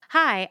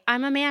Hi,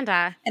 I'm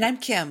Amanda. And I'm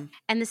Kim.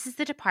 And this is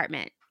The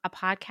Department, a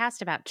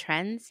podcast about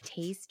trends,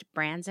 taste,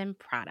 brands, and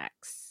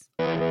products.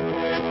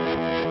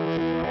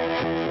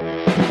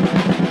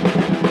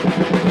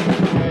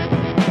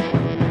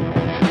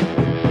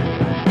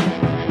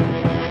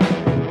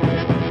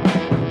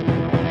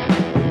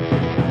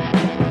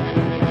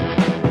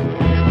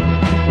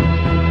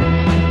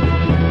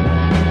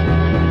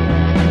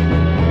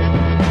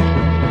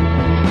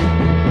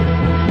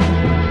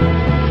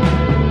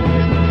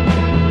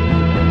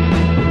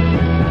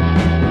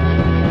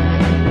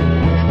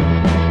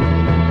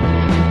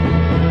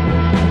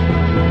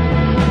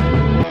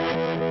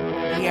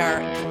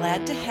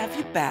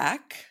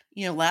 Back.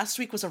 Last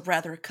week was a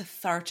rather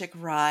cathartic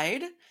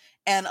ride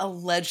and a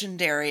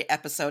legendary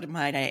episode,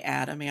 might I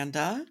add,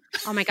 Amanda.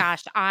 Oh my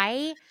gosh.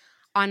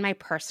 On my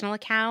personal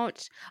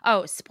account,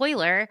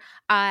 spoiler,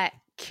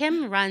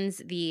 Kim runs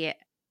the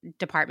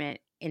department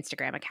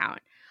Instagram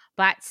account.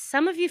 But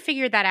some of you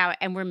figured that out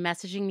and were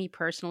messaging me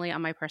personally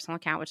on my personal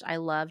account, which I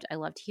loved. I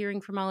loved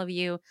hearing from all of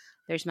you.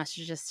 There's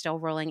messages still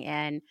rolling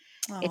in.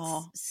 Aww.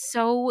 It's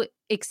so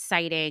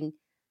exciting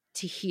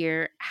to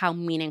hear how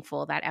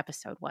meaningful that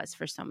episode was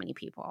for so many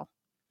people.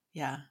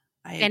 Yeah,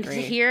 I agree. And to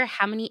hear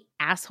how many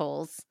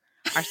assholes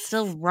are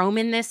still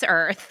roaming this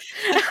earth.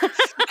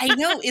 I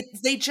know.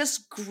 They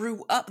just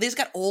grew up. They just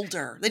got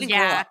older. They didn't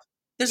grow up.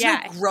 There's no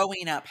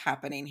growing up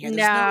happening here.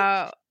 There's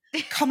no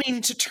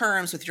coming to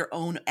terms with your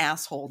own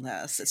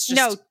assholeness. It's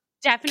just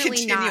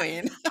definitely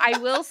continuing. Not. I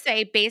will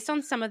say, based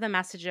on some of the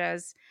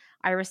messages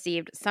I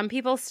received, some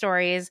people's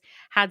stories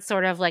had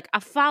sort of like a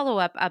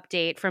follow-up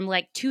update from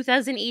like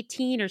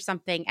 2018 or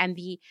something. And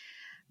the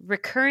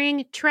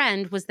recurring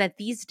trend was that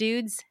these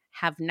dudes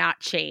have not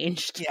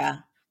changed. Yeah.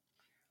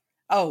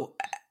 Oh,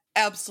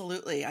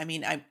 absolutely. I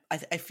mean, I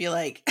feel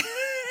like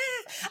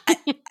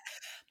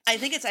I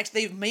think it's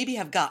actually, they maybe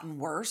have gotten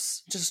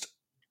worse, just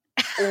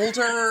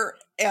older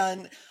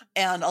and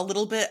a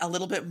little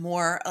bit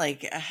more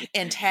like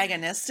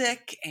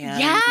antagonistic.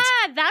 And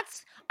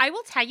I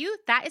will tell you,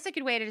 that is a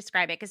good way to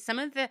describe it, because some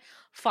of the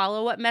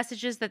follow-up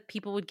messages that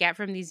people would get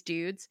from these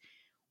dudes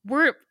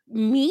were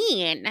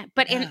mean,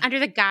 but under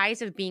the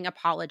guise of being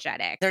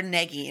apologetic. They're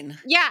negging.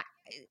 Yeah.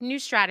 New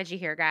strategy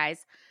here,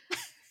 guys.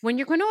 When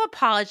you're going to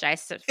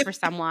apologize for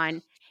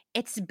someone,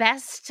 it's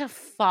best to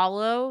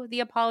follow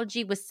the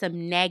apology with some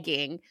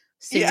negging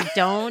so you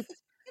don't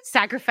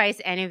sacrifice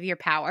any of your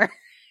power.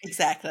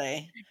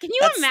 Exactly. Can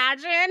you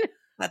imagine?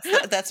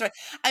 That's right.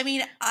 I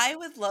mean, I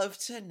would love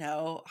to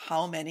know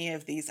how many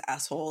of these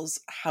assholes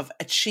have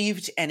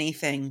achieved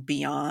anything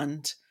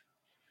beyond,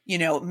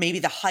 maybe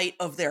the height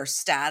of their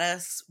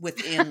status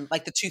within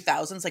like the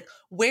 2000s. Like,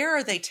 where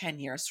are they 10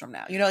 years from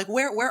now? Like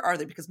where are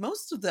they? Because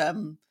most of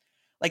them,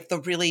 like the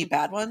really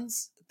bad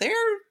ones,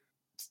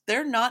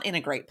 they're not in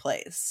a great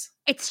place.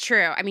 It's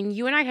true. I mean,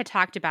 you and I had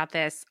talked about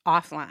this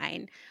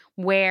offline,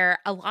 where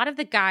a lot of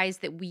the guys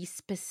that we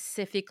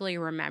specifically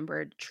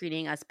remembered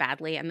treating us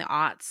badly in the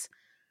aughts,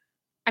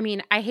 I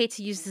mean, I hate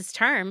to use this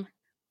term,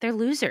 they're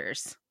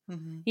losers.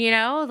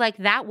 Mm-hmm. Like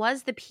that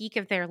was the peak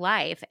of their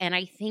life. And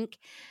I think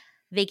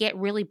they get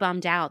really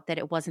bummed out that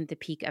it wasn't the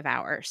peak of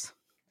ours.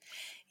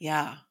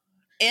 Yeah.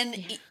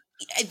 And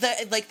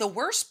the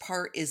worst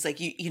part is like,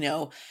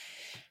 you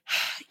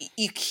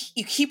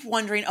keep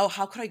wondering, oh,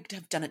 how could I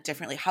have done it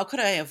differently? How could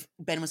I have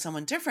been with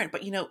someone different?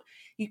 But,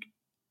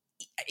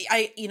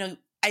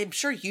 I'm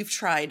sure you've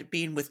tried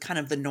being with kind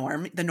of the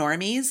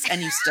normies,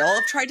 and you still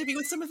have tried to be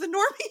with some of the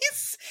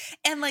normies.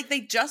 And like,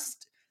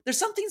 there's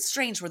something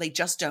strange where they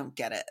just don't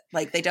get it.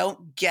 Like they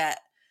don't get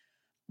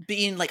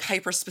being like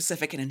hyper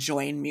specific and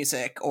enjoying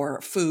music or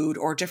food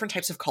or different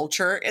types of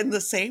culture in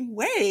the same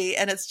way.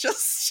 And it's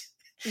just,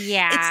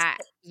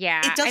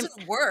 it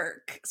doesn't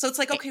work. So it's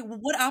like, okay, well,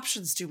 what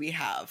options do we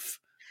have?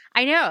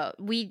 I know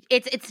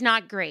it's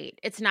not great.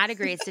 It's not a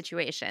great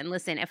situation.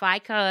 Listen, if I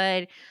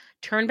could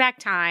turn back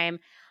time,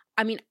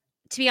 I mean,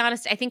 to be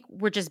honest, I think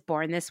we're just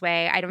born this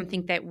way. I don't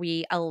think that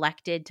we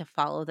elected to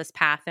follow this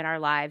path in our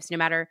lives, no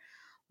matter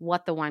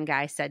what the one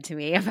guy said to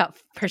me about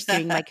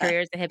pursuing my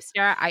career as a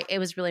hipster. It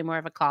was really more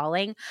of a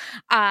calling.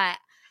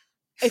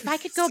 If I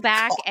could go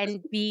back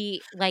and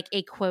be like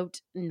a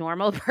quote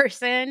normal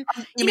person,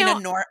 you mean a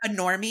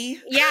normie?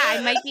 Yeah,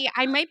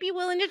 I might be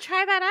willing to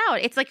try that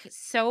out. It's like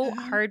so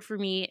hard for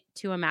me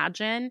to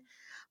imagine.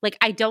 Like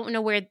I don't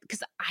know where,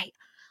 because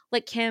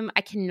like Kim,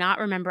 I cannot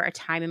remember a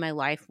time in my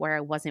life where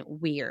I wasn't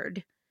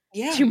weird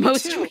to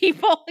most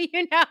people,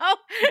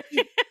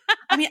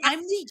 I mean, I'm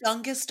the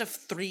youngest of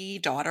 3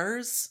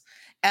 daughters,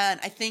 and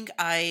I think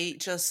I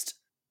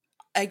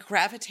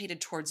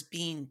gravitated towards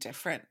being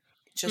different.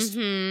 Just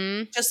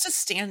to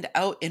stand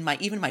out in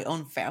my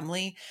own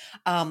family.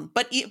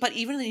 But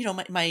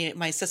even,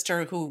 my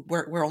sister, who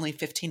we're only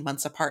 15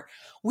 months apart,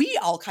 we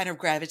all kind of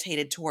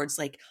gravitated towards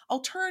like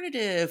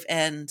alternative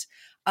and,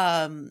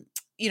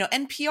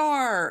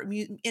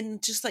 NPR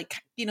and just like,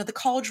 the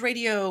college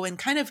radio, and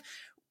kind of,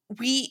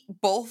 we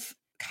both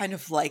kind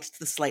of liked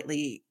the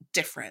slightly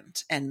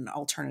different and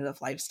alternative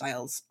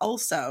lifestyles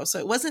also. So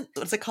it wasn't,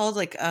 what's it called?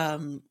 Like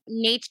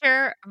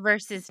Nature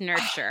versus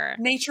nurture.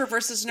 nature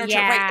versus nurture.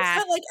 Right. It's Yeah.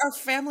 not like our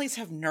families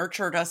have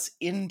nurtured us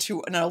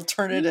into an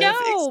alternative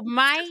No,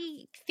 my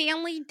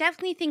family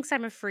definitely thinks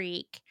I'm a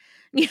freak.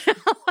 You know?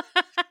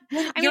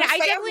 I mean, your I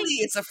definitely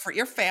family is a free,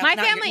 your my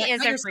not family is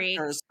not a your freak.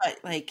 sisters, but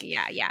like,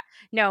 Yeah, yeah.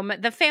 No,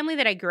 the family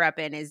that I grew up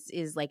in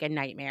is like a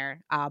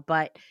nightmare.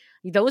 But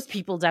those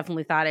people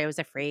definitely thought I was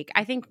a freak.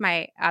 I think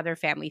my other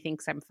family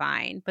thinks I'm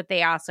fine, but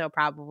they also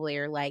probably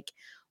are like,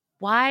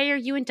 "Why are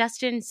you and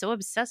Dustin so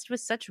obsessed with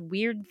such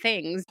weird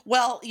things?"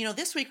 well,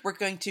 this week we're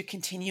going to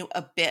continue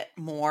a bit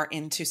more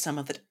into some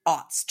of the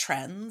aughts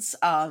trends.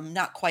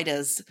 Not quite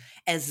as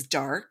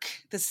dark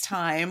this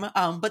time,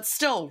 but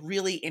still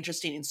really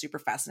interesting and super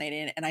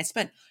fascinating. And I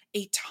spent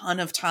a ton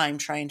of time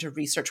trying to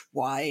research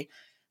why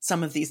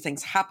some of these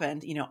things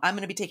happened. I'm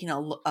going to be taking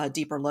a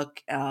deeper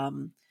look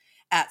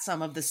at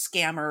some of the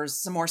scammers,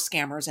 some more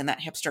scammers in that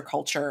hipster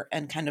culture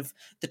and kind of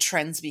the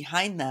trends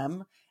behind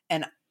them.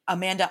 And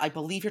Amanda, I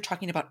believe you're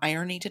talking about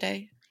irony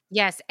today.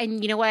 Yes,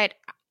 and you know what?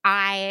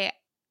 I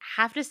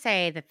have to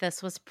say that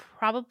this was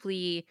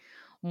probably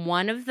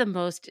one of the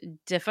most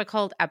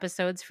difficult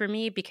episodes for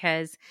me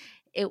because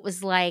it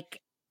was like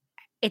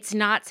it's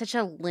not such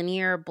a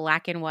linear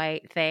black and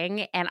white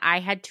thing, and I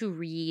had to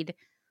read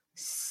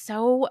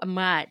so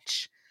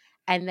much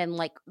and then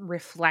like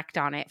reflect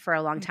on it for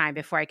a long time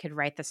before I could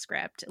write the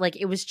script. Like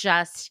it was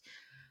just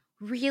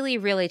really,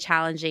 really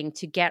challenging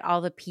to get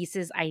all the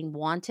pieces I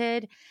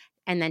wanted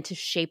and then to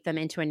shape them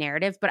into a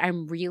narrative. But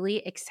I'm really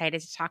excited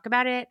to talk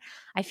about it.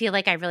 I feel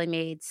like I really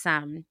made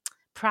some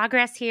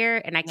progress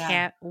here, and I Yeah.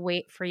 can't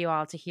wait for you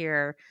all to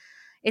hear.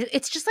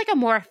 It's just like a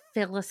more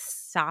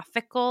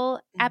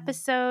philosophical Mhm.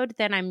 episode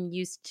than I'm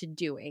used to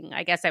doing.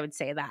 I guess I would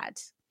say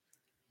that.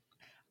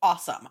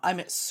 Awesome.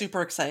 I'm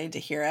super excited to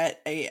hear it.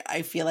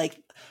 I feel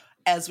like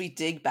as we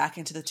dig back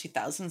into the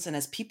 2000s and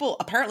as people,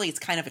 apparently it's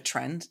kind of a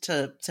trend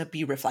to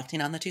be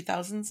reflecting on the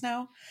 2000s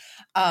now.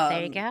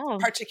 There you go.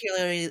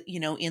 Particularly,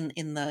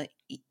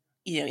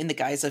 in the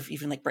guise of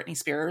even like Britney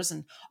Spears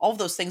and all of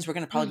those things, we're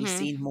going to probably be Hmm.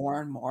 seeing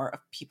more and more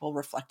of people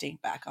reflecting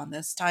back on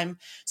this time.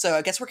 So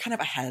I guess we're kind of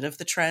ahead of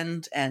the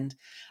trend, and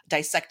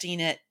dissecting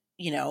it,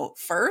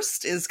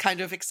 first is kind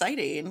of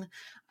exciting.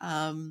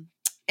 Um,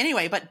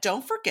 anyway, but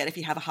don't forget, if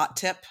you have a hot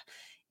tip,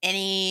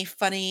 any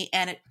funny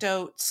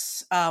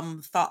anecdotes,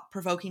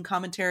 thought-provoking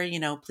commentary,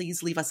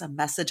 please leave us a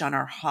message on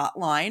our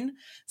hotline,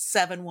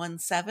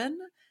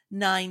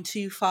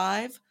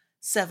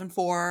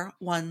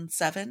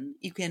 717-925-7417.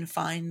 You can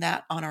find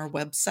that on our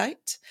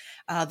website,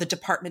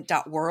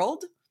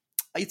 thedepartment.world.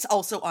 It's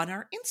also on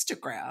our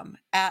Instagram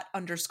at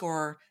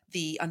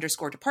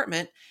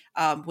 _the_department,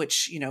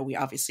 which, we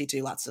obviously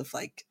do lots of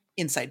like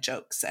inside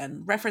jokes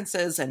and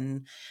references,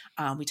 and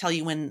we tell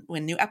you when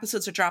new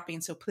episodes are dropping.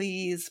 So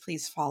please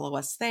follow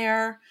us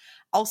there.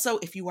 Also,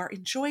 if you are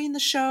enjoying the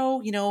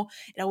show,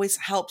 it always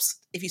helps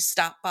if you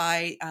stop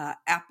by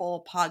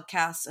Apple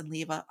Podcasts and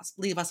leave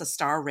us a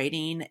star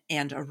rating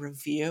and a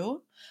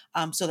review,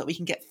 so that we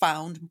can get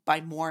found by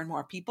more and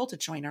more people to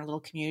join our little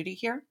community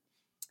here.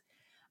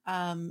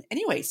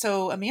 Anyway,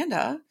 so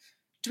Amanda,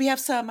 do we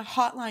have some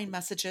hotline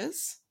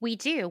messages? We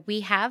do.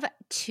 We have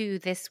two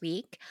this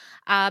week.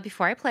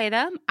 Before I play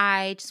them,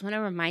 I just want to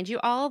remind you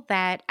all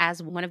that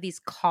as one of these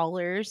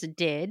callers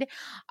did,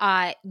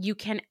 you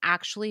can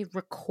actually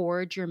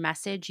record your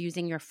message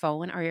using your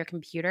phone or your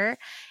computer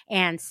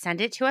and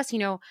send it to us.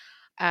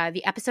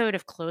 The episode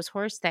of Clothes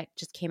Horse that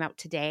just came out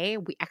today,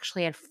 we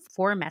actually had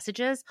 4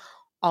 messages,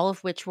 all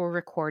of which were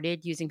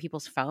recorded using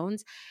people's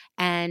phones,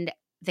 and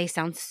they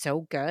sound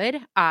so good.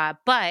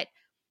 But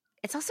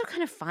it's also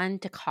kind of fun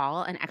to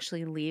call and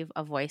actually leave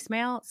a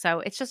voicemail.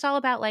 So it's just all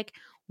about like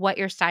what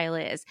your style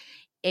is.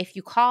 If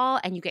you call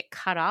and you get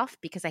cut off,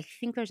 because I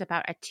think there's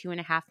about a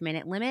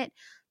 2.5-minute limit,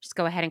 just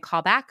go ahead and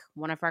call back.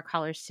 One of our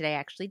callers today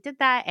actually did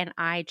that, and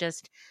I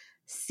just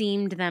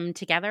seamed them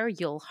together.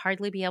 You'll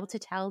hardly be able to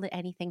tell that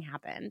anything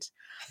happened.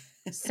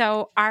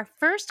 So our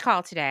first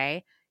call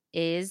today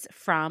is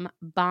from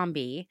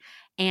Bombi,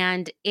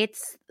 and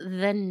it's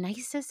the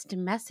nicest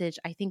message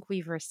I think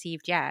we've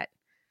received yet.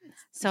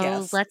 So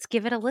Yes. let's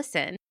give it a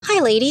listen.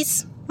 Hi,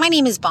 ladies. My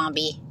name is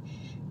Bombi,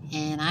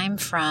 and I'm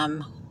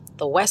from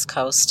the West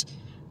Coast,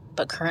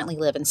 but currently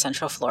live in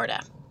Central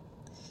Florida.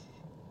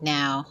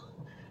 Now,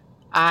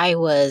 I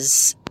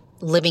was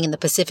living in the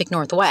Pacific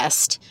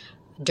Northwest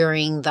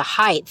during the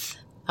height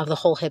of the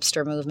whole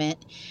hipster movement,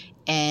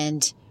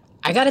 and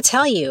I got to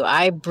tell you,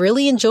 I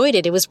really enjoyed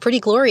it. It was pretty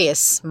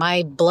glorious.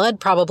 My blood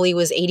probably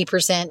was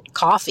 80%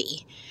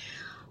 coffee.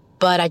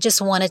 But I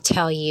just want to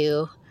tell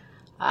you,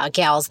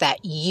 gals,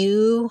 that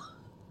you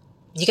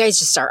guys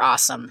just are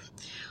awesome.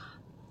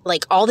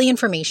 Like all the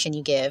information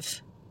you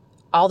give,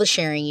 all the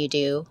sharing you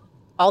do,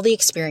 all the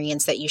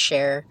experience that you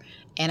share,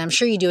 and I'm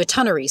sure you do a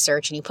ton of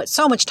research and you put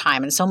so much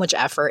time and so much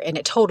effort, and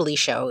it totally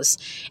shows.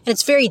 And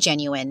it's very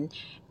genuine.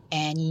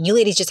 And you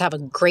ladies just have a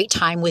great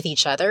time with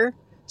each other.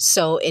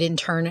 So it in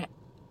turn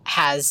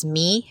has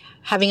me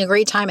having a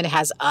great time, and it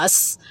has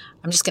us.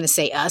 I'm just going to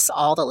say us,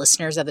 all the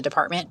listeners of the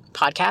Department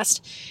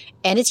podcast.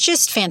 And it's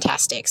just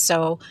fantastic.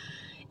 So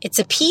it's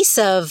a piece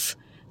of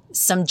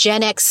some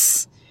Gen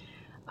X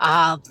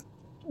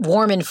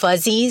warm and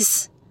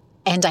fuzzies,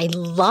 and I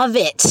love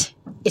it.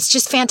 It's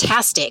just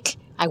fantastic.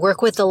 I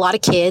work with a lot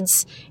of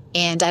kids,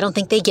 and I don't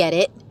think they get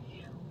it.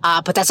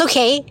 But that's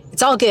okay.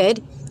 It's all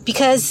good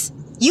because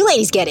you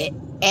ladies get it.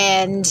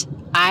 And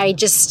I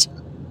just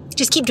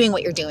keep doing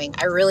what you're doing.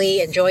 I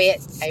really enjoy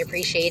it. I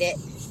appreciate it.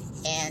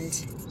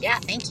 And yeah,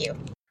 thank you.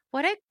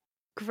 What a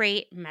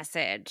great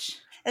message.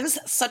 It was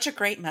such a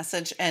great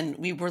message. And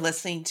we were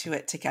listening to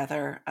it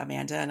together,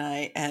 Amanda and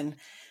I, and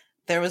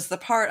there was the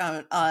part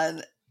on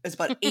it was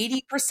about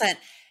 80%.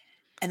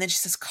 And then she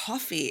says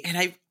coffee.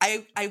 And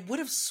I would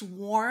have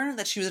sworn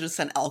that she would have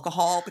said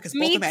alcohol because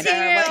both Amanda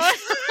and I are like...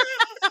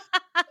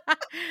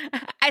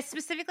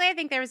 I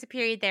think there was a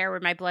period there where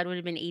my blood would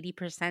have been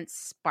 80%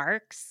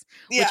 sparks,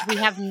 which we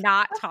have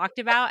not talked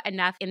about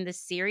enough in this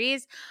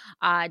series.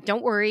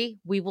 Don't worry.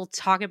 We will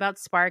talk about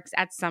sparks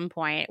at some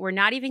point. We're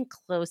not even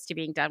close to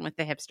being done with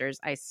the hipsters,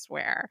 I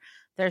swear.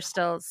 There's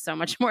still so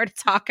much more to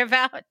talk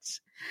about.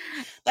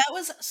 That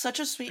was such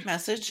a sweet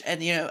message.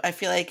 And, I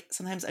feel like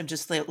sometimes I'm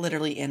just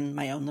literally in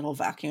my own little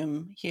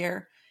vacuum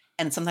here.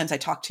 And sometimes I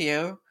talk to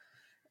you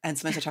and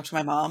sometimes I talk to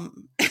my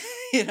mom,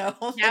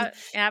 Yep,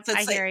 so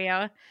I hear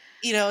you.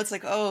 It's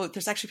like, oh,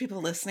 there's actually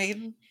people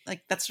listening.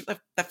 Like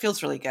that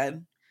feels really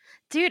good.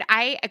 Dude,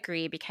 I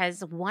agree,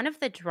 because one of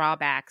the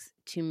drawbacks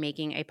to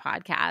making a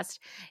podcast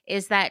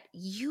is that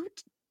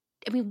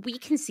we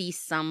can see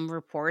some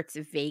reports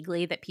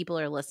vaguely that people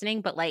are listening,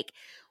 but like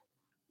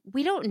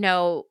we don't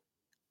know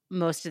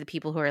most of the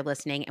people who are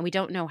listening, and we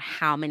don't know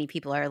how many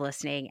people are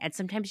listening. And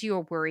sometimes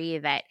you worry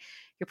that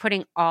you're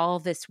putting all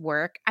this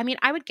work. I mean,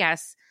 I would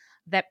guess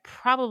that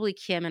probably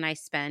Kim and I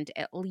spend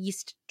at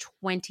least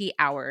 20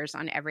 hours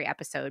on every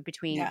episode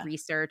between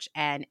research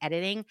and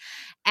editing.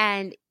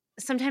 And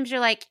sometimes you're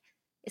like,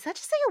 is that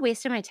just like a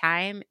waste of my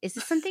time? Is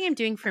this something I'm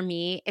doing for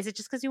me? Is it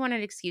just because we want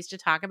an excuse to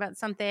talk about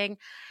something?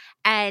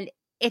 And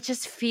it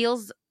just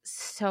feels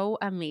so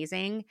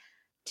amazing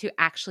to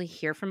actually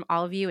hear from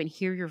all of you and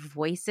hear your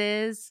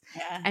voices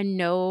and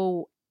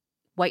know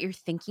what you're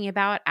thinking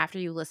about after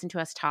you listen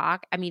to us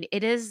talk. I mean,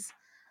 it is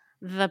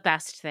the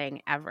best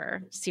thing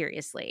ever.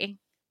 Seriously.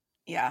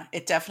 Yeah,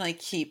 it definitely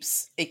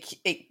keeps it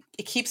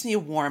keeps me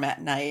warm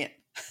at night.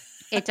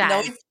 It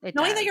does.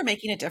 Knowing that you're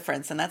making a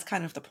difference, and that's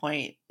kind of the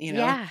point,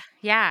 Yeah.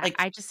 Like,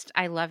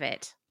 I love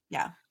it.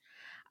 Yeah.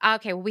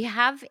 Okay, we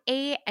have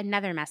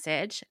another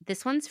message.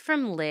 This one's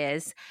from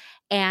Liz,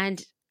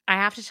 and I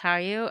have to tell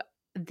you,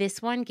 this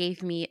one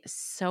gave me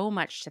so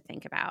much to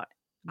think about.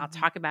 I'll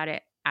talk about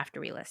it after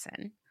we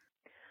listen.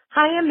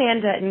 Hi,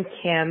 Amanda and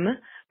Kim.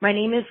 My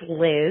name is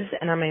Liz,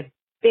 and I'm a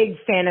big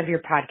fan of your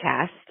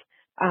podcast.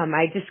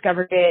 I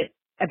discovered it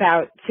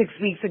about 6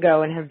 weeks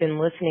ago and have been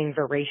listening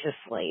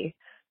voraciously.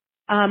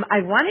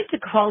 I wanted to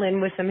call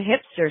in with some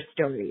hipster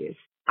stories.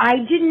 I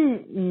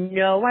didn't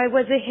know I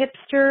was a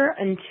hipster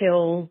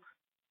until,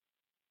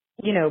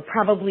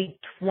 probably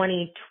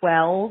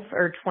 2012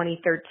 or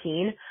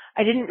 2013.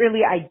 I didn't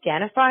really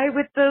identify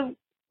with the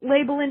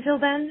label until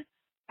then.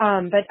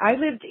 But I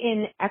lived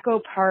in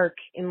Echo Park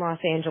in Los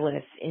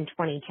Angeles in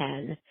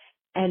 2010,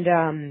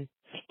 and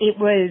it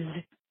was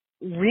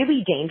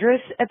really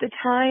dangerous at the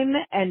time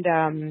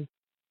and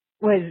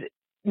was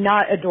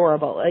not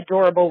adorable.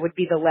 Adorable would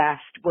be the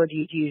last word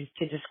you'd use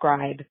to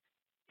describe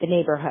the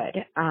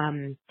neighborhood.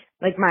 I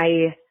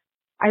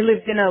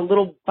lived in a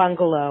little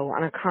bungalow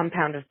on a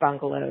compound of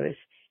bungalows,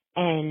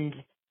 and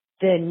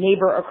the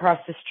neighbor across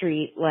the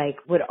street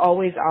would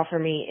always offer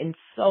me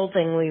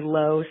insultingly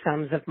low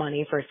sums of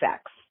money for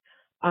sex.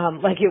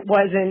 It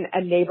wasn't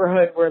a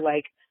neighborhood where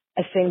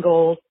a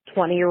single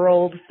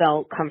 20-year-old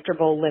felt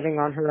comfortable living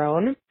on her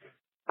own.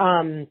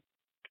 And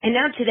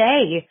now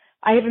today,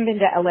 I haven't been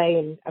to LA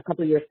in a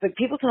couple of years, but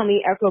people tell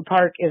me Echo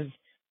Park is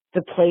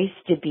the place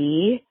to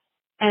be.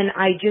 And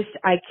I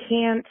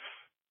can't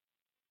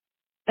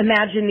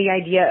imagine the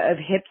idea of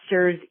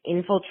hipsters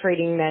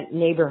infiltrating that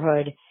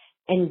neighborhood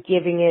and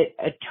giving it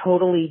a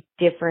totally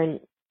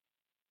different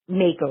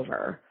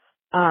makeover.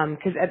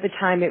 'Cause at the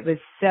time it was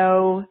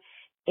so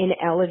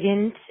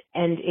inelegant,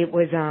 and it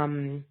was,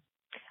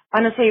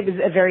 honestly, it was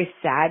a very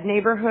sad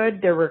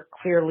neighborhood. There were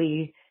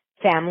clearly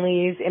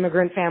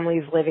immigrant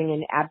families living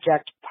in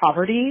abject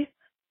poverty.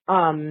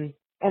 And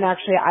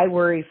actually I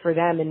worry for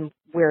them and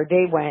where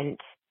they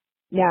went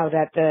now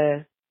that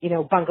the,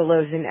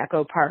 bungalows in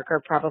Echo Park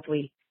are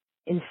probably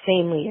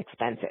insanely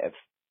expensive.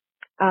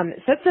 So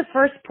that's the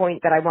first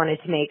point that I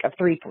wanted to make of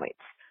 3 points.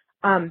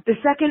 The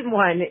second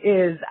one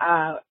is,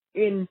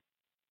 in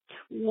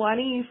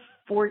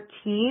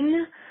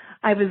 2014,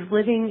 I was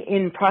living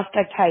in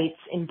Prospect Heights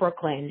in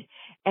Brooklyn,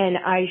 and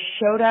I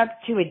showed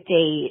up to a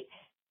date,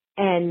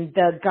 and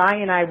the guy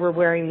and I were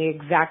wearing the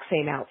exact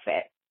same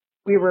outfit.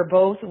 We were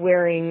both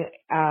wearing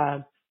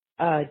a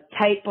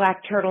tight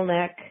black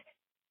turtleneck,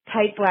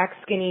 tight black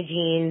skinny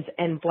jeans,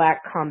 and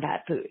black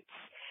combat boots.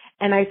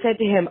 And I said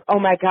to him, "Oh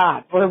my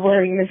God, we're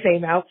wearing the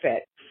same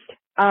outfit."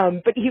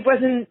 But he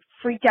wasn't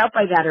freaked out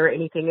by that or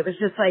anything. It was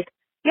just like,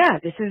 yeah,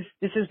 this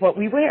is what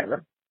we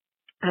wear.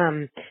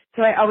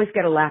 So I always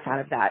get a laugh out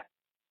of that.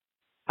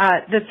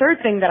 The third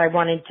thing that I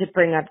wanted to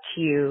bring up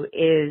to you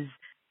is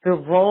the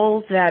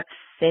role that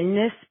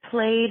thinness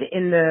played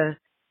in the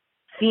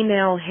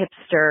female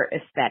hipster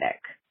aesthetic.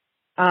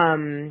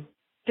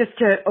 Just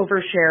to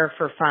overshare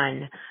for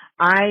fun,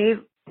 I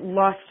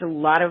lost a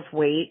lot of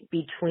weight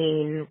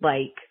between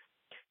like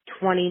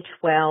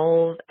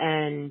 2012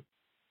 and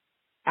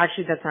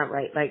actually that's not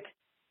right. Like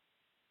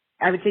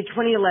I would say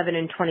 2011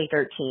 and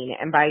 2013.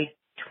 And by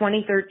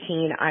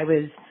 2013, I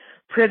was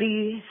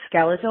pretty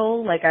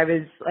skeletal. Like I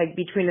was like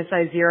between a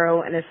size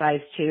 0 and a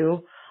size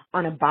 2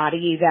 on a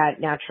body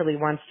that naturally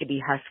wants to be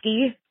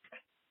husky.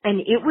 And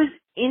it was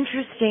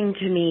interesting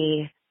to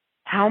me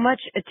how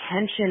much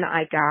attention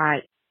I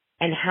got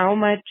and how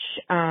much,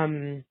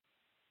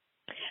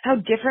 how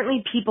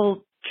differently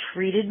people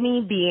treated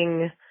me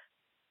being,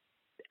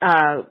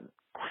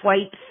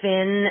 quite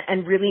thin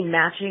and really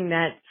matching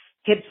that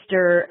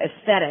hipster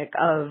aesthetic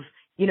of,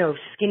 you know,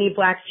 skinny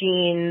black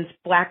jeans,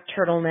 black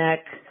turtleneck,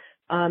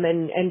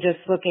 and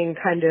just looking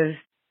kind of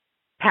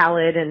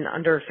pallid and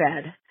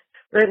underfed.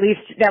 Or at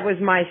least that was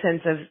my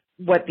sense of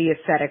what the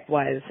aesthetic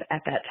was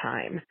at that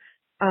time.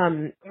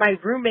 My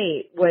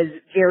roommate was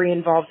very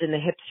involved in the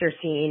hipster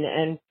scene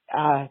and,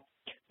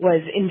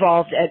 was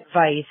involved at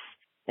Vice,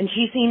 and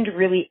she seemed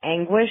really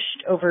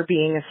anguished over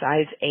being a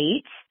size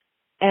 8.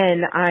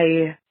 And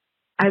I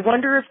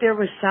wonder if there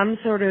was some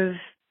sort of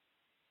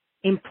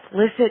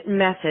implicit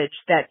message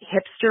that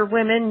hipster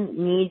women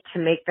need to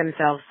make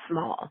themselves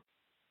small.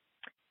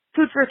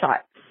 Food for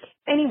thought.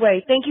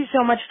 Anyway, thank you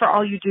so much for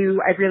all you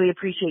do. I really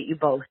appreciate you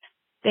both.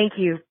 Thank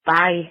you.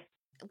 Bye.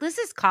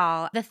 Liz's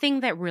call, the thing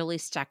that really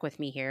stuck with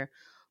me here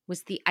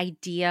was the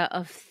idea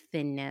of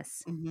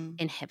thinness Mm-hmm.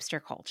 in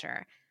hipster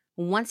culture.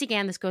 Once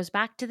again, this goes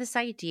back to this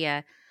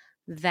idea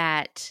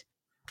that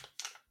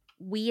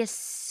we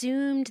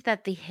assumed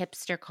that the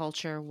hipster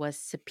culture was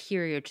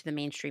superior to the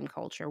mainstream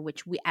culture,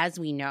 which we, as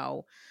we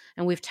know,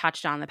 and we've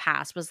touched on in the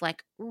past, was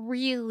like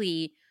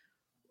really,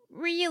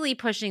 really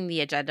pushing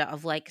the agenda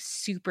of like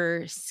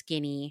super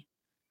skinny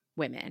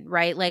women,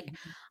 right? Like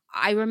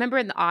I remember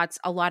in the aughts,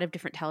 a lot of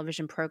different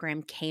television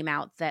program came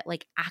out that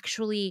like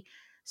actually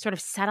sort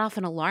of set off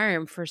an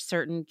alarm for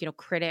certain, you know,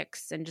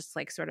 critics and just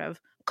like sort of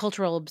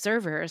cultural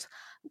observers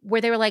where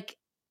they were like,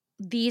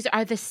 these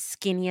are the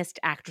skinniest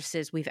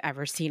actresses we've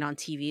ever seen on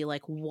TV.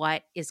 Like,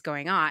 what is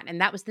going on? And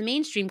that was the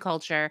mainstream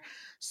culture.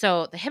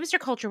 So the hipster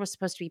culture was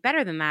supposed to be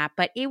better than that,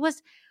 but it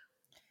was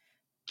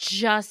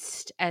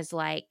just as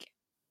like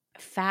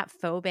fat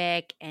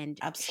phobic and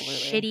Absolutely.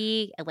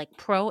 shitty, and like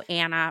pro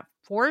Anna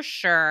for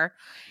sure.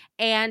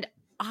 And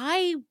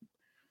I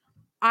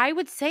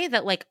would say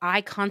that like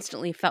I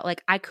constantly felt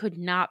like I could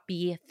not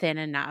be thin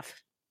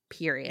enough,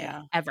 period,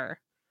 Yeah. ever.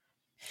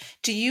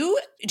 Do you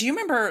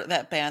remember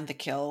that band The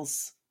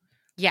Kills?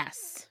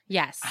 Yes.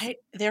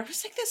 There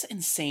was like this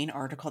insane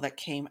article that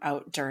came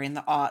out during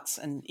the aughts,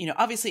 and you know,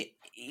 obviously,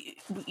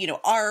 you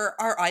know,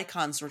 our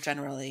icons were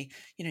generally,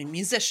 you know,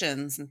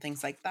 musicians and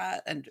things like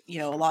that, and you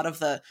know, a lot of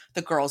the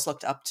girls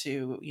looked up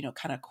to, you know,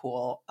 kind of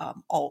cool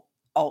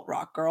alt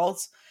rock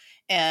girls,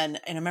 and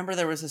I remember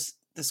there was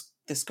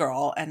this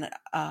girl, and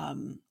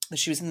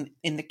she was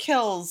in The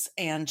Kills,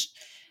 and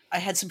I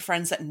had some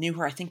friends that knew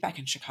her, I think back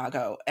in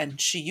Chicago, and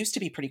she used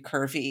to be pretty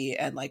curvy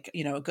and like,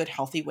 you know, a good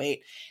healthy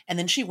weight. And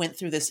then she went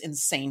through this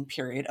insane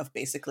period of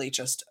basically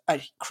just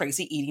a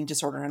crazy eating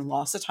disorder and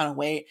lost a ton of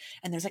weight.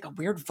 And there's like a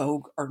weird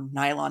Vogue or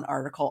Nylon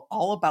article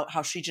all about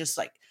how she just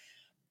like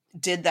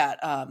did that,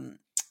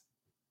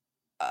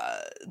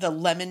 the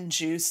lemon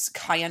juice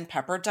cayenne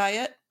pepper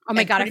diet. Oh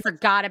my God, I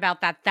forgot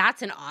about that.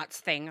 That's an aughts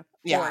thing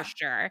for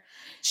sure.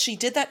 She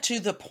did that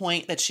to the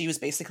point that she was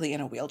basically in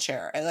a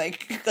wheelchair. And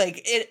like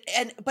it,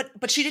 and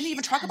but she didn't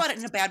even talk about it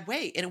in a bad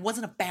way, and it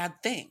wasn't a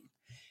bad thing.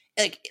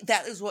 Like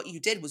that is what you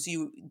did, was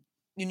you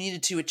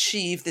needed to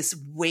achieve this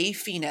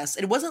wafiness.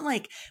 It wasn't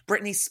like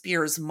Britney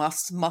Spears'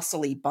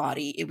 muscly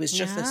body. It was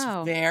just this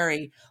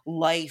very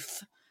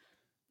life,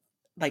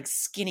 like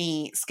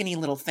skinny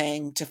little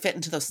thing to fit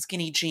into those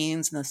skinny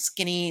jeans and the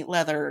skinny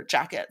leather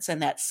jackets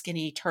and that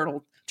skinny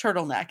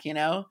turtleneck, you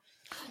know?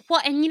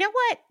 Well, and you know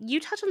what?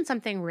 You touched on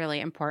something really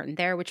important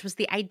there, which was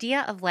the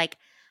idea of like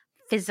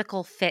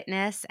physical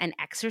fitness and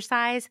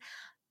exercise.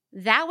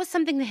 That was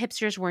something the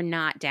hipsters were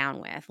not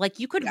down with. Like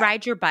you could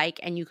ride your bike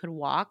and you could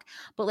walk,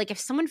 but like if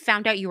someone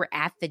found out you were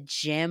at the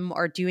gym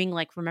or doing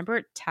like,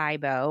 remember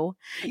Taibo?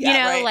 You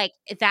know, like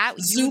that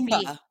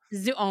Zumba.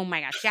 Oh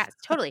my gosh, yes,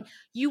 totally.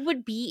 You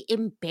would be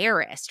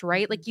embarrassed,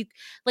 right? Like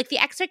the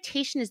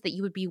expectation is that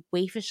you would be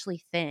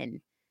waifishly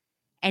thin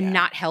and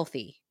not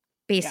healthy,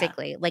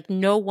 basically. Like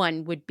no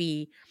one would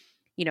be,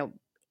 you know,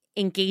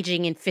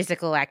 engaging in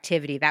physical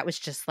activity. That was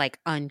just like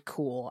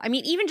uncool. I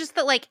mean, even just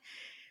that, like,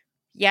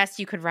 yes,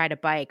 you could ride a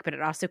bike, but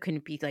it also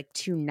couldn't be like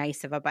too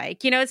nice of a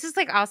bike. You know, it's just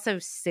like also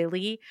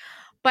silly.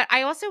 But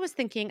I also was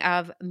thinking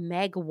of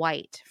Meg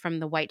White from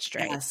the White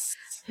Stripes,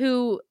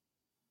 who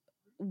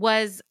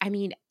was, I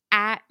mean,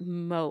 at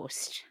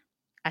most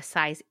a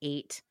size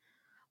 8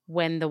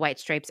 when the white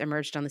stripes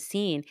emerged on the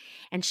scene.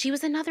 And she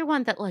was another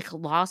one that like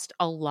lost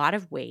a lot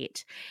of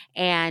weight.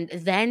 And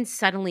then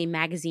suddenly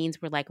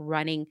magazines were like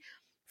running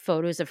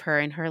photos of her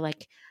and her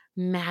like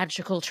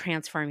magical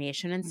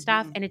transformation and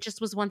stuff. Mhm. And it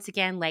just was once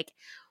again like,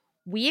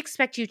 we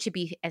expect you to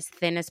be as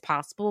thin as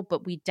possible,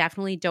 but we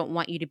definitely don't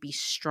want you to be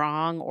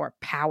strong or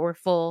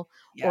powerful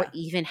or Yeah.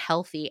 even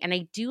healthy. And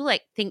I do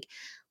like think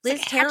It's like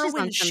Liz touches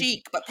on heroin some,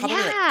 chic, but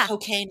probably like yeah,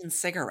 cocaine and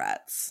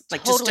cigarettes.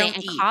 Like just totally. don't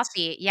And eat.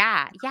 coffee.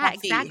 Yeah. Yeah, Coffee.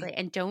 exactly.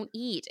 And don't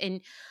eat.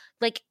 And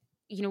like,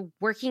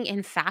 working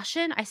in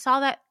fashion, I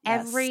saw that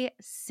Yes. every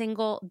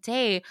single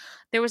day.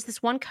 There was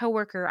this one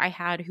coworker I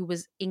had who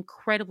was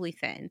incredibly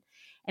thin.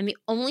 And the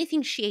only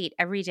thing she ate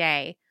every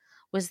day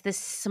was this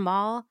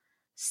small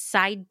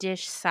side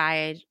dish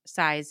size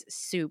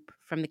soup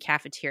from the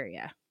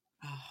cafeteria,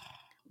 Oh,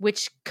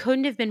 which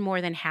couldn't have been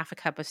more than half a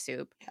cup of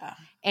soup. yeah.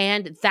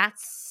 And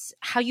that's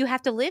how you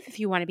have to live if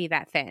you want to be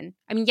that thin.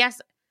 I mean,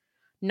 yes,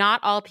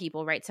 not all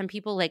people, right? Some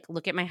people, like,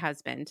 look at my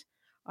husband,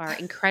 are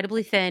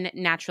incredibly thin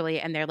naturally,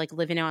 and they're like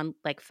living on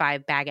like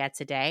 5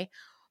 baguettes a day.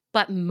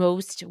 But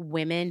most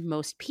women,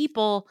 most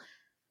people,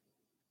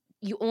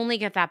 you only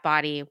get that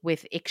body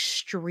with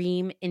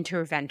extreme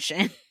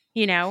intervention,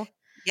 you know?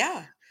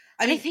 Yeah.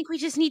 I And I mean, think we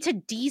just need to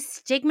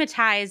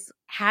destigmatize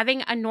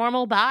having a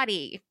normal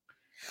body.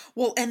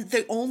 well, and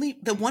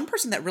the one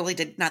person that really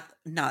did,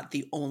 not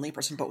the only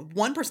person, but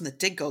one person that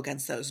did go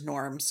against those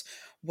norms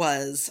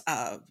was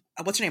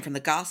what's her name from the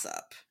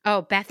Gossip?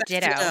 Oh, Beth Beth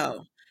Ditto.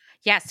 Ditto.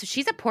 Yeah, so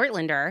she's a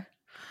Portlander.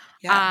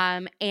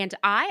 Yeah. And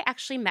I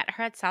actually met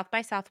her at South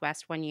by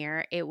Southwest one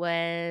year. It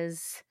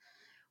was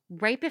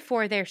right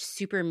before their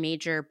super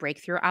major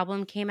breakthrough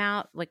album came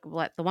out, like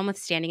what the one with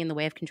Standing in the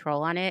Way of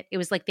Control on it. It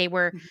was like they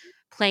were Mhm.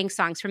 playing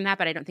songs from that,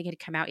 but I don't think it had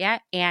come out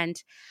yet.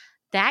 And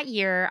that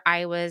year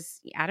I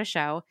was at a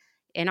show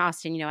in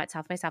Austin, at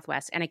South by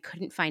Southwest, and I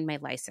couldn't find my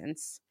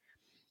license.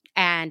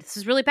 And this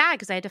was really bad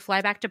because I had to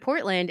fly back to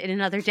Portland in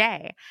another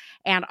day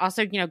and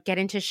also, get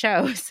into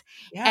shows.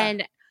 Yeah.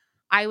 And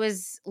I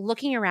was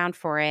looking around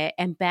for it,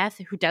 and Beth,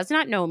 who does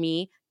not know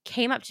me,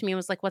 came up to me and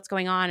was like, "What's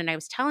going on?" And I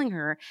was telling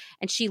her,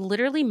 and she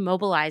literally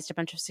mobilized a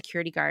bunch of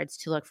security guards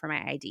to look for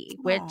my ID,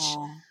 which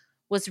Oh,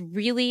 was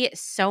really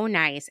so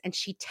nice. And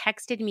she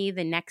texted me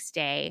the next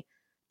day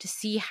to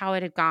see how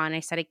it had gone. I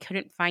said I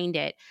couldn't find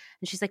it.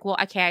 And she's like, "Well,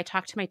 okay, I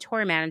talked to my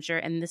tour manager,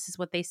 and this is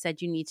what they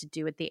said you need to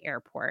do at the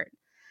airport."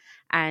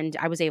 And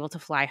I was able to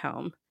fly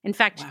home. In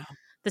fact, wow.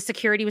 the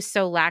security was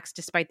so lax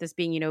despite this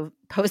being,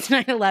 post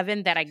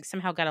 9/11 that I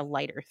somehow got a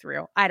lighter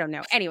through. I don't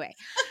know. Anyway,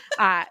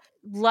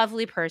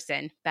 lovely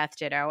person, Beth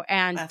Ditto,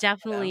 and Beth Ditto.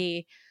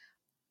 definitely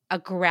a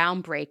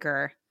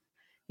groundbreaker,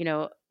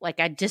 like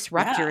a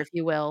disruptor, Yeah. if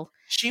you will,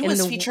 She in was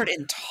the featured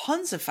in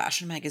tons of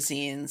fashion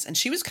magazines, and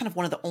she was kind of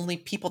one of the only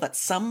people that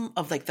some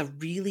of like the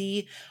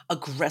really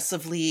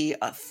aggressively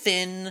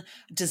thin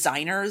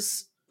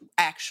designers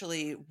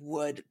actually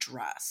would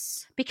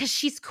dress. because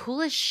she's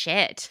cool as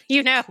shit,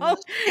 you know? Cool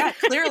as, yeah,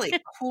 clearly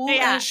cool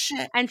Yeah. as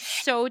shit. And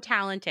so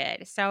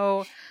talented.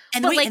 So,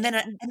 And but wait, like and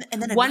then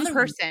one another one.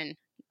 person,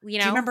 Do you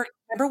remember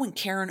when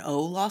Karen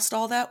O lost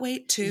all that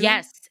weight too?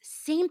 Yes,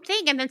 same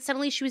thing. And then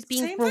suddenly she was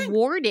being Same thing.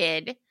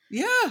 rewarded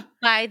Yeah.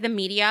 by the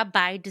media,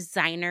 by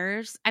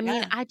designers. I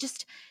mean, Yeah.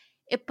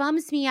 it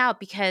bums me out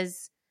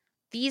because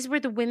these were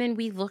the women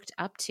we looked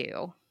up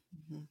to,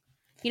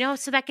 Mhm.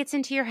 so that gets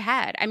into your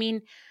head. I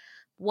mean,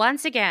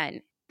 once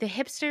again, the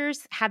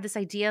hipsters had this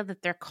idea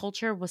that their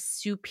culture was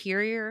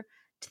superior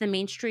to the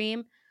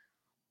mainstream,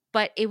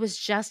 but it was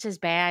just as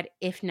bad,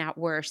 if not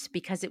worse,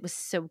 because it was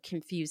so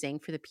confusing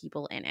for the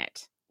people in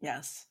it.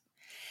 Yes.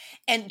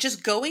 And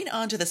just going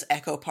on to this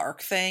Echo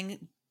Park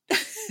thing.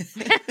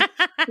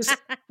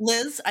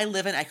 Liz, I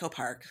live in Echo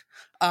Park.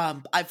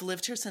 I've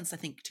lived here since I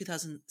think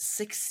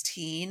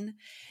 2016,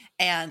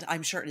 and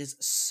I'm sure it is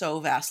so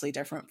vastly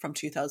different from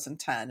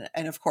 2010.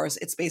 And of course,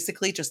 it's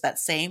basically just that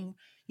same,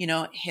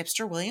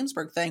 hipster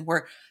Williamsburg thing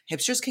where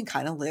hipsters can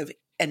kind of live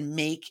and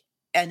make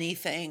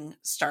anything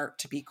start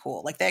to be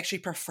cool. Like they actually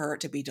prefer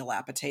it to be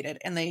dilapidated,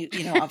 and they,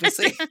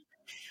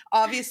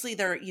 obviously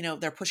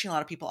they're pushing a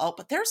lot of people out,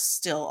 but there's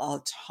still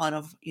a ton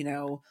of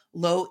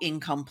low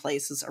income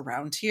places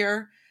around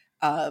here,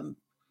 and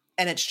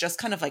it's just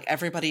kind of like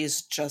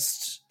everybody's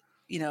just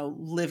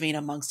living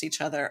amongst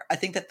each other. I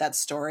think that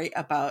story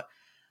about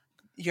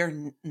your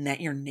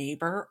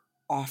neighbor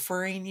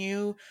offering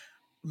you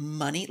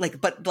money,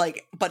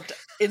 but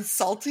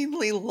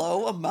insultingly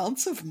low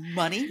amounts of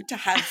money to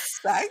have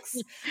sex.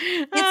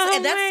 Oh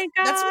And my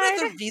that's one of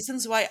God. the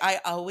reasons why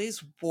I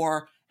always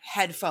wore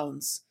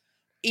headphones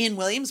in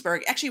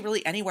Williamsburg, actually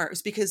really anywhere,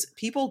 is because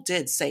people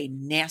did say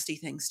nasty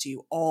things to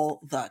you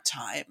all the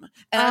time.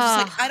 And I was just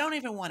like, I Oh, don't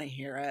even want to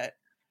hear it.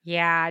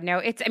 yeah.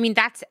 No,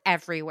 that's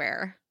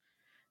everywhere.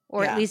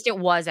 Or at Yeah. least it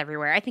was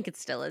everywhere. I think it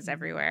still is Mhm.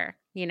 everywhere,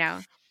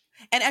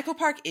 And Echo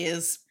Park it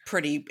is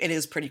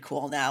pretty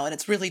cool now. And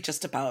it's really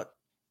just about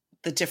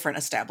the different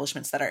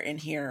establishments that are in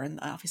here and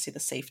obviously the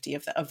safety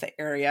of the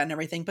area and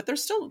everything. But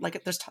there's still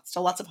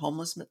still lots of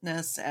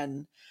homelessness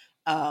and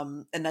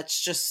that's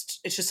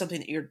just, it's just something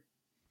that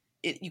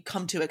you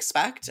come to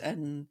expect,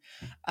 and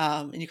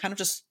you kind of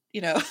just,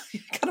 you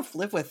kind of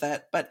live with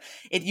it. But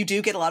you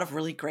do get a lot of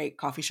really great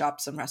coffee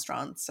shops and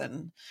restaurants,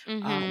 and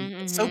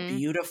it's so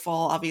beautiful.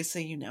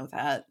 Obviously,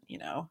 that.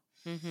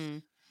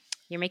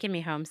 You're making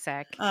me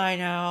homesick. I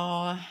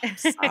know. I'm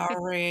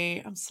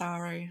sorry. I'm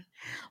sorry.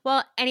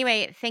 Well,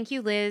 anyway, thank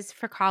you, Liz,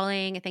 for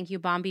calling. Thank you,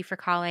 Bombi, for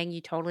calling.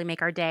 You totally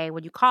make our day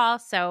when you call.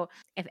 So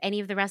if any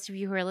of the rest of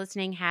you who are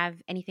listening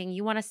have anything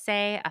you want to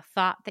say, a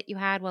thought that you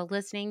had while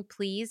listening,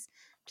 please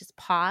just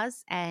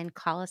pause and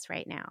call us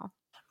right now.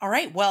 All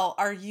right. Well,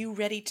 are you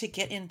ready to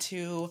get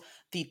into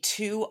the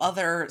two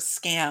other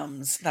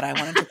scams that I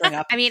wanted to bring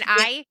up? I mean,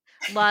 I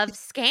love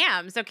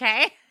scams,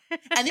 okay?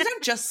 And these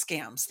aren't just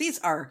scams. These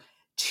are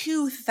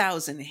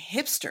 2000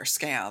 hipster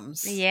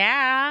scams.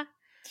 Yeah.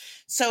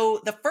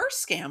 So the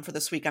first scam for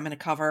this week I'm going to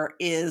cover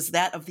is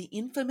that of the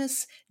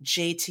infamous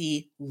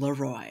JT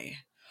Leroy,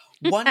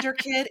 wonder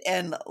kid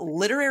and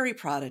literary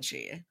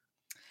prodigy.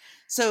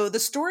 So the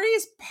story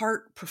is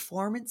part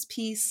performance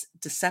piece,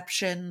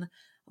 deception,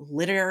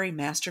 literary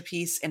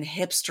masterpiece, and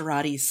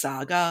hipsterati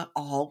saga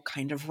all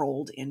kind of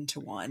rolled into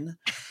one.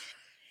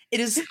 It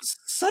is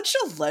such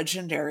a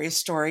legendary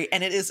story,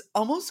 and it is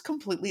almost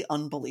completely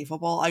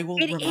unbelievable. I will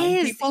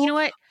remind people. You know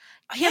what,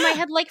 Kim, I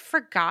had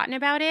forgotten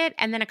about it.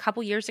 And then a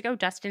couple years ago,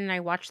 Dustin and I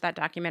watched that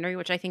documentary,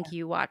 which I think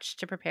you watched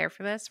to prepare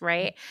for this,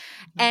 right?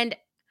 Mm-hmm. And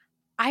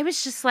I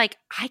was just like,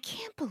 I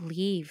can't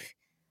believe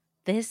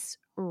this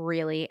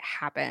really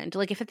happened.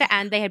 Like, if at the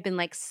end they had been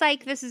like,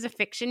 psych, this is a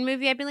fiction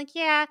movie, I'd be like,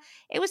 yeah,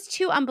 it was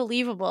too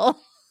unbelievable.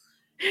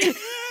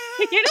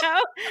 Yeah.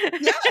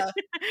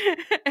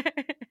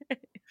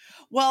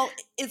 Well,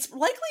 it's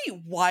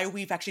likely why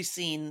we've actually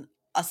seen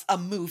a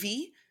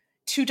movie,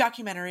 2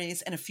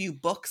 documentaries, and a few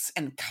books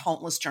and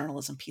countless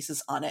journalism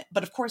pieces on it.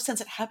 But of course, since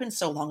it happened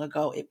so long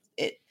ago,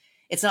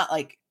 it's not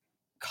like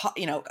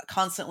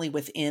constantly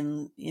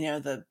within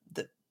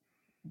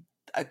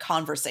a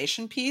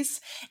conversation piece,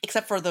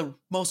 except for the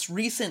most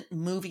recent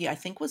movie, I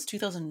think was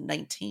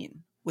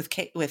 2019 with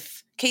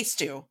Case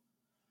 2.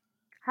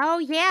 Oh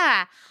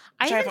yeah,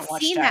 I haven't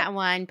seen that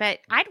one, but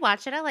I'd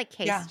watch it. I like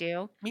Case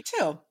 2. Me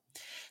too.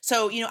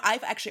 So,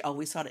 I've actually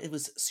always thought it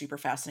was super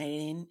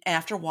fascinating.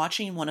 After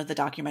watching one of the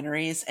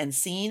documentaries and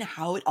seeing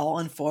how it all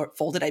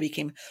unfolded, I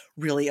became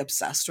really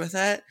obsessed with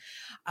it.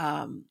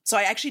 So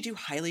I actually do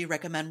highly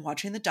recommend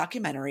watching the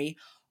documentary.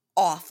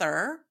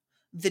 Author,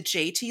 the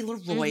JT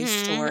Leroy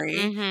story,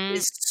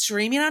 is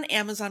streaming on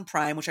Amazon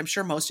Prime, which I'm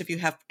sure most of you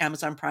have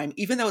Amazon Prime.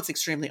 Even though it's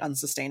extremely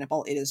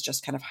unsustainable, it is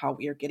just kind of how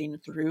we are getting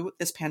through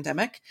this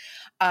pandemic.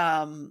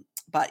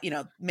 But,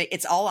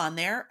 it's all on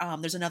there.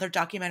 There's another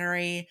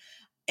documentary.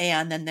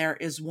 And then there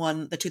is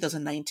the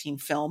 2019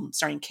 film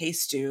starring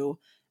Case 2.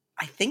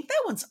 I think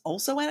that one's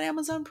also on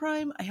Amazon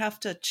Prime. I have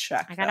to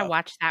check. I gotta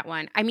watch that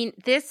one. I mean,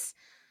 this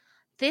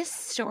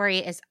story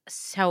is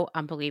so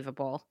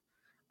unbelievable.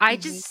 I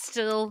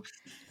still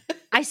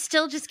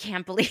just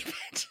can't believe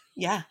it.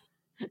 Yeah.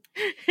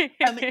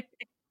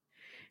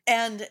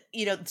 And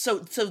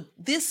so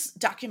this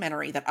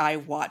documentary that I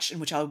watched, and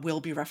which I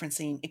will be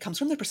referencing, it comes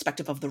from the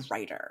perspective of the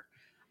writer.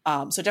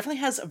 So it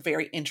definitely has a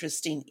very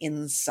interesting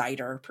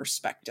insider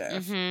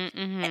perspective.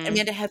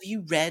 Amanda, have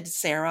you read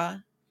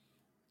Sarah?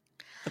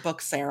 The book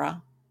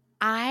Sarah?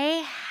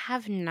 I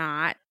have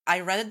not.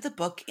 I read the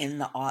book in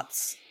the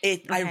aughts.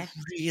 I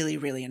really,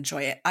 really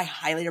enjoy it. I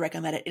highly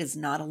recommend it. It is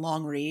not a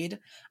long read.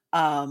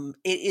 It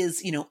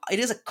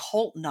is a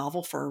cult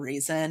novel for a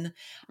reason.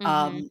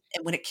 And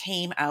when it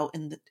came out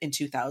in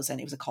 2000,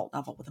 it was a cult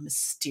novel with a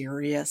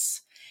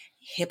mysterious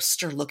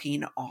hipster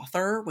looking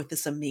author with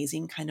this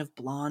amazing kind of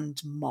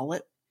blonde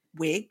mullet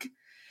wig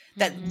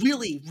that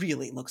really,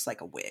 really looks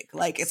like a wig.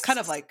 Like, it's kind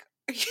of like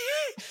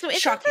so is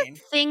shocking. That the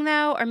thing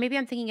though, or maybe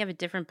I'm thinking of a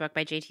different book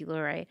by JT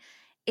Leroy.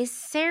 Is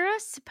Sarah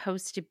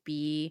supposed to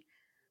be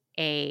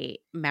a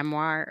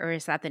memoir, or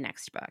is that the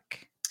next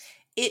book?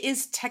 It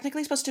is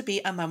technically supposed to be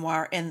a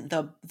memoir, and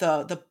the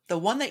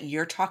one that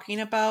you're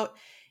talking about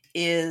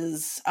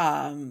is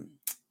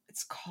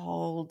it's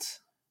called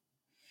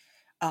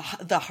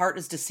The Heart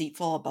is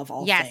Deceitful Above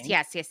All Things.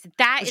 Yes.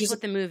 That is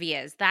what the movie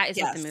is. That is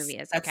what the movie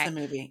is. Okay. That's the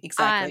movie.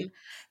 Exactly.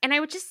 And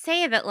I would just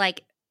say that,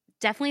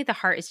 definitely The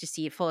Heart is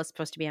Deceitful is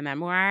supposed to be a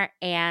memoir,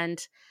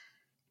 and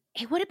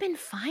it would have been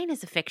fine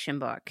as a fiction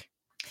book.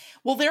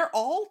 Well, they're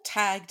all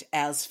tagged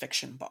as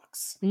fiction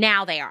books.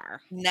 Now they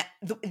are. And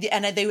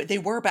they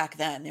were back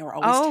then. They were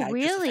always tagged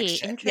as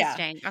fiction.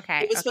 Interesting. Yeah.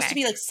 Okay. It was supposed to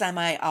be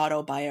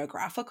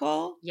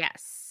semi-autobiographical.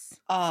 Yes.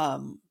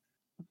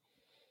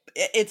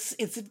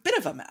 It's a bit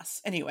of a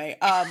mess. Anyway,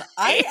 I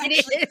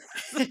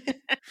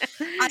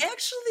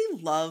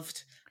actually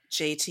loved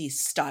JT's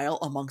style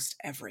amongst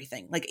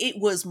everything. Like, it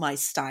was my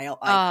style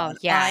icon. Oh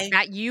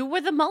yeah, you were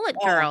the mullet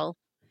girl.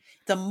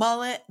 The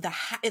mullet, the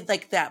hat,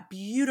 like that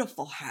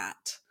beautiful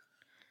hat.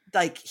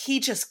 Like, he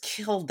just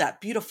killed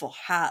that beautiful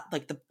hat,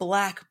 like the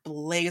black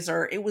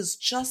blazer. It was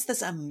just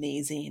this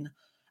amazing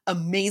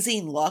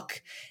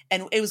look.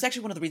 And it was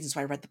actually one of the reasons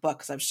why I read the book,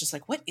 because I was just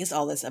like, what is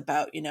all this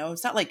about?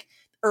 It's not like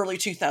early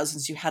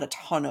 2000s, you had a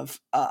ton of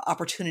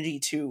opportunity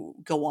to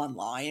go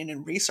online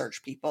and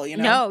research people, you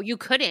know? No, you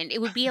couldn't.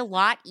 It would be a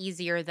lot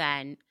easier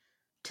then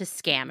to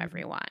scam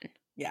everyone,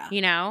 Yeah.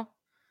 you know?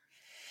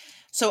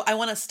 So I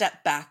want to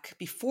step back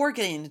before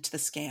getting into the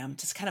scam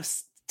to kind of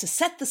to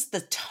set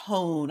the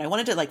tone. I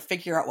wanted to like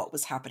figure out what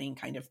was happening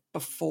kind of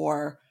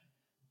before,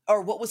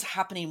 or what was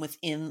happening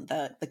within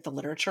the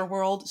literature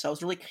world. So I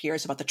was really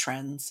curious about the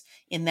trends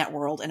in that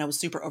world, and I was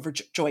super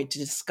overjoyed to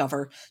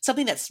discover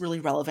something that's really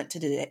relevant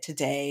to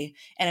today.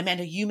 And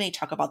Amanda, you may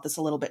talk about this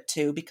a little bit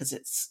too, because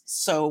it's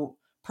so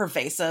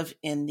pervasive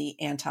in the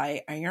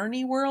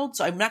anti-irony world.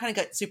 So I'm not going to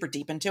get super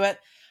deep into it.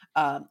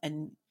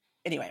 And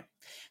anyway,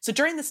 so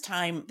during this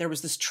time, there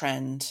was this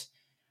trend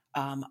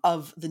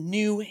of the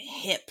new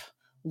hip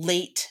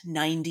late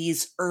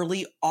 90s,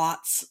 early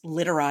aughts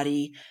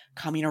literati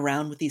coming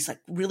around with these like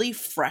really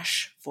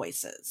fresh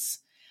voices.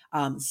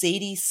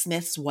 Zadie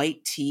Smith's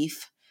White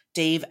Teeth,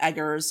 Dave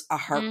Eggers' A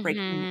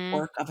Heartbreaking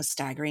Work of a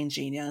Staggering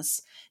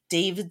Genius,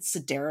 David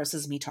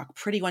Sedaris's Me Talk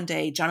Pretty One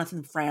Day,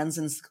 Jonathan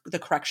Franzen's The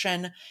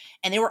Correction.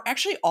 And they were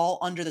actually all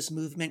under this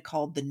movement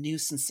called the New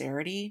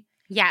Sincerity.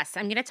 Yes,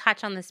 I'm going to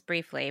touch on this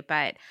briefly,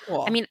 but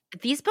Cool. I mean,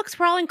 these books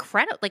were all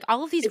incredible. Like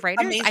all of these It's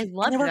writers, amazing. I And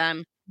loved they were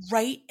them.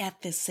 right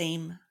at the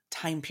same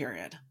time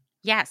period.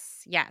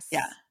 Yes, yes.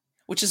 Yeah.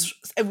 Which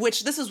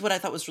this is what I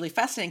thought was really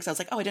fascinating, because I was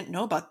like, oh, I didn't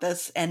know about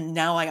this. And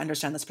now I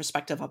understand this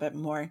perspective a bit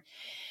more.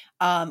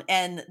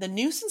 And the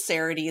New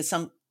Sincerity is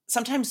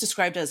sometimes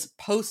described as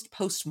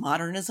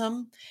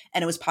postmodernism.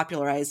 And it was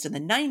popularized in the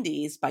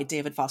 90s by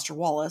David Foster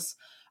Wallace,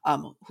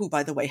 who,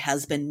 by the way,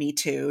 has been Me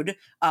Too'd.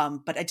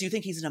 But I do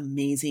think he's an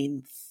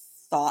amazing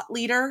thought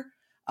leader.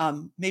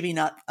 Maybe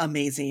not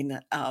amazing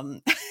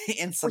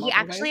in some Well, he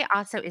other ways. actually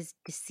also is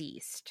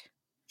deceased.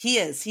 He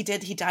is. He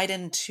died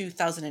in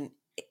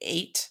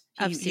 2008.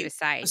 Of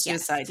suicide. Of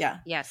suicide,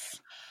 yes. yeah.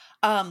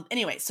 Yes.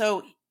 Anyway,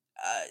 so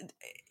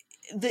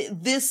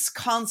this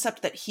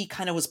concept that he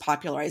kind of was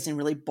popularizing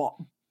really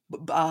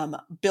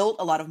built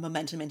a lot of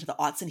momentum into the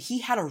aughts, and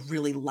he had a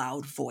really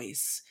loud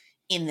voice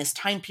in this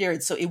time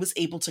period, so it was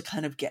able to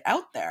kind of get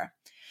out there.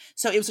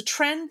 So it was a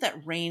trend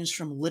that ranged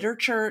from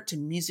literature to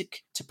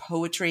music to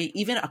poetry,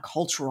 even a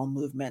cultural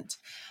movement.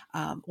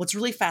 What's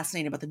really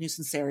fascinating about the New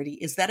Sincerity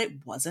is that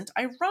it wasn't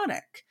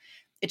ironic.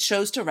 It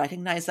chose to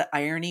recognize that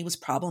irony was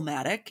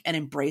problematic and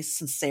embrace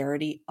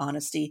sincerity,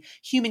 honesty,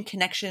 human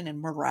connection, and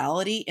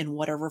morality in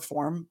whatever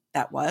form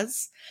that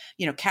was.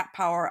 You know, Cat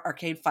Power,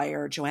 Arcade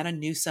Fire, Joanna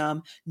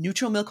Newsom,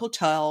 Neutral Milk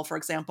Hotel, for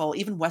example,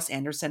 even Wes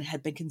Anderson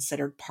had been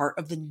considered part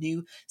of the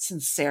New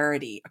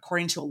Sincerity,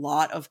 according to a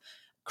lot of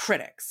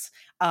critics.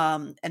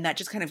 And that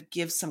just kind of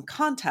gives some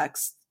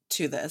context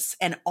to this.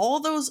 And all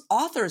those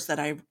authors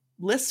that I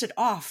listed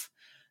off,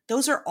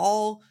 those are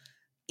all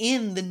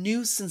in the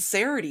New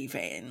Sincerity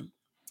vein.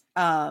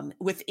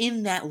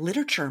 Within that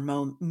literature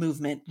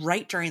movement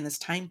right during this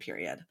time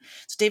period.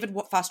 So David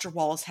Foster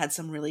Wallace had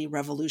some really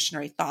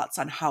revolutionary thoughts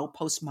on how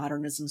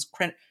postmodernism's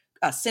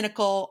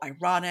cynical,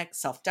 ironic,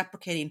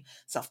 self-deprecating,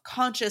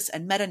 self-conscious,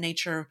 and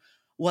meta-nature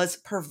was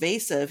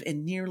pervasive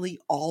in nearly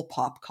all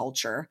pop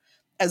culture,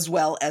 as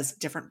well as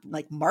different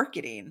like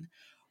marketing,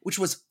 which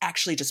was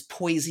actually just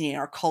poisoning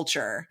our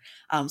culture.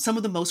 Some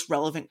of the most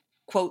relevant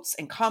quotes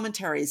and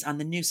commentaries on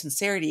the New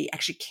Sincerity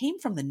actually came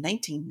from the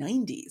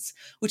 1990s,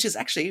 which is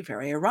actually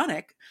very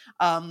ironic.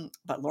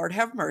 But Lord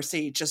have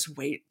mercy, just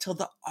wait till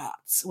the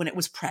aughts, when it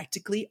was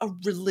practically a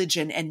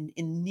religion, and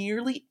in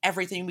nearly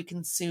everything we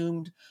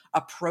consumed,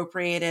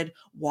 appropriated,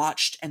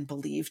 watched, and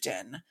believed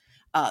in.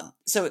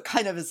 So it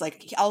kind of is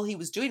like all he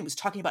was doing was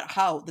talking about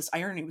how this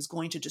irony was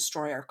going to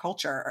destroy our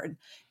culture.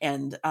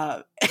 And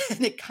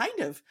it kind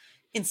of,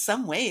 in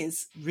some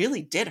ways,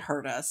 really did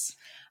hurt us.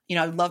 You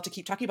know, I'd love to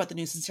keep talking about the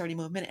New Sincerity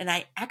movement. And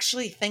I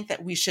actually think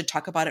that we should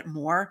talk about it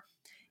more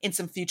in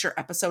some future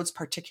episodes,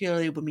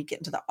 particularly when we get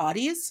into the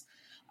oddies.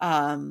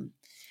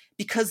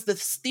 Because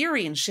this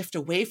theory and shift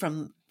away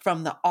from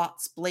the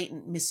aughts'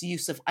 blatant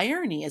misuse of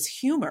irony as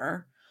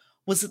humor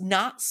was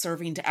not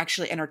serving to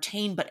actually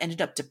entertain, but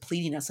ended up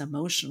depleting us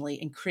emotionally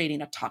and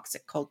creating a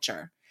toxic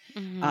culture.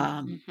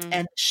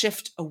 And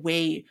shift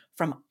away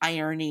from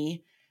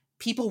irony.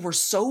 People were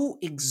so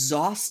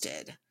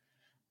exhausted.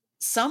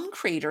 Some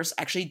creators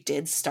actually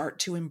did start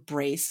to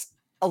embrace,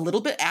 a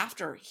little bit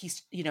after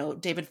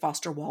David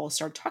Foster Wallace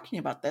started talking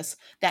about this,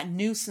 that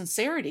New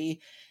Sincerity.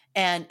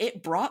 And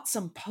it brought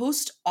some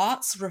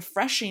post-aughts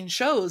refreshing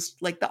shows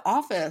like The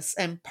Office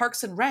and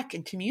Parks and Rec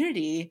and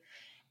Community,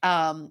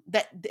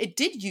 that it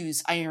did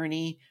use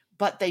irony,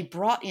 but they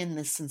brought in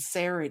the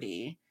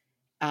sincerity.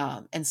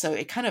 And so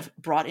it kind of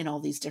brought in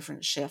all these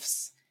different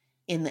shifts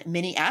in the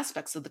many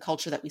aspects of the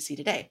culture that we see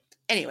today.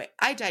 Anyway,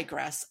 I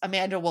digress.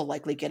 Amanda will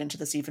likely get into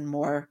this even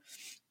more.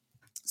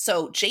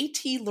 So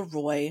J.T.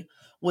 Leroy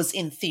was,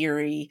 in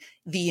theory,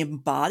 the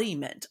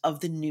embodiment of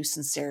the New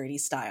Sincerity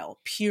style.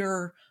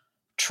 Pure,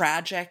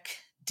 tragic,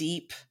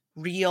 deep,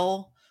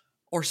 real,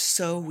 or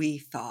so we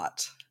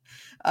thought.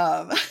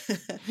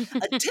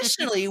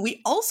 Additionally,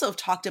 we also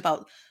talked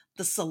about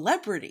the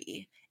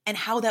celebrity and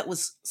how that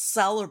was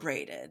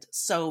celebrated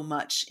so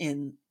much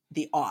in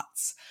the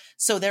aughts.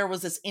 So there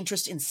was this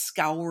interest in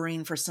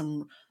scouring for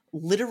some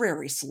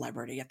literary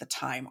celebrity at the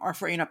time,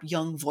 offering up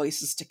young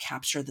voices to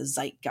capture the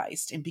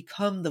zeitgeist and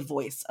become the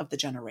voice of the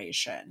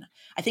generation.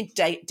 I think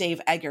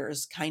Dave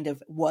Eggers kind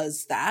of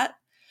was that.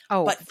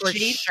 Oh, But for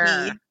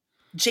sure.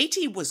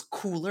 JT was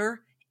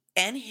cooler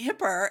and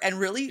hipper and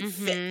really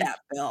fit that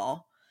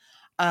bill.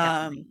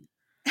 Definitely.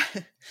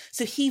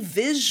 So he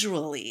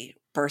visually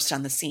burst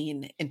on the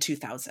scene in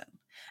 2000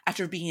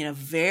 after being a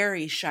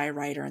very shy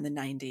writer in the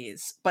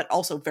 90s, but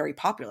also very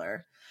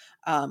popular,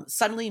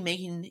 suddenly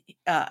making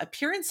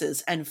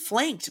appearances and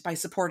flanked by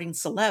supporting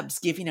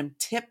celebs, giving him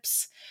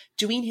tips,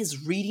 doing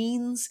his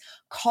readings,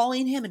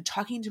 calling him and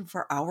talking to him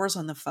for hours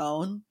on the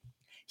phone.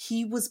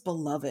 He was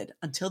beloved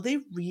until they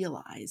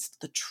realized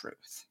the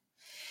truth,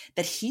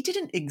 that he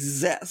didn't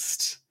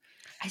exist.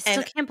 I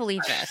still can't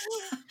believe this.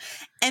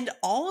 And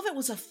all of it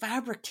was a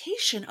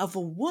fabrication of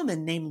a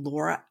woman named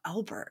Laura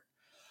Albert,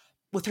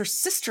 with her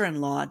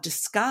sister-in-law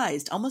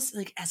disguised almost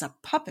like as a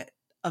puppet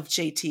of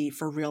JT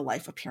for real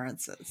life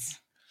appearances.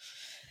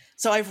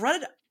 So I've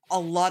read a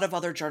lot of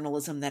other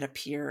journalism that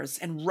appears,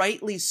 and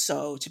rightly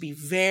so, to be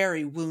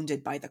very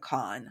wounded by the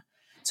con.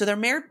 So there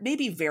may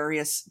be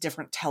various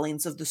different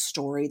tellings of the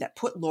story that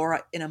put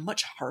Laura in a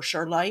much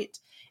harsher light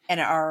and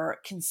are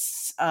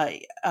convinced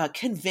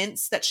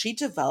that she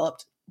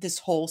developed this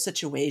whole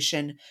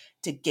situation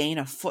to gain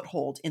a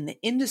foothold in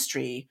the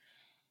industry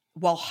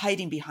while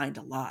hiding behind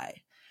a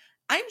lie.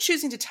 I'm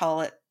choosing to tell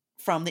it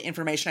from the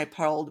information I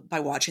pulled by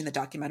watching the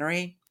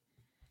documentary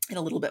in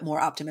a little bit more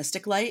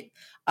optimistic light.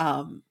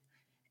 And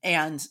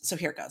so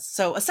here it goes.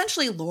 So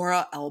essentially,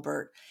 Laura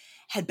Albert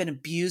had been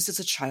abused as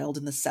a child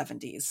in the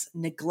 70s,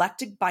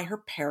 neglected by her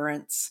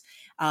parents,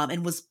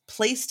 and was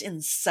placed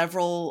in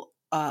several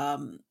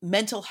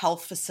mental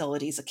health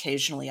facilities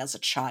occasionally as a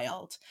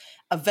child.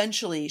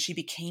 Eventually, she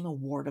became a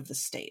ward of the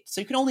state.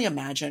 So you can only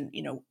imagine,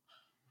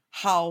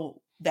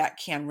 how that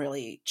can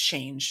really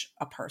change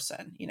a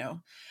person,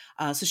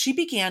 So she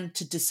began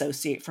to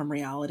dissociate from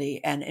reality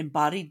and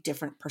embody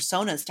different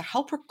personas to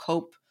help her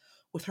cope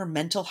with her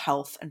mental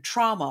health and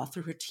trauma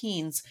through her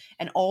teens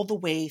and all the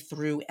way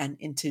through and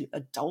into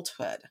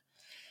adulthood.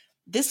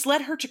 This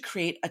led her to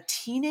create a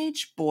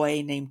teenage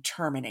boy named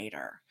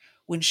Terminator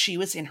when she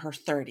was in her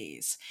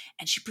 30s,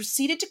 and she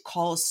proceeded to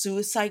call a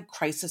suicide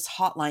crisis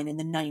hotline in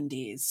the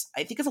 90s.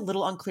 I think it's a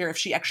little unclear if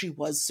she actually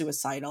was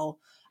suicidal.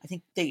 I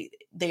think they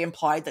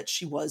implied that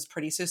she was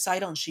pretty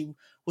suicidal, and she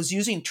was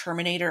using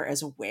Terminator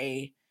as a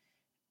way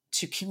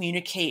to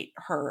communicate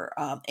her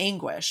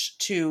anguish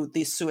to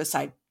the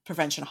suicide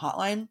prevention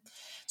hotline.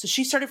 So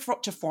she started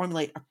to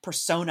formulate a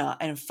persona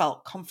and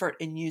felt comfort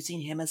in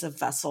using him as a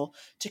vessel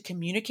to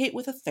communicate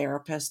with a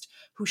therapist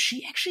who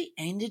she actually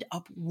ended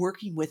up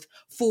working with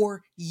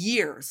for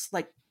years,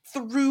 like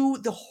through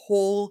the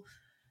whole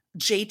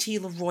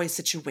JT Leroy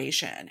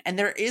situation. And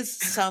there is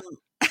some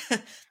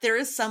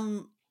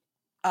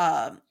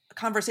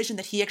conversation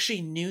that he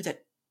actually knew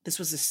that this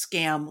was a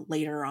scam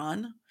later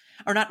on,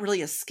 or not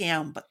really a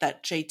scam, but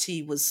that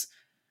JT was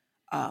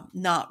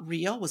not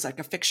real, was like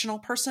a fictional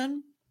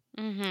person.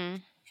 Mm-hmm.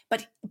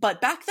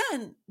 But back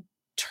then,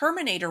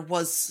 Terminator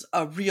was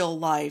a real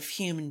live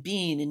human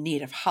being in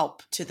need of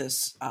help to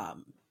this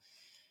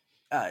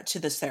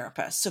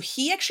therapist. So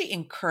he actually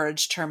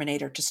encouraged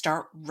Terminator to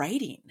start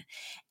writing.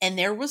 And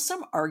there was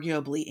some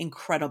arguably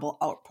incredible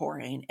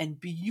outpouring and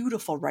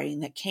beautiful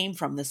writing that came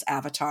from this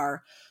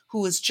avatar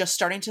who was just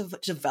starting to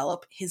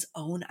develop his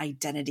own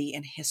identity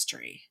and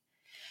history.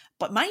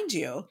 But mind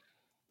you,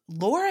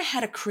 Laura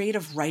had a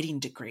creative writing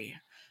degree.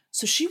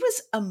 So she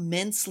was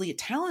immensely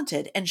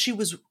talented and she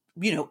was,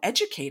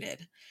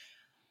 educated.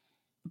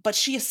 But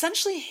she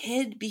essentially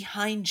hid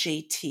behind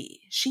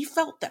JT. She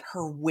felt that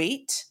her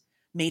weight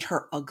made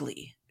her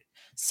ugly,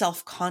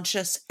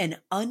 self-conscious, and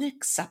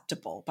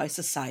unacceptable by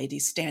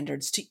society's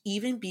standards to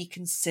even be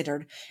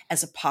considered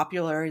as a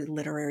popular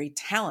literary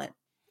talent,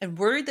 and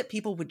worried that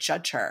people would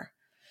judge her.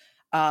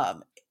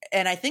 And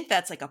I think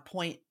that's like a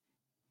point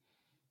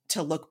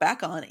to look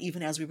back on,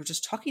 even as we were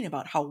just talking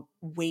about how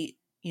weight,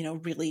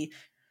 really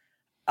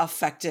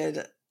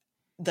affected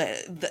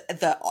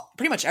the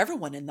pretty much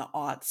everyone in the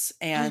aughts.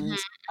 And,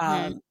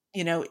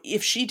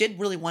 if she did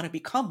really want to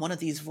become one of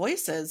these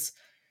voices,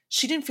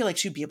 she didn't feel like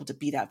she'd be able to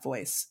be that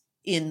voice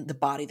in the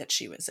body that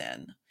she was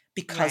in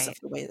because of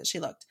the way that she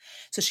looked.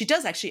 So she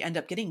does actually end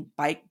up getting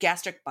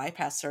gastric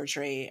bypass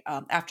surgery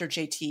after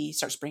JT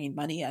starts bringing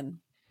money in.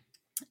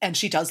 And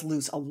she does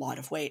lose a lot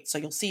of weight. So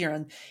you'll see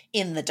her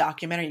in the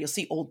documentary, you'll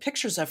see old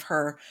pictures of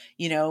her,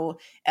 a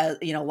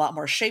lot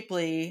more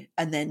shapely.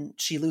 And then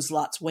she loses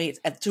lots of weight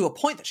to a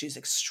point that she's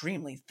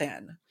extremely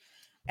thin.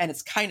 And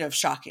it's kind of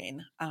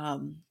shocking.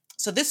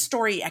 So this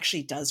story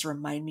actually does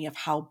remind me of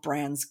how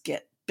brands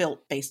get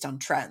built based on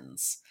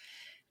trends.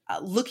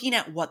 Looking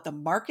at what the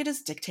market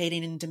is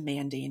dictating and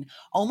demanding,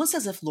 almost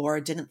as if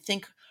Laura didn't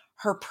think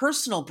her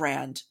personal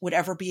brand would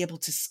ever be able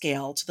to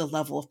scale to the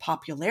level of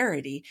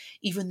popularity,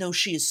 even though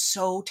she is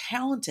so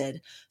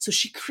talented. So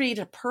she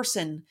created a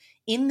person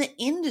in the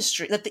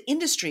industry that the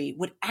industry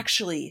would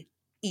actually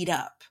eat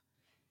up.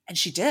 And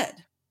she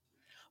did.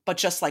 But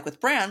just like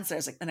with brands,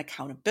 there's like an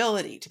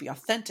accountability to be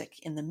authentic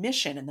in the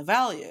mission and the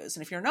values.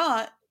 And if you're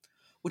not,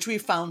 which we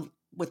found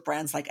with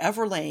brands like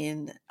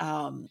Everlane,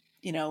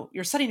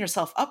 you're setting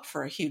yourself up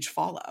for a huge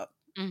fallout.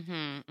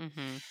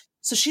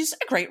 So she's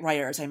a great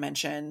writer, as I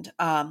mentioned,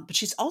 but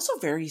she's also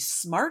very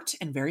smart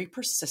and very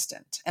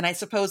persistent. And I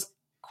suppose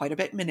quite a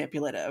bit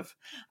manipulative.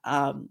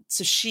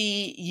 So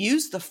she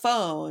used the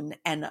phone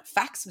and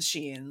fax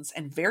machines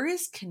and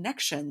various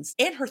connections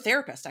and her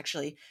therapist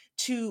actually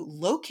to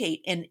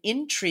locate and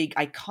intrigue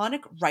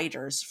iconic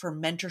writers for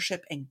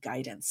mentorship and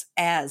guidance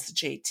as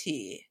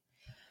JT.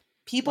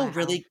 People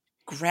really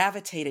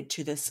gravitated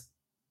to this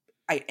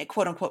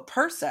quote unquote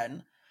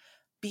person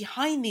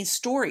behind these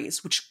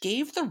stories, which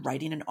gave the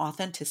writing an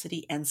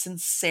authenticity and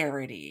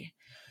sincerity,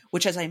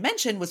 which, as I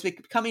mentioned, was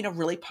becoming a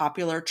really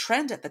popular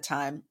trend at the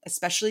time,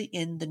 especially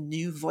in the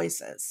new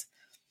voices.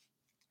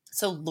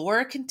 So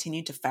Laura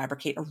continued to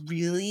fabricate a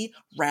really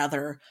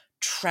rather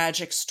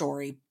tragic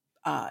story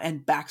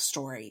and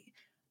backstory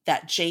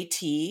that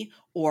JT,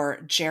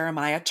 or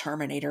Jeremiah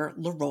Terminator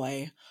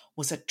Leroy,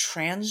 was a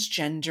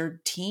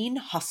transgendered teen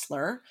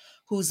hustler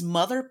whose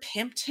mother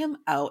pimped him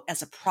out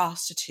as a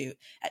prostitute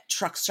at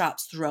truck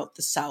stops throughout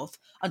the South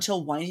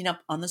until winding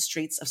up on the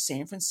streets of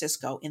San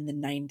Francisco in the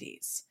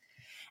 90s.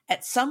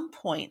 At some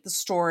point, the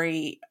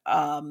story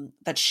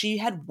that she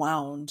had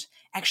wound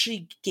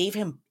actually gave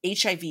him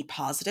HIV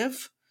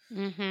positive.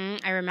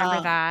 I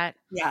remember that.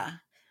 Yeah.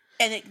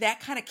 And that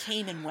kind of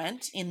came and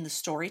went in the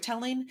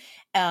storytelling.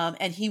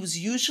 And he was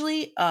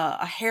usually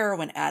a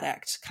heroin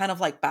addict, kind of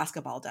like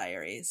Basketball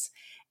Diaries.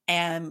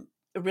 And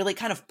it really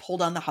kind of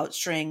pulled on the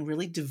heartstring,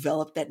 really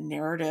developed that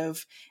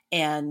narrative,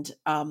 and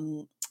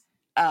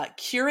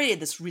curated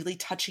this really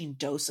touching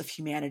dose of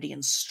humanity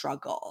and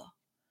struggle.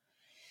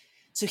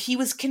 So he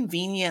was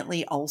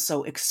conveniently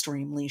also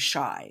extremely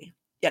shy,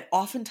 yet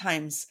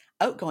oftentimes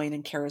outgoing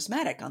and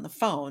charismatic on the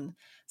phone.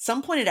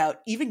 Some pointed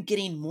out even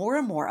getting more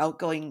and more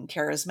outgoing and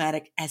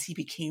charismatic as he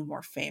became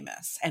more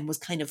famous and was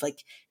kind of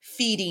like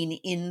feeding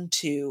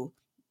into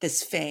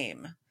this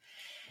fame.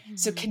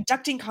 So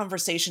conducting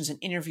conversations and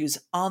interviews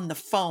on the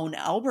phone,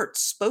 Albert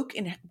spoke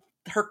in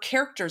her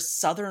character's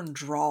Southern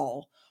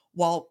drawl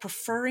while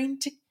preferring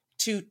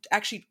to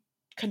actually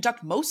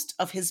conduct most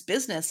of his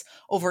business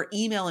over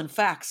email and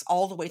fax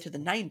all the way through the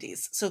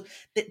 90s. So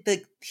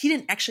he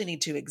didn't actually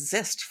need to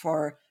exist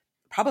for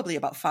probably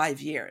about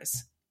 5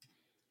 years.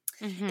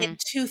 In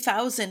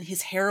 2000,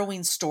 his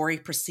harrowing story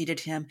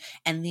preceded him,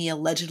 and the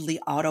allegedly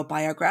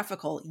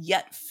autobiographical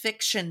yet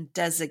fiction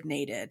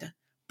designated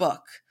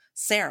book,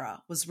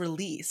 Sarah, was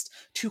released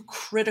to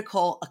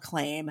critical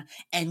acclaim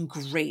and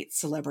great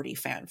celebrity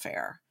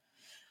fanfare.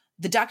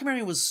 The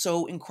documentary was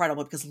so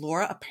incredible because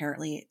Laura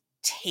apparently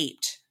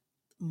taped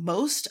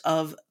most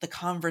of the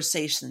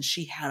conversations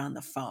she had on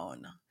the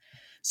phone.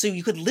 So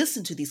you could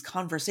listen to these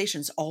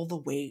conversations all the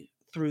way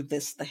through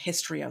the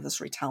history of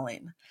this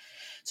retelling.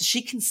 So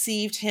she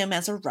conceived him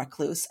as a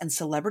recluse, and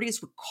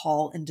celebrities would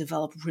call and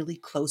develop really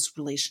close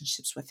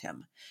relationships with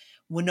him.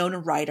 Winona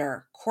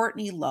Ryder,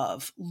 Courtney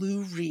Love,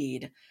 Lou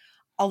Reed,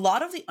 a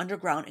lot of the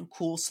underground and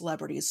cool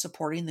celebrities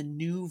supporting the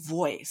new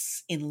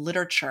voice in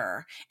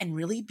literature and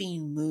really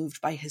being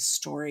moved by his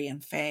story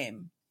and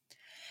fame.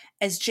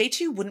 As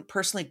JT wouldn't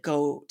personally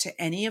go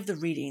to any of the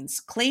readings,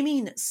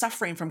 claiming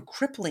suffering from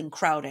crippling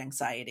crowd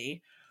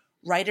anxiety,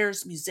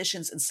 writers,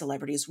 musicians, and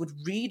celebrities would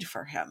read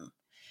for him.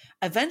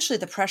 Eventually,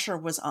 the pressure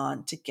was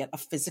on to get a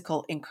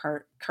physical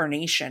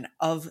incarnation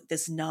of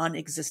this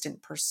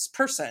non-existent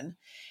person.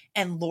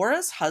 And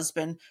Laura's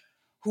husband,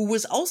 who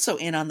was also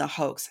in on the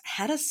hoax,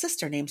 had a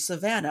sister named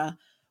Savannah,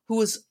 who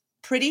was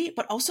pretty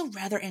but also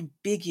rather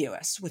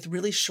ambiguous with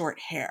really short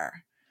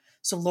hair.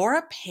 So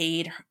Laura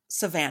paid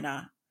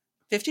Savannah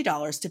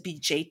 $50 to be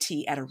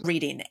JT at a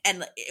reading.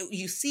 And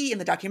you see in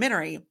the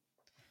documentary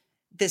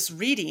this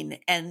reading,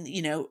 and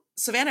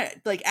Savannah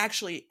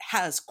actually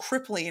has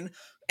crippling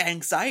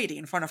anxiety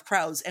in front of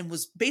crowds and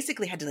was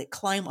basically had to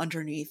climb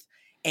underneath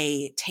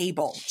a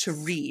table to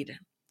read,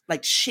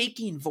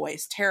 shaking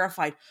voice,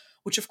 terrified,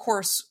 which of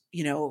course,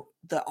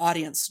 the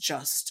audience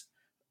just,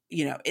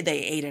 they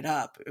ate it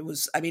up. It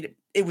was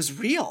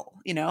real,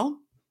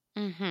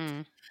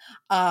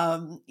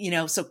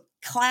 so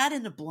clad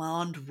in a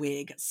blonde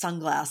wig,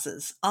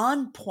 sunglasses,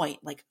 on point,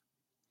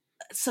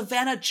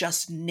 Savannah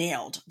just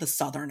nailed the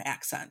Southern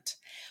accent.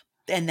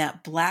 And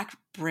that black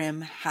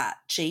brim hat,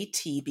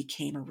 JT,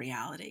 became a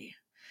reality.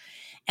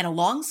 And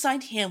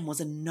alongside him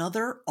was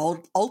another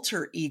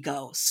alter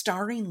ego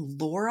starring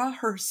Laura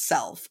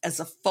herself as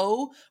a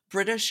faux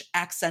British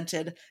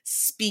accented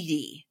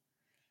Speedy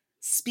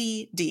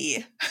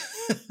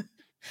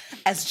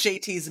as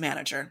JT's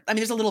manager. I mean,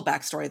 there's a little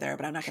backstory there,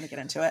 but I'm not going to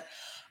get into it.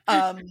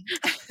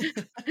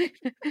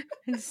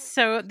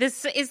 So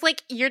this is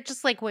you're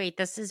just wait,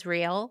 this is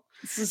real?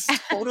 This is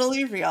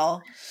totally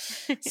real.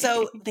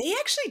 So they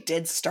actually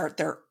did start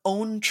their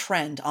own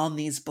trend on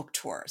these book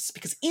tours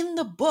because in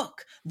the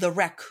book, the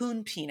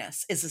raccoon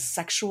penis is a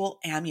sexual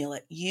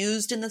amulet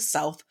used in the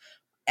South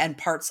and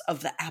parts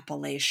of the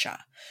Appalachia.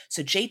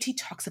 So JT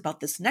talks about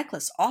this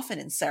necklace often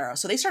in Sarah.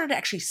 So they started to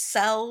actually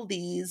sell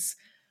these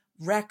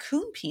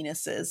raccoon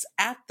penises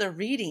at the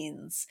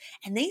readings,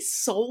 and they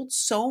sold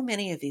so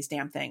many of these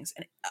damn things.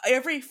 And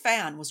every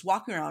fan was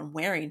walking around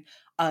wearing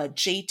a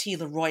JT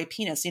Leroy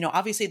penis. You know,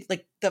 obviously,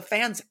 like the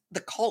fans,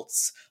 the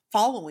cults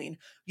following,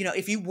 you know,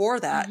 if you wore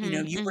that, you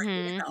know, you were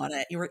in on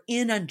it. You were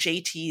in on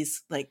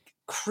JT's like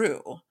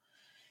crew.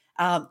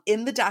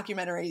 In the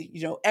documentary,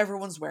 you know,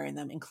 everyone's wearing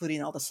them,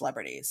 including all the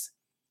celebrities.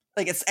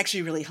 Like, it's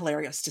actually really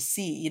hilarious to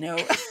see, you know,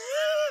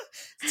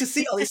 to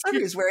see all these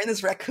celebrities wearing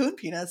this raccoon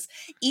penis.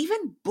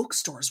 Even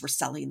bookstores were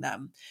selling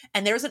them.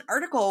 And there's an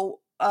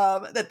article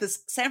that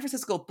this San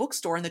Francisco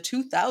bookstore in the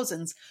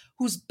 2000s,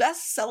 whose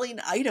best-selling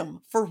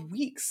item for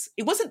weeks,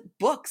 it wasn't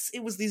books,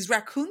 it was these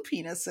raccoon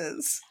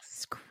penises.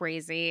 It's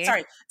crazy.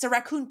 Sorry, it's a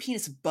raccoon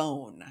penis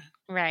bone.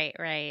 Right.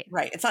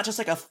 It's not just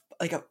like a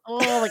like a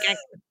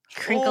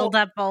crinkled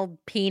up old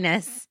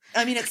penis.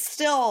 I mean, it's,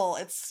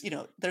 you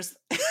know, there's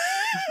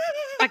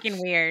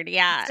fucking weird.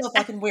 Yeah. It's still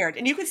fucking weird.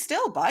 And you can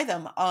still buy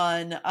them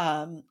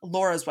on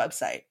Laura's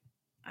website.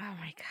 Oh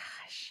my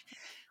gosh.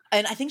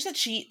 And I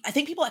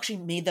think people actually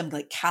made them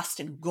like cast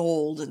in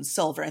gold and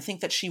silver. I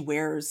think that she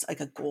wears like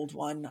a gold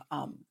one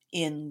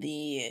in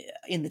the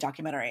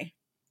documentary.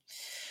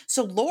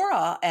 So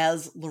Laura,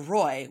 as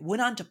Leroy,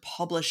 went on to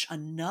publish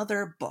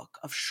another book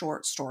of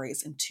short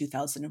stories in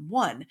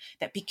 2001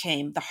 that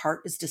became The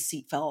Heart is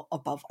Deceitful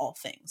Above All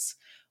Things,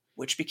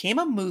 which became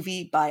a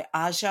movie by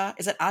Aja.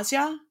 Is it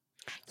Aja?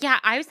 Yeah,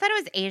 I always thought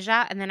it was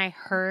Asia, and then I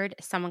heard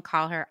someone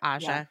call her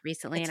Aja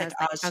recently, and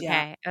I was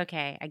like,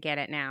 okay, I get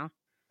it now.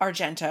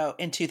 Argento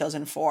in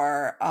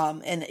 2004.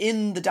 And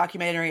in the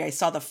documentary, I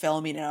saw the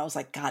filming, and I was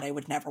like, God, I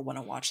would never want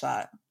to watch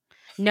that.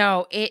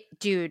 No,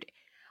 dude,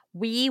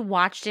 we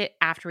watched it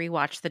after we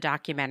watched the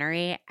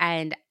documentary,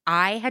 and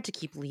I had to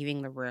keep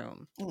leaving the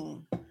room.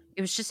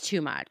 It was just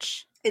too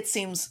much. It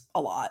seems a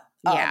lot.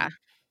 Yeah.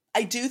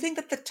 I do think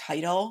that the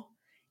title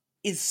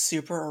is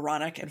super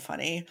ironic and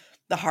funny.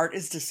 The heart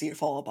is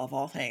deceitful above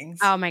all things.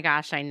 Oh my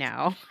gosh, I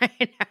know.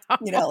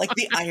 You know, like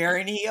the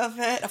irony of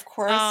it, of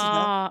course. Oh, you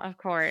know? Of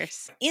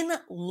course. In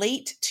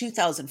late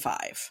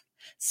 2005,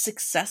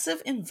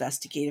 successive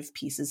investigative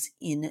pieces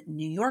in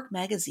New York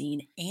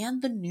Magazine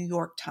and the New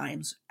York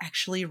Times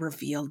actually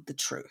revealed the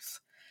truth.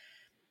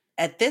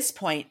 At this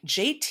point,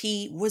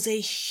 JT was a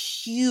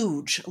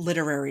huge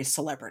literary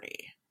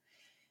celebrity.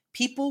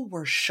 People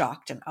were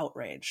shocked and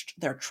outraged,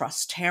 their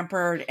trust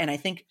tampered, and I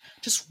think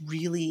just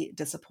really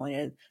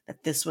disappointed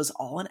that this was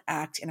all an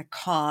act and a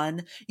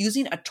con,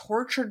 using a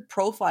tortured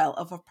profile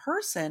of a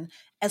person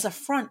as a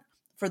front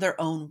for their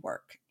own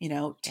work, you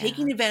know,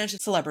 taking advantage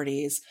of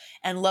celebrities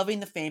and loving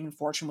the fame and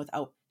fortune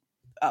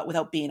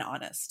without being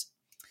honest.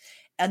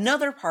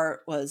 Another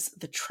part was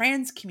the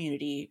trans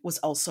community was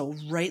also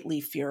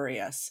rightly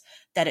furious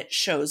that it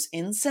shows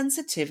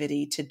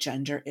insensitivity to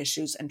gender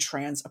issues and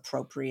trans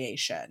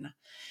appropriation.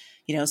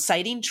 You know,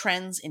 citing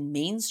trends in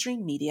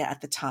mainstream media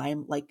at the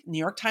time, like New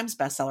York Times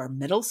bestseller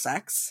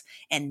Middlesex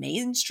and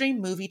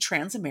mainstream movie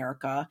Trans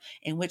America,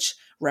 in which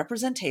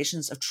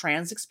representations of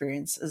trans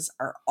experiences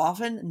are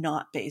often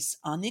not based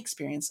on the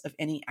experience of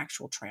any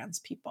actual trans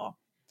people.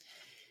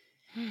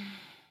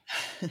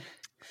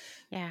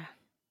 Yeah.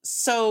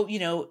 So, you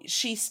know,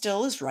 she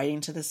still is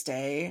writing to this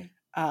day.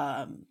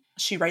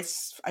 She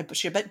writes, I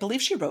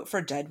believe she wrote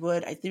for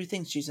Deadwood. I do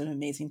think she's an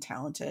amazing,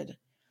 talented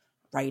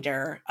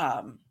writer.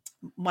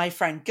 My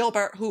friend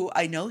Gilbert, who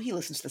I know he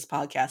listens to this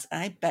podcast, and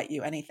I bet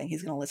you anything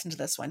he's going to listen to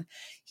this one.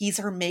 He's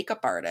her makeup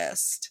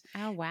artist.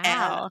 Oh, wow.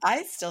 And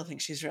I still think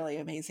she's really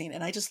amazing.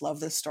 And I just love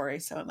this story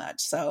so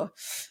much. So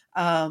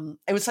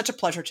it was such a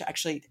pleasure to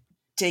actually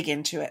dig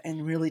into it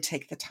and really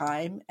take the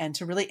time and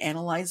to really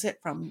analyze it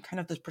from kind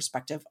of the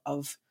perspective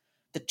of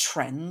the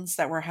trends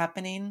that were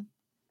happening.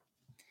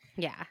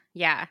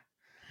 Yeah.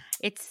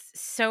 It's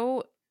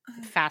so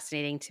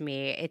fascinating to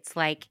me. It's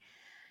like,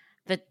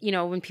 you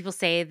know, when people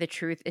say the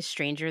truth is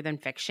stranger than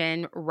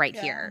fiction,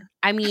 here.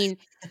 I mean,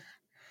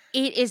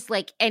 it is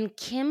like, and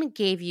Kim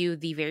gave you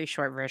the very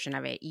short version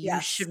of it. You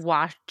should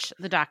watch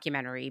the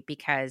documentary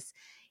because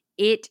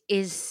it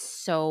is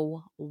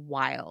so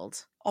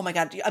wild. Oh my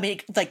God. I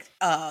mean, like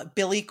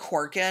Billy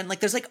Corgan, like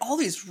there's like all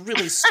these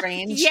really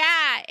strange,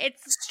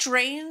 it's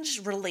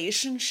strange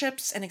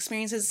relationships and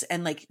experiences.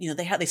 And like, you know,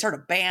 they start a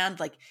band,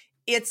 like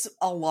it's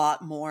a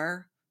lot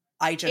more.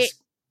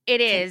 It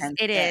is.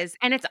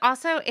 And it's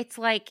also, it's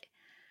like,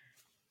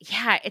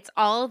 it's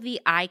all the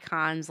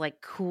icons,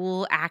 like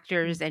cool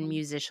actors and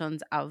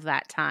musicians of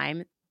that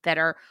time that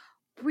are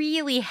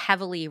really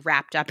heavily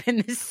wrapped up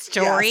in this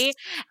story. Yes.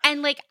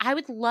 And like, I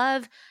would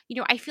love, you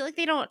know, I feel like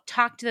they don't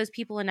talk to those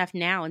people enough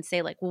now and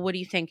say like, well, what do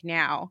you think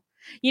now?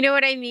 You know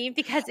what I mean?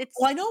 Because it's,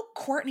 well, I know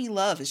Courtney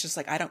Love is just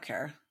like, I don't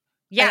care.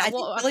 Yeah. I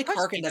think Billy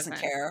Corgan doesn't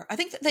care. I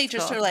think that they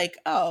just are like,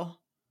 oh,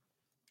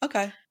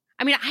 okay.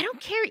 I mean, I don't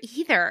care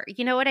either.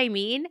 You know what I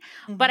mean?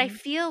 Mm-hmm. But I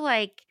feel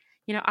like,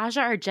 you know,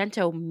 Aja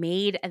Argento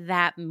made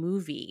that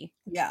movie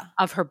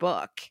of her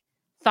book,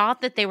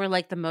 thought that they were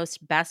like the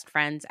most best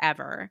friends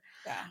ever.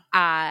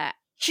 Yeah.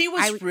 She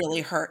I was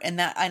really hurt,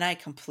 and I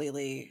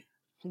completely,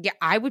 Yeah,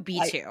 I would be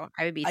I too.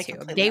 I would be I too.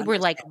 completely They were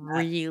like understand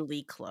that.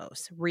 really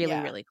close, really,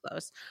 Yeah, really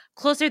close,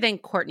 closer than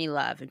Courtney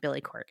Love and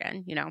Billy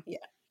Corgan. yeah.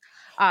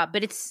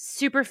 But it's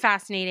super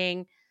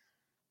fascinating,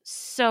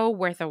 so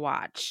worth a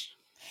watch.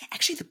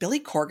 Actually, the Billy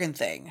Corgan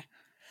thing,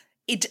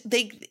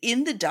 they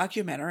in the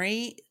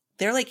documentary,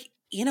 they're like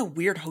in a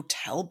weird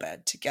hotel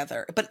bed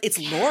together, but it's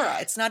Laura. Yeah,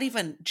 It's not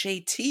even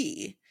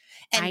JT.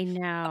 And I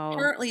know.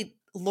 apparently,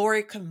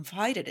 Lori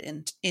confided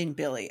in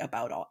Billy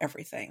about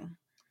everything.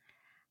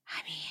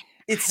 I mean,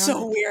 It's I don't.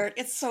 so weird.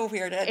 It's so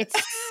weirded. It's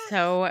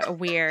so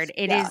weird.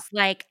 It Yeah. is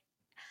like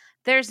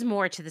there's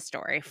more to the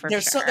story for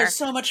There's sure.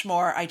 so much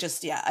more. I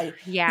just, yeah, we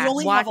Yeah,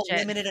 only have watch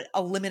it.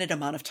 a limited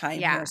amount of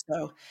time here, Yeah,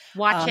 so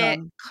watch it.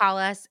 um Call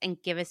us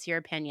and give us your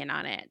opinion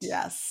on it.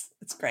 yes,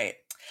 it's great.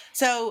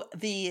 So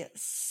the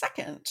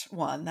second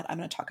one that I'm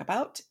going to talk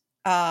about,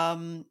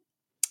 um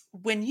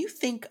when you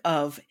think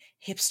of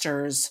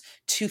hipsters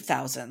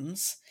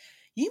 2000s,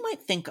 you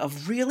might think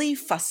of really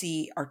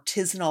fussy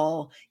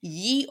artisanal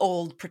ye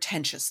old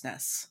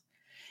pretentiousness.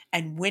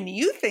 And when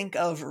you think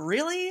of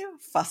really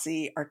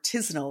fussy,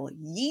 artisanal,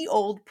 ye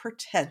old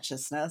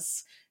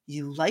pretentiousness,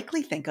 you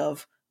likely think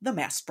of the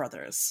Mast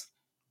brothers.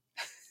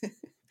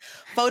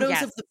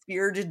 Photos of Yes, the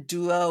bearded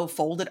duo,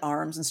 folded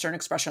arms, and stern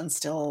expressions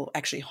still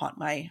actually haunt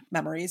my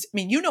memories. I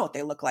mean, you know what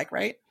they look like,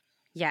 right?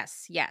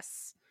 yes,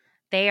 yes.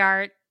 They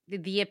are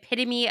the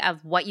epitome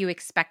of what you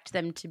expect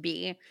them to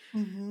be.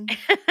 Hmm.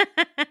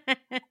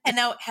 And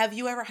now, have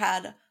you ever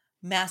had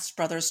Mast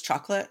brothers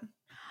chocolate?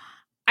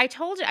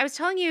 I was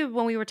telling you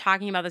when we were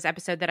talking about this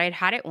episode that I'd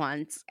had it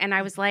once, and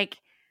I was like,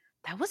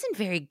 that wasn't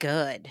very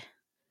good.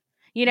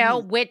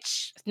 Mm.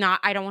 Which not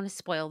I don't want to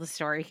spoil the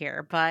story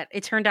here, but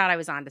it turned out I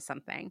was onto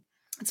something.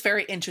 It's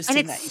very And interesting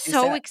it's that you do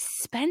so that.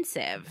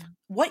 expensive.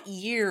 What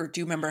year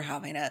do you remember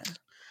having it?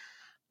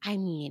 I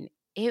mean,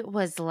 it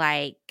was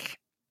like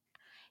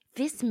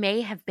this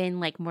may have been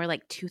like more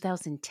like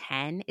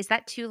 2010. Is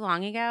that too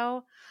long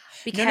ago?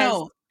 No, Because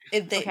no,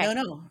 okay,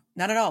 no,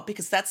 not at all.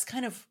 Because that's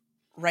kind of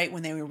right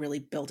when they were really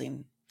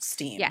building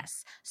steam.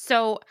 yes.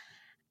 So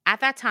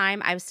at that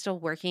time, I was still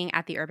working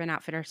at the Urban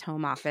Outfitters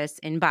home office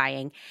in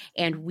buying,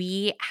 and Mhm.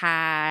 we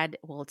had,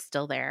 well, it's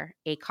still there,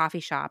 a coffee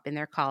shop in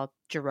there called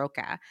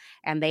Jaroka,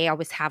 and they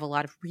always have a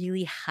lot of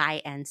really high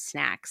end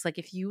snacks. Like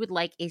if you would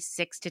like a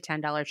 $6 to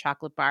 $10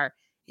 chocolate bar,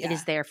 it Yeah,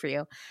 is there for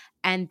you.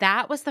 And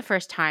that was the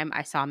first time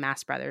I saw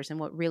Mast Brothers, and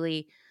what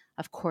really,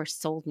 of course,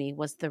 sold me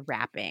was the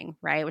wrapping,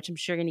 right? Which I'm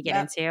sure going to get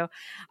yep, into.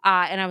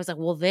 And I was like,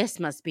 well, this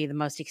must be the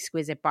most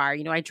exquisite bar.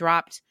 I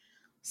dropped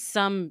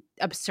some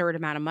absurd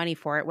amount of money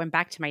for it, went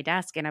back to my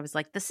desk, and I was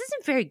like, this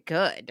isn't very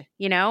good?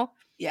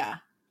 yeah,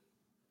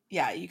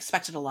 yeah. You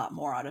expected a lot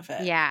more out of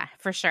it. Yeah,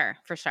 for sure.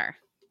 For sure.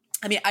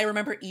 I mean, I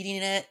remember eating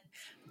it,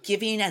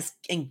 giving as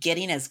and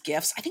getting as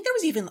gifts. I think there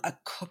was even a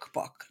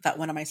cookbook that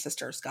one of my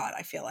sisters got.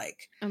 I feel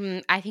like,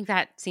 I think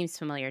that seems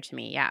familiar to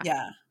me. Yeah.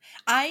 yeah.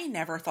 I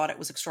never thought it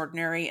was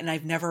extraordinary, and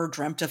I've never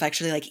dreamt of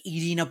actually like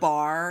eating a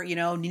bar.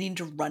 Needing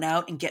to run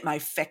out and get my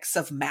fix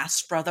of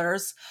Mast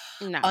Brothers.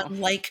 No.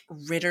 Unlike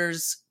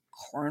Ritter's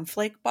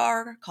cornflake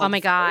bar Oh called my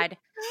Flirt. God.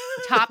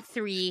 Top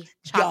three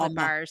chocolate Yum,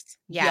 bars.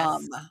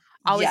 yum. Yes.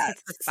 Always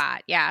hits the Yes.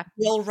 spot. Yeah.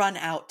 Will run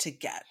out to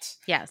get.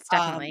 Yes, Um,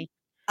 definitely.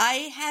 I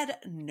had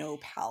no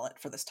palate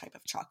for this type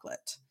of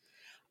chocolate.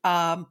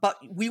 But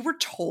we were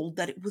told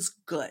that it was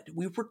good.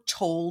 We were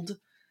told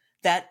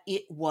that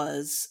it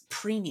was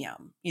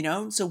premium.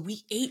 So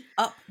we ate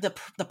up the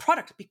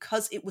product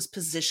because it was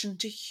positioned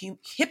to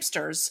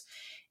hipsters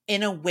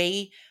in a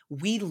way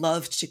we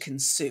loved to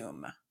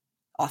consume.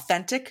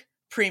 Authentic,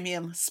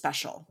 premium,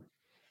 special.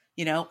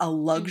 A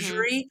Hmm.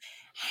 luxury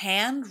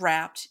hand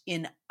wrapped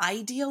in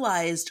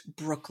idealized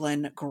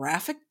Brooklyn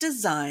graphic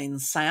design,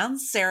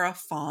 sans serif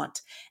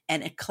font,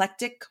 and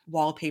eclectic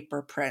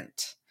wallpaper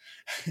print.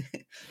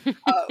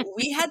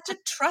 We had to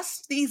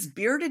trust these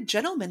bearded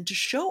gentlemen to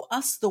show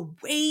us the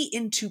way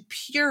into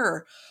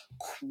pure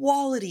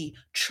quality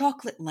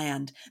chocolate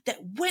land that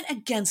went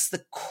against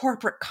the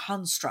corporate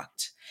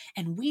construct.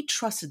 And we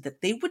trusted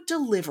that they would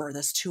deliver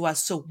this to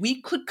us so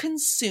we could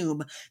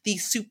consume the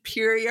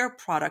superior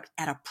product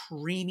at a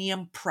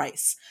premium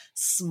price,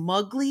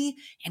 smugly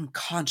and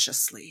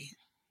consciously.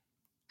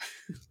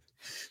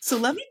 So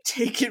let me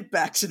take it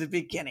back to the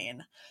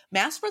beginning.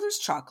 Mast Brothers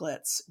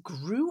chocolates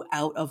grew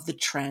out of the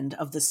trend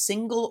of the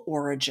single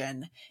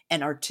origin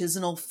and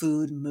artisanal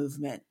food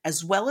movement,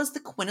 as well as the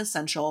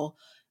quintessential,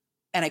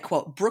 and I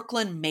quote,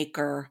 Brooklyn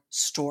maker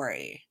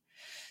story.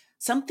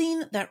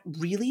 Something that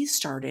really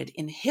started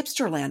in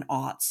hipsterland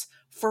aughts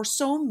for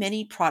so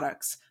many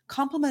products,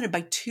 complemented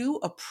by two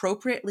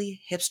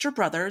appropriately hipster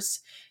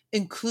brothers,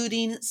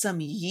 including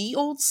some ye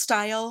old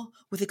style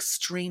with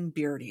extreme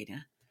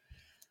bearding.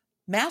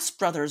 Mast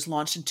Brothers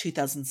launched in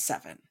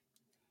 2007,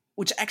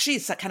 which actually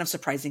is kind of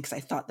surprising because I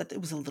thought that it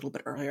was a little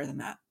bit earlier than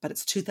that. But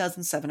it's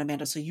 2007,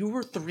 Amanda. So you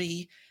were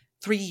three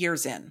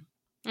years in.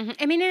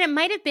 I mean, and it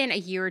might have been a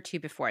year or two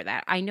before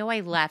that. I know I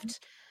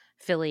left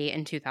Philly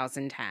in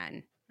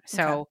 2010.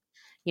 Okay. So,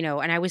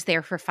 and I was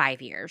there for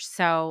 5 years.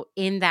 So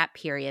in that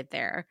period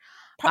there,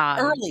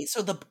 Early.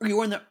 So you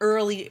were in the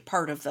early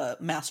part of the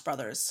Mast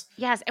Brothers.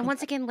 Yes, and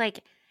once again,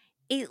 like,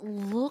 it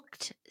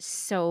looked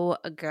so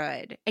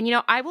good.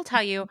 And, I will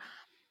tell you,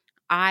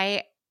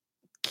 I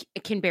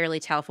can barely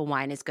tell if a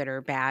wine is good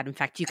or bad. In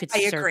fact, you could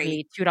I serve agree.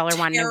 me $2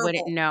 wine and I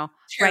wouldn't Terrible, know. Right,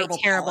 terrible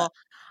palate.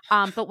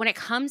 terrible. But when it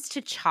comes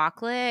to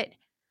chocolate,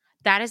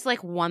 that is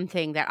like one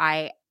thing that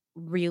I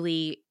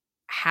really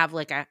have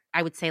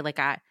I would say like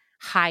a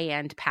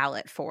high-end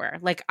palate for.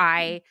 Like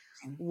I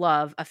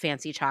love a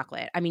fancy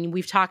chocolate. I mean,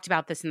 we've talked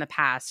about this in the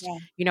past.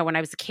 Yeah. When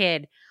I was a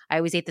kid, I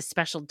always ate the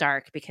special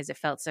dark because it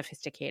felt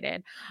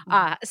sophisticated.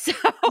 So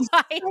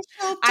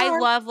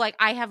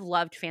I have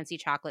loved fancy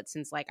chocolate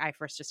since like I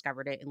first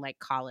discovered it in like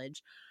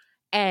college.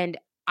 And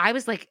I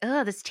was like,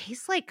 "Oh, this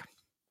tastes like,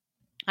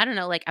 I don't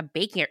know, like a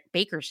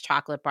baker's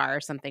chocolate bar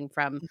or something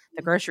from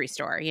the grocery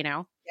store,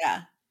 Yeah.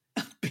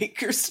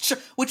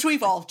 Which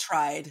we've all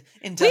tried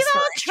in We've desperation.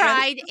 all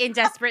tried in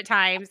desperate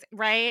times,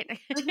 right?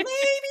 Like,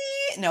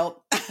 maybe.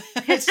 No. So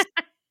Mast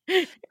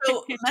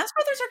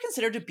Brothers are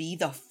considered to be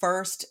the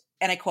first,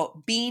 and I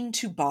quote, bean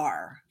to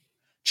bar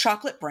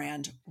chocolate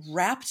brand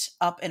wrapped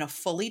up in a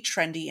fully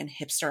trendy and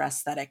hipster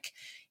aesthetic,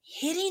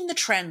 hitting the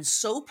trend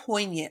so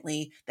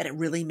poignantly that it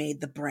really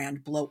made the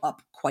brand blow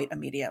up quite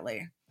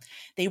immediately.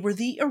 They were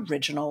the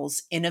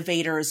originals,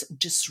 innovators,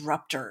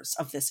 disruptors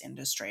of this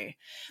industry,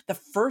 the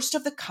first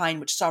of the kind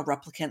which saw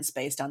replicants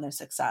based on their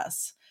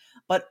success.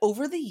 But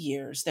over the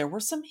years, there were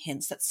some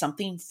hints that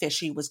something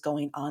fishy was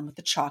going on with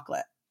the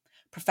chocolate.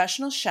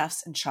 Professional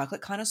chefs and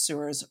chocolate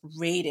connoisseurs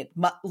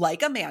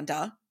like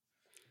Amanda,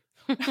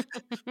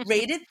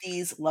 rated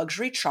these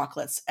luxury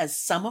chocolates as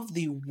some of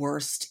the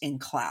worst in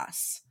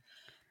class.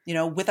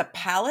 With a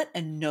palate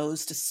and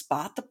nose to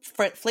spot the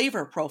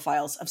flavor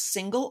profiles of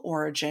single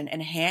origin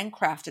and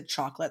handcrafted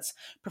chocolates,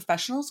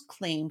 professionals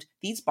claimed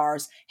these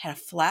bars had a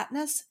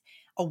flatness,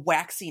 a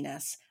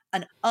waxiness,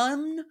 an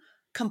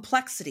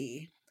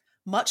uncomplexity,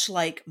 much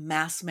like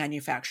mass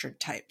manufactured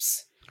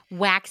types.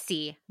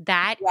 Waxy.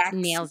 That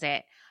nails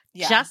it.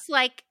 Yeah. Just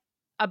like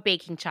a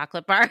baking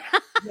chocolate bar.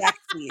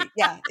 Waxy.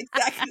 Yeah,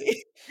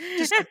 exactly.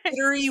 Just a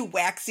glittery,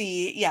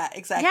 waxy. Yeah,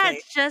 exactly. Yeah,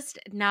 it's just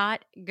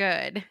not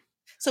good.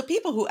 So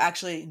people who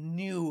actually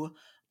knew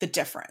the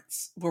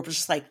difference were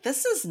just like,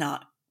 this is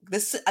not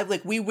this.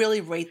 Like we really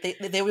rate.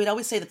 They would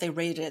always say that they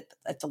rated it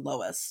at the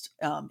lowest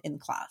in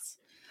class.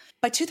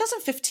 By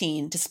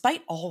 2015,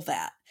 despite all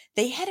that,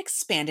 they had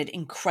expanded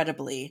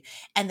incredibly,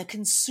 and the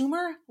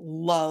consumer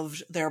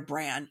loved their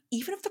brand,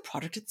 even if the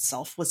product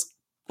itself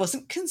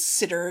wasn't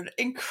considered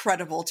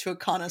incredible to a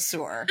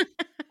connoisseur.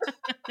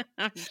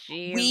 Oh,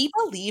 we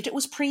believed it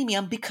was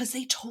premium because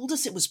they told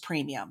us it was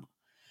premium.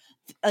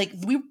 Like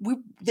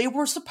they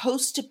were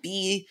supposed to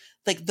be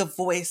like the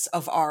voice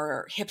of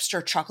our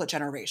hipster chocolate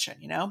generation,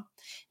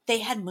 They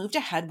had moved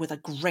ahead with a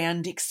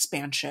grand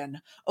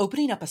expansion,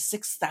 opening up a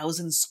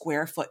 6,000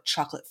 square foot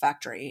chocolate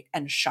factory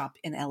and shop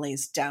in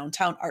LA's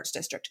downtown arts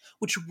district,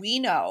 which we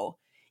know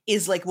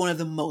is like one of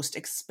the most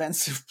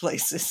expensive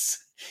places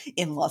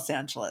in Los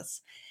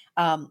Angeles.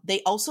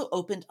 They also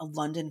opened a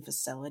London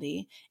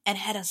facility and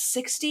had a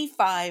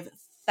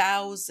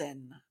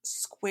 65,000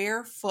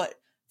 square foot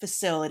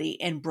facility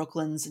in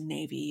Brooklyn's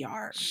Navy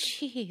Yard.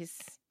 Jeez.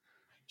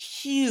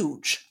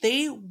 Huge.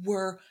 They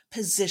were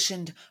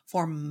positioned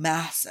for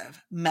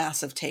massive,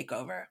 massive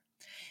takeover.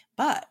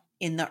 But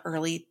in the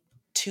early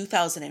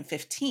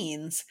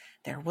 2015s,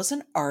 there was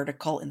an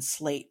article in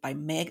Slate by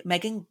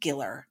Megan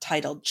Giller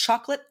titled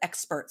 "Chocolate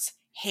Experts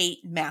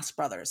Hate Mast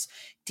Brothers,"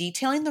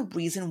 detailing the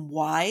reason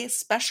why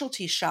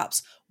specialty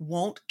shops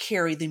won't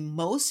carry the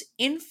most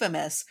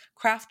infamous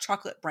craft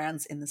chocolate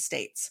brands in the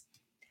States.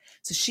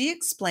 So she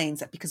explains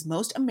that because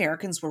most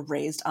Americans were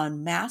raised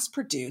on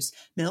mass-produced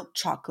milk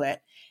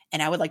chocolate,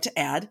 and I would like to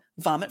add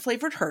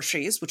vomit-flavored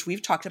Hershey's, which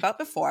we've talked about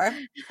before.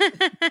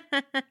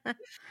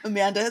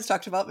 Amanda has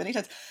talked about many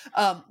times,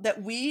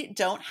 that we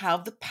don't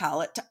have the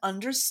palate to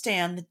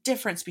understand the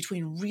difference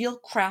between real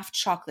craft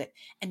chocolate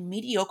and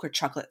mediocre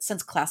chocolate,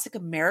 since classic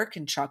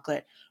American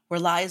chocolate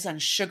relies on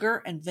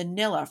sugar and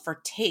vanilla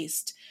for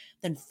taste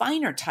than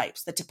finer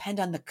types that depend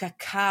on the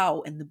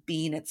cacao and the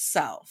bean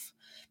itself.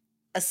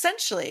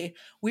 Essentially,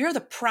 we are the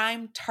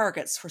prime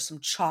targets for some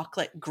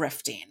chocolate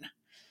grifting.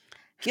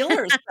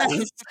 Giller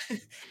says,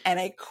 and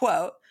I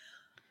quote,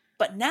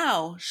 "But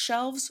now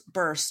shelves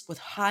burst with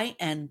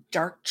high-end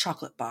dark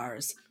chocolate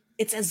bars.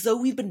 It's as though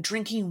we've been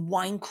drinking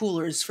wine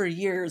coolers for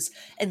years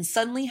and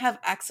suddenly have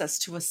access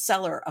to a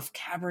cellar of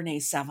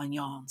Cabernet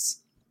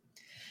Sauvignons."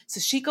 So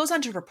she goes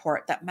on to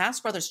report that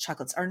Mast Brothers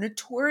chocolates are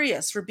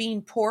notorious for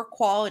being poor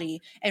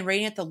quality and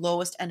rating at the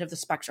lowest end of the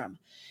spectrum.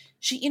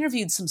 She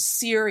interviewed some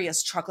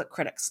serious chocolate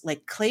critics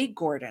like Clay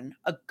Gordon,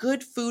 a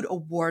Good Food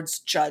Awards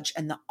judge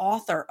and the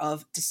author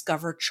of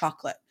Discover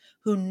Chocolate,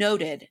 who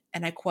noted,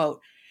 and I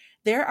quote,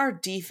 "There are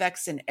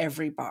defects in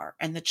every bar,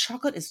 and the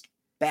chocolate is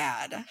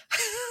bad."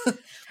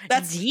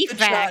 That's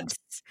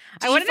defects.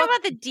 I want to know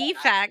about the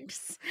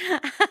defects.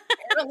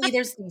 Apparently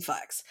there's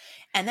defects.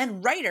 And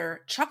then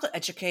writer, chocolate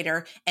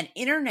educator, and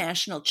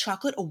International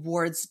Chocolate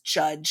Awards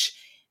judge.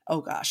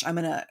 Oh gosh, I'm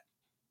gonna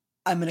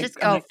just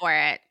go for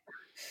it.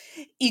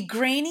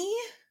 Igrainy,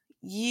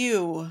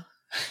 you.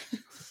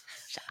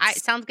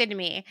 Sounds good to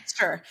me.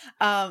 Sure.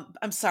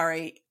 I'm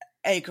sorry,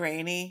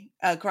 Gran,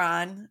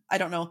 I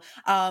don't know,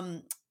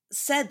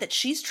 said that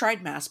she's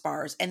tried Mast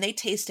bars and they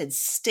tasted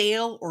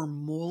stale or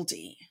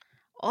moldy.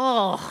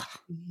 Oh,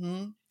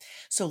 Mhm.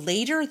 So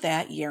later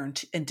that year,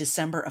 in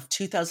December of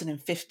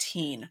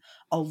 2015,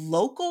 a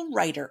local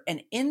writer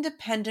and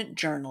independent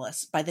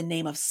journalist by the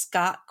name of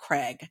Scott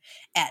Craig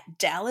at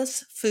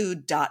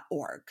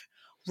dallasfood.org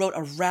wrote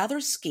a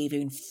rather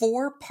scathing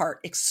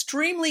 4-part,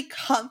 extremely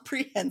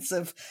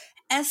comprehensive,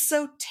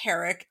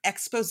 esoteric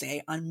expose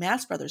on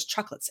Mast Brothers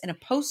chocolates in a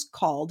post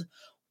called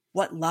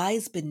What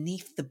Lies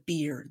Beneath the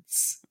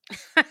Beards.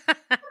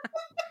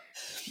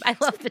 I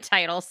love the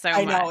title so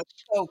I much. know,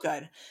 it's so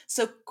good.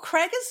 So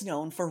Craig is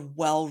known for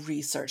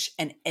well-researched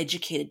and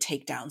educated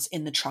takedowns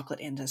in the chocolate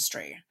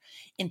industry.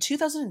 In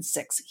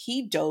 2006,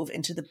 he dove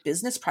into the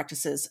business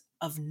practices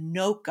of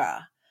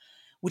Noka,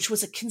 which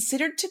was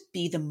considered to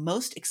be the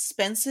most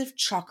expensive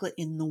chocolate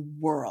in the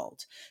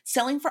world,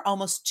 selling for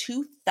almost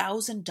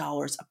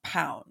 $2,000 a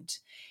pound.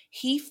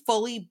 He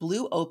fully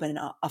blew open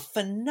a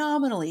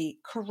phenomenally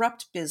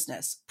corrupt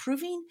business,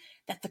 proving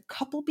that the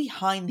couple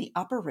behind the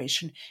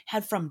operation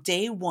had from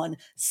day one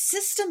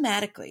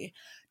systematically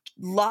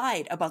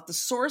lied about the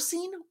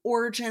sourcing,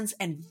 origins,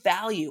 and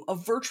value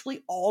of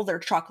virtually all their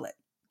chocolate,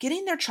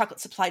 getting their chocolate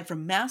supplied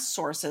from Mast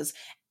sources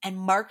and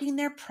marking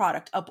their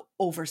product up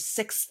over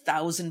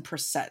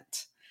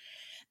 6,000%.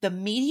 The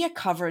media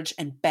coverage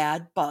and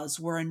bad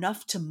buzz were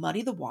enough to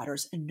muddy the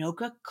waters, and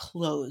Noka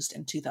closed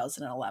in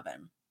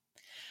 2011.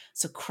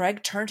 So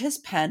Craig turned his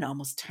pen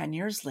almost 10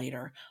 years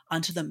later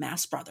onto the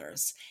Mast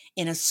brothers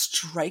in a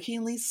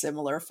strikingly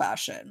similar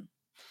fashion.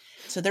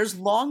 So there's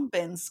long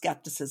been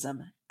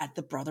skepticism at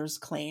the brothers'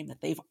 claim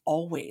that they've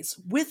always,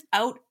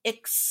 without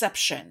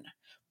exception,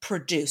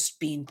 produced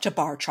bean to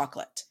bar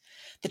chocolate.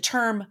 The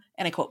term,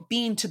 and I quote,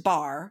 bean to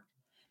bar,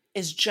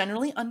 is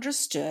generally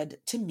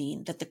understood to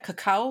mean that the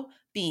cacao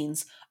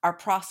beans are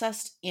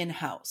processed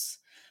in-house.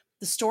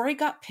 The story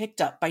got picked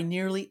up by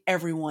nearly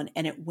everyone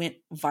and it went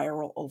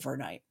viral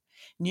overnight.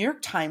 New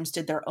York Times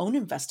did their own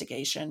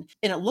investigation,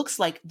 and it looks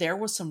like there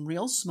was some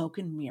real smoke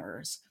and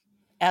mirrors,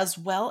 as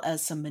well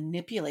as some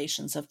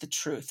manipulations of the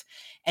truth,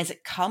 as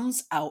it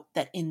comes out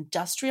that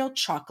industrial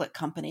chocolate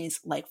companies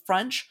like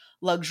French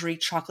luxury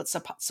chocolate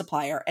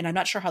supplier, and I'm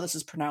not sure how this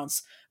is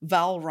pronounced,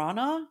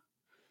 Valrhona?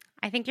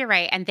 I think you're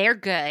right. And they're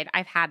good.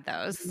 I've had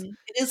those. It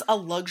is a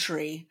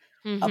luxury,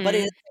 but it Mm-hmm.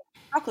 is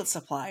a chocolate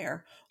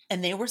supplier.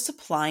 And they were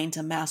supplying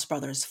to Mast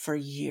Brothers for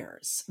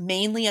years,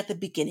 mainly at the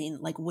beginning,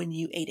 like when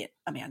you ate it,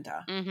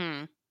 Amanda.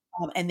 Mm-hmm.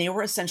 And they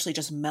were essentially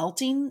just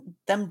melting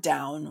them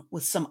down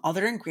with some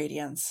other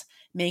ingredients,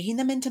 making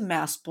them into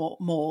Mast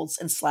molds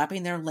and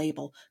slapping their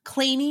label,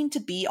 claiming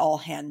to be all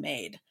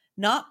handmade,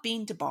 not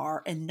bean to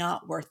bar and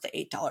not worth the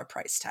 $8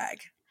 price tag.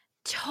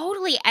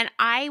 Totally. And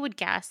I would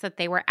guess that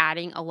they were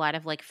adding a lot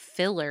of like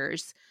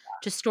fillers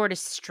to sort of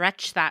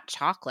stretch that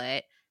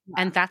chocolate.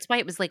 And that's why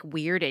it was like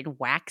weird and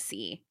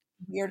waxy.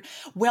 Weird.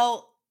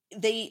 Well,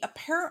 they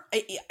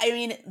apparently, I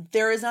mean,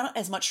 there is not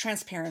as much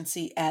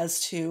transparency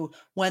as to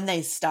when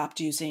they stopped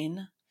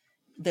using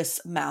this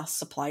Mast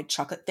supplied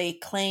chocolate. They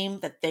claim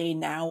that they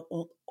now,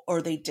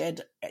 or they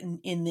did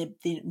in the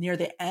near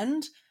the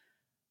end,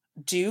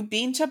 do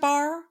bean to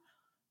bar,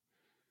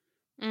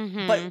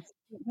 Mm-hmm. but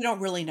we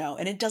don't really know,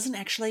 and it doesn't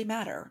actually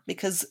matter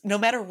because no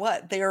matter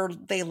what, they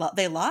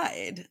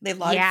lied. They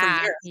lied for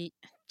Yeah. years.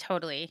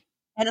 Totally.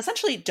 And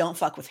essentially, don't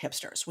fuck with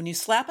hipsters. When you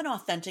slap an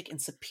authentic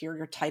and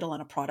superior title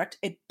on a product,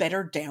 it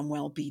better damn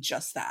well be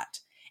just that.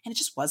 And it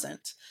just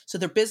wasn't. So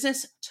their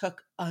business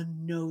took a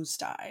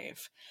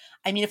nosedive.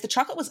 I mean, if the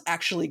chocolate was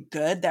actually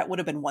good, that would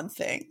have been one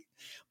thing.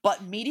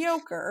 But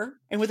mediocre,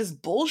 and with this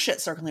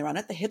bullshit circling around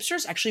it, the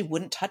hipsters actually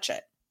wouldn't touch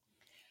it.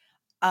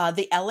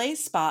 The LA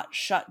spot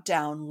shut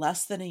down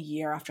less than a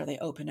year after they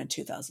opened in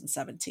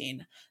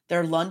 2017.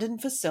 Their London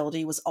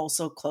facility was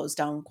also closed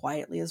down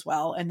quietly as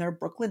well, and their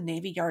Brooklyn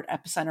Navy Yard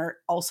epicenter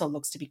also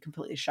looks to be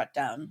completely shut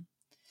down.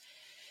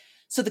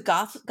 So the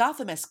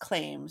Gothamist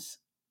claims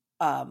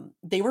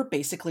they were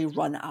basically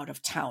run out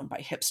of town by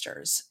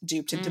hipsters,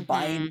 duped into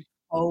buying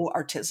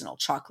artisanal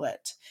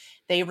chocolate.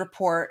 They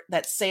report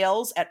that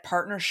sales at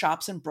partner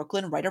shops in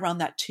Brooklyn right around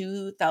that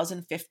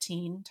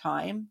 2015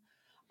 time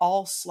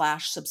all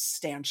slashed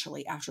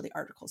substantially after the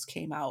articles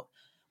came out,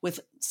 with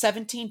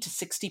 17 to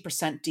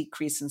 60%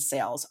 decrease in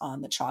sales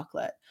on the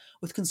chocolate,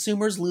 with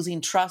consumers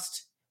losing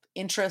trust,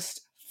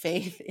 interest,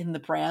 faith in the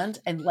brand,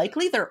 and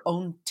likely their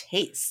own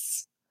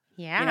tastes.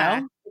 Yeah. You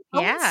know? It's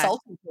so Yeah.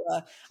 insulting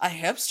to a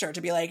hipster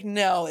to be like,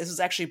 no, this is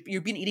actually,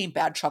 you've been eating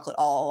bad chocolate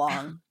all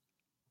along.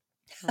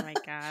 Oh my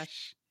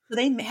gosh. So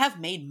they have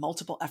made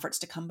multiple efforts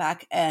to come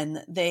back,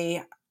 and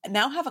they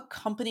now have a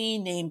company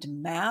named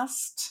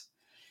Mast,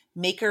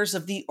 makers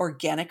of the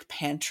Organic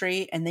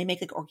Pantry, and they make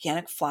like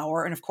organic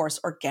flour and of course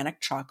organic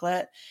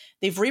chocolate.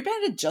 They've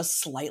rebranded just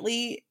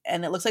slightly,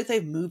 and it looks like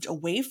they've moved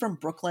away from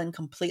Brooklyn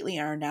completely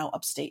and are now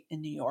upstate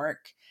in New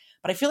York.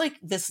 But I feel like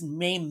this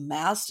name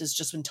Mast has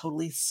just been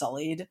totally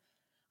sullied.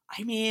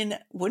 I mean,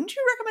 wouldn't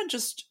you recommend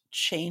just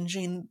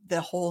changing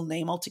the whole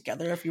name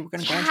altogether if you were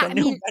going to go Yeah, into a I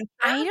new mean,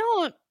 I venture?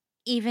 don't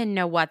even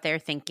know what they're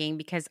thinking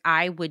because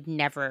I would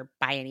never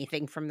buy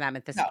anything from them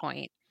at this No,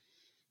 point,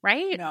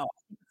 right? no.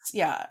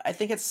 Yeah, I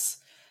think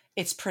it's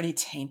pretty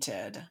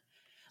tainted.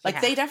 Like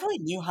Yeah. they definitely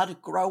knew how to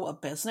grow a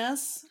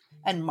business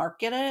and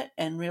market it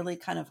and really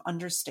kind of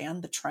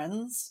understand the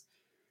trends.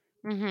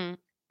 Mhm.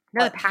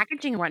 No, the But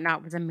packaging and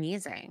whatnot was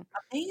amazing.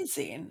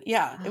 amazing.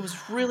 Yeah, it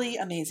was really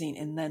amazing.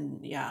 And then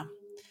yeah,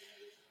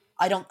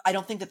 I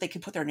don't think that they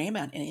could put their name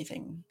on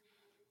anything.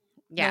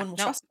 No Yeah, one will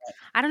no, trust it.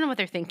 I don't know what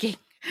they're thinking.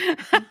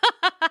 Mhm.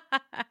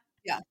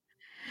 Yeah.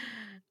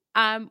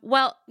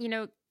 Well,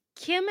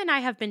 Kim and I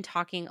have been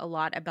talking a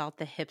lot about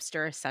the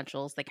hipster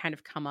essentials that kind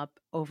of come up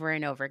over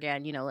and over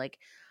again, like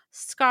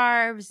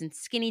scarves and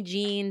skinny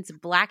jeans,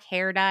 black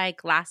hair dye,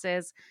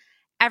 glasses.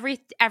 Every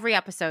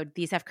episode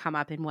these have come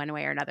up in one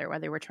way or another,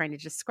 whether we're trying to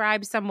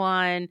describe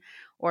someone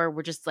or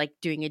we're just like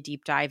doing a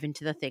deep dive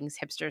into the things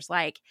hipsters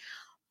like.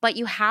 But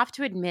you have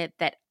to admit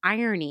that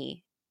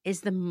irony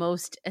is the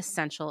most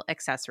essential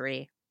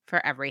accessory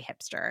for every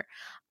hipster.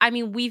 I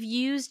mean, we've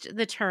used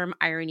the term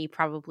irony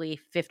probably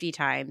 50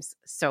 times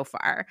so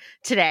far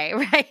today,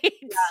 right?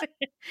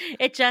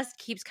 It just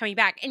keeps coming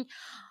back. And,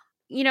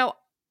 you know,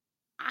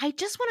 I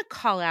just want to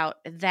call out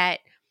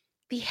that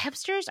the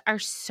hipsters are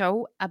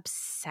so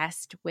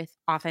obsessed with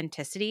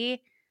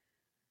authenticity,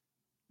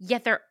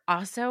 yet they're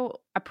also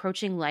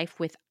approaching life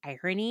with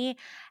irony.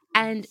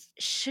 And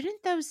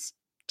shouldn't those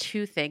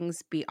two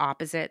things be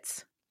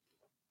opposites?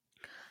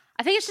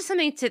 I think it's just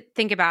something to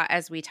think about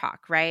as we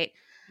talk, right?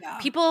 Yeah.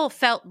 People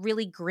felt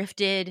really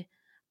grifted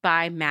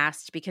by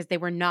Mast because they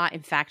were not,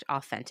 in fact,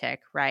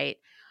 authentic, right?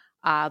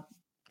 Uh,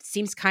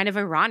 Seems kind of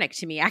ironic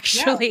to me,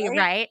 Yeah, actually, right?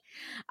 right?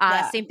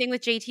 Yeah. Same thing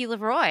with JT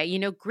Leroy,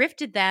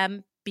 grifted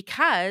them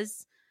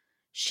because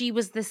she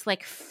was this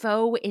like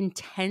faux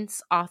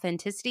intense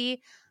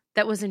authenticity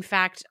that was, in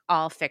fact,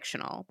 all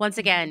fictional. Once Mhm.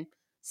 again,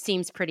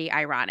 seems pretty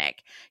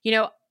ironic. You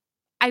know,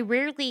 I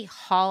rarely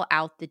haul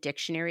out the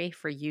dictionary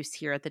for use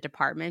here at the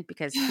department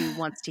because who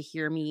wants to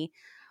hear me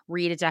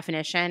read a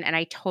definition? And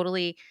I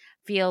totally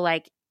feel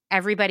like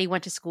everybody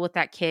went to school with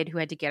that kid who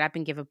had to get up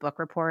and give a book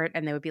report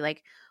and they would be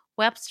like,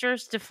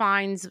 Webster's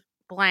defines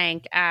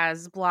blank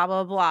as blah,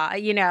 blah, blah.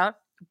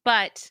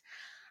 But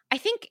I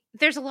think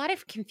there's a lot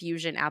of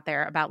confusion out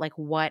there about like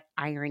what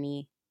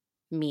irony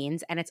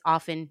means, and it's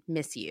often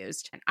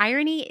misused. And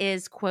irony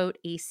is, quote,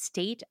 a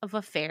state of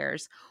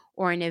affairs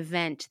or an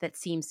event that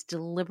seems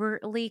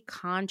deliberately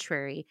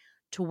contrary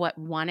to what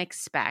one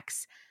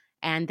expects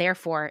and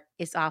therefore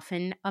is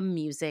often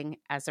amusing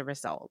as a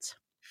result.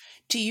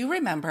 Do you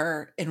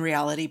remember in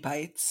Reality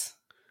Bites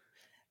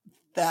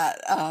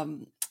that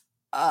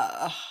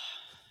uh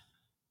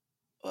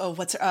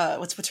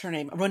what's her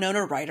name?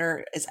 Winona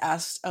Ryder is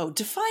asked, "Oh,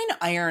 define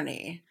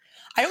irony."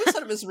 I always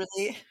thought it was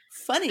really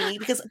funny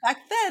because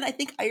back then I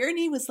think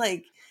irony was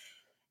like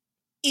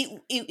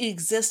it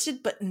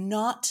existed but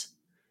not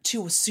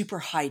to a super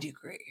high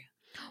degree.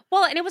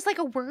 Well, and it was like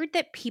a word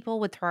that people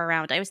would throw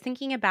around. I was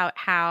thinking about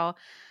how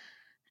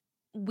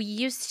we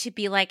used to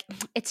be like,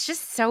 it's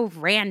just so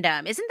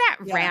random. Isn't that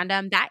Yeah.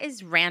 random? That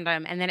is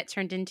random. And then it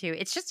turned into,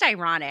 it's just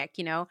ironic,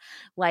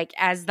 like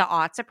as the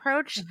aughts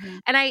approached.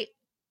 Mhm. And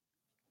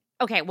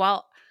okay,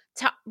 well,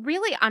 to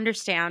really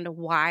understand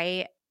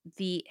why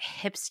the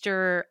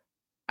hipster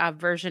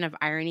version of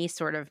irony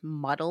sort of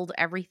muddled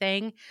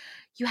everything,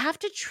 you have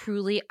to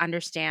truly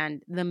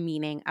understand the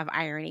meaning of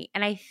irony.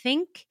 And I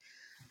think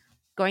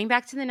going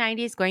back to the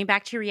 90s, going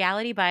back to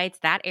Reality Bites,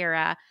 that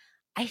era,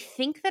 I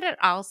think that it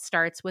all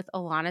starts with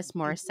Alanis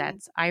Mhm.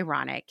 Morissette's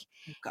Ironic,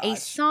 Oh a gosh.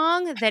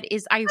 song that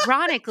is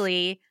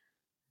ironically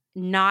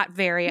not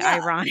very Yeah.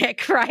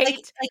 ironic, Like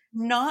right?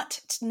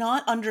 not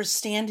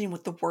understanding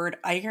what the word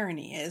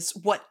irony is,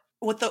 what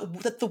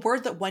the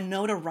word that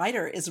Winona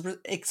Ryder is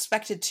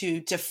expected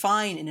to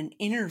define in an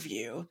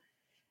interview.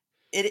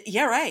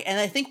 Yeah, right. And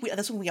I think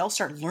that's when we all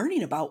start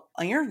learning about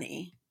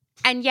irony.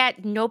 And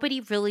yet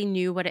nobody really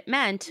knew what it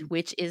meant,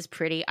 which is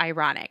pretty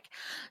ironic.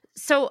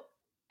 So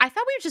I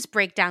thought we would just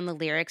break down the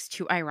lyrics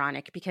to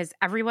Ironic because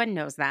everyone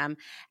knows them.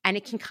 And I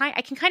can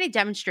kind of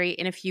demonstrate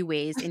in a few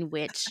ways in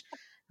which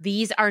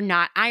these are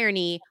not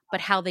irony,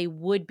 but how they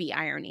would be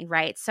irony,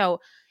 right?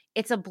 So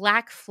it's a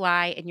black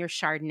fly in your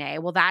Chardonnay.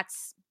 Well,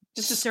 that's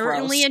Just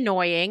certainly gross.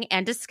 annoying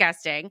and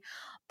disgusting,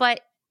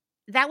 but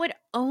that would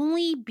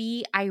only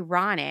be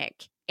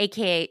ironic,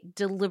 aka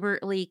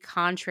deliberately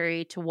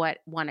contrary to what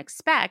one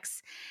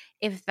expects,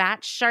 if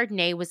that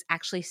Chardonnay was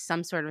actually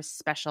some sort of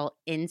special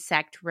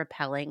insect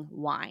repelling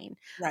wine,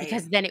 Right.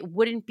 because then it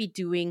wouldn't be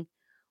doing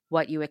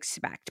what you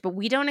expect. But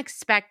we don't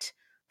expect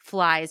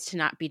flies to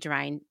not be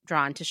drawn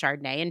to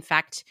Chardonnay. In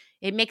fact,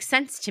 it makes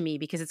sense to me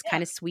because it's Yeah.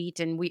 kind of sweet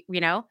and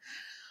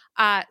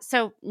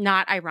so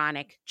not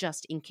ironic,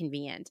 just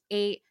inconvenient.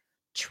 A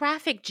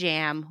traffic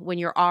jam when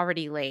you're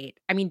already late.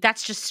 I mean,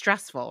 that's just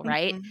stressful,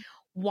 right? Mhm.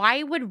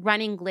 Why would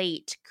running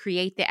late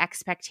create the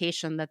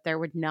expectation that there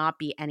would not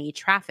be any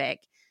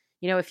traffic?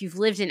 If you've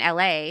lived in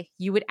LA,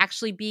 you would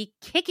actually be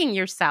kicking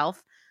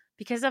yourself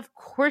Because of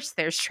course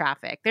there's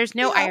traffic. There's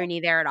no irony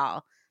there at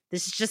all.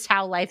 This is just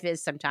how life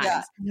is sometimes.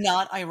 Yeah,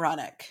 not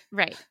ironic.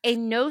 Right. A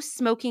no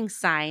smoking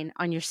sign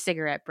on your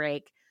cigarette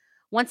break.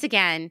 Once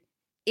again,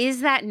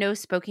 is that no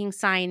smoking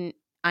sign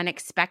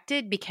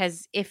unexpected?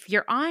 Because if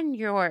you're on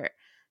your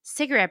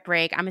cigarette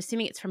break, I'm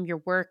assuming it's from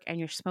your work and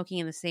you're smoking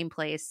in the same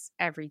place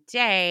every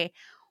day.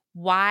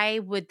 Why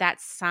would that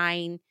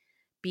sign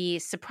be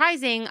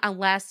surprising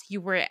unless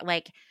you were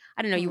like,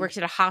 I don't know, you worked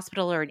at a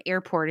hospital or an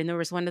airport and there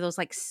was one of those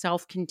like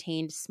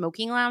self-contained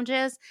smoking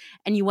lounges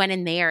and you went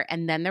in there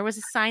and then there was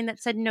a sign that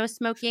said no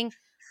smoking?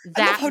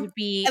 That would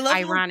be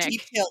ironic. How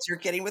detailed you're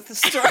getting with the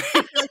story.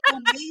 Like,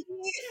 well, maybe.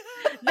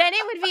 Then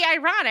it would be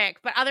ironic,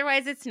 but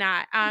otherwise it's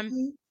not.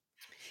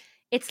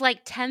 It's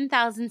like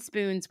 10,000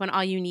 spoons when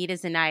all you need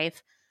is a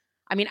knife.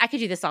 I mean, I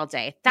could do this all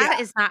day. That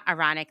is not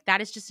ironic.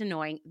 That is just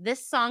annoying.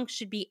 This song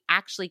should be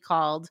actually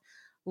called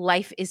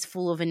Life is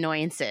Full of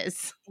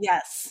Annoyances.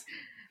 Yes.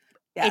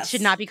 It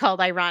should not be called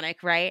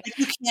ironic, right? Like,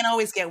 you can't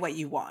always get what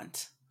you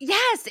want.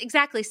 Yes,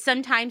 exactly.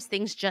 Sometimes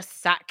things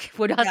just suck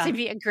would also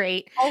be a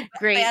great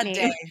bad name.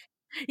 Day.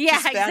 Yeah,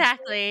 Just bad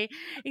exactly.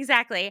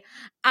 Exactly.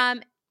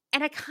 And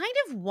I kind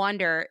of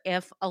wonder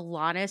if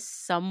Alanis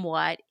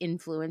somewhat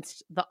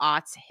influenced the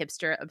aughts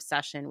hipster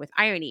obsession with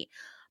irony,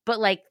 but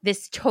like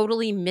this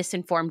totally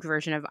misinformed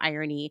version of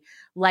irony.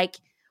 Like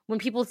when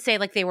people say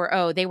like they were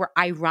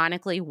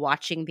ironically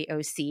watching the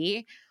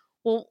OC.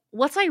 Well,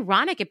 what's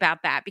ironic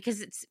about that?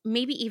 Because it's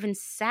maybe even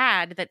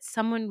sad that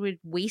someone would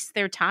waste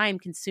their time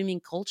consuming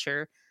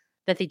culture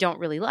that they don't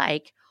really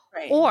like.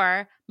 Right.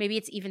 Or maybe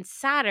it's even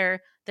sadder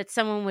that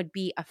someone would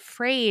be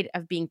afraid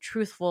of being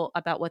truthful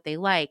about what they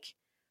like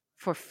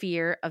for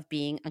fear of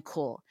being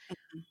uncool.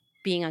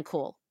 Being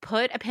uncool.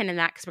 Put a pin in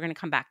that because we're going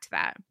to come back to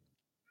that.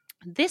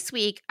 This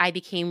week, I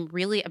became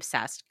really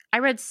obsessed. I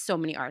read so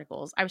many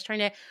articles. I was trying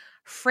to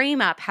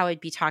frame up how I'd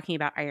be talking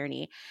about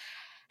irony.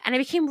 And I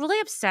became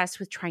really obsessed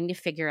with trying to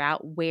figure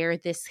out where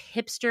this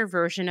hipster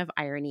version of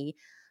irony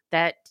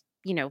that,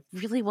 you know,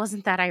 really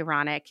wasn't that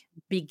ironic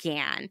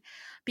began.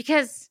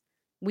 Because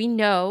we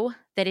know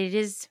that it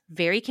is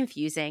very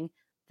confusing,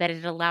 that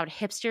it allowed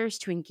hipsters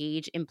to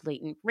engage in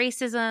blatant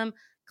racism,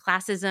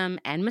 classism,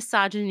 and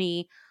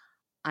misogyny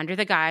under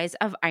the guise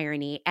of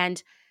irony.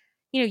 And,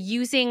 you know,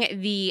 using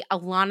the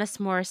Alanis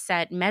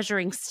Morissette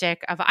measuring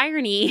stick of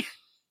irony,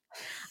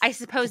 I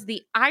suppose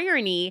the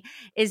irony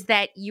is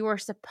that you are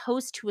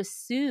supposed to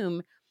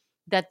assume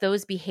that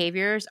those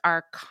behaviors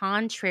are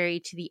contrary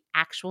to the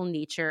actual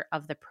nature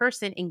of the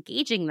person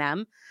engaging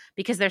them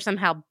because they're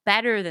somehow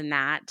better than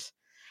that.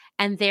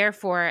 And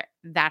therefore,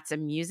 that's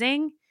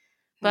amusing.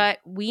 But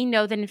we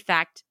know that, in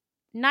fact,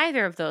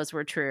 neither of those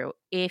were true.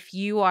 If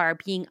you are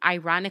being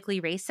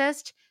ironically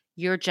racist,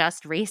 you're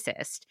just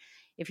racist.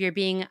 If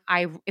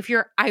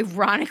you're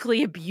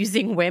ironically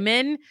abusing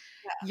women,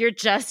 you're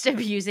just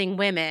abusing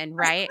women,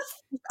 right?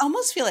 I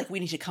almost feel like we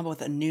need to come up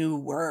with a new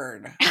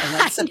word. And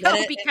I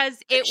know, because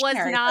it was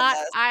not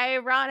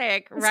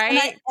ironic,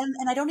 right?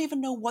 And I don't even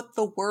know what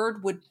the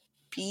word would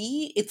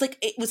be. It's like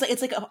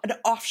an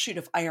offshoot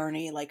of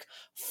irony, like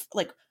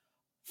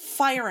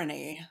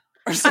Fauxrony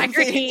or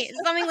something.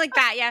 Something like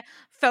that, yeah.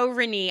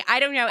 Fauxrony.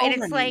 I don't know. And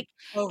it's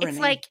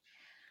like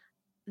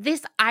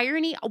this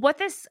irony, what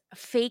this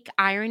fake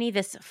irony,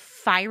 this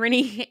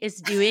Fauxrony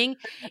is doing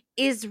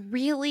is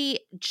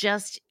really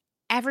just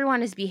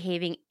everyone is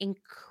behaving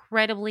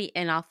incredibly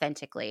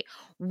inauthentically,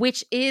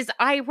 which is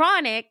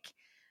ironic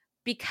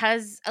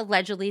because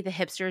allegedly the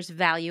hipsters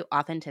value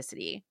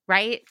authenticity,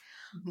 right?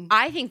 Mm-hmm.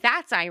 I think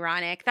that's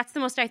ironic. That's the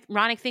most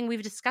ironic thing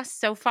we've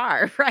discussed so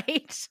far,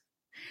 right?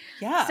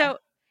 Yeah. So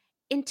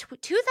in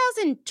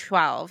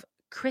 2012,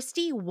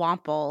 Christy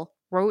Wample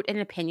wrote an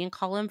opinion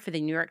column for the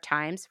New York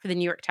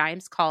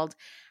Times called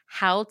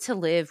How to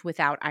Live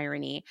Without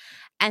Irony.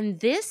 And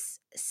this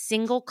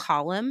single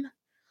column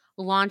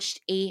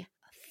launched a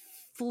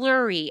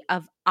flurry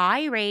of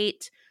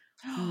irate,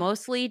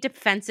 mostly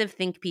defensive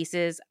think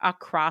pieces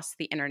across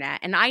the internet.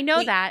 And I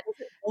know that was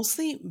it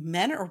mostly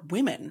men or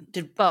women?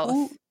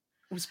 Both. It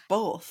was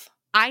both.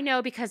 I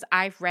know because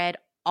I've read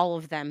all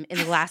of them in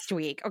the last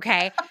week,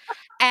 okay?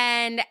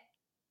 And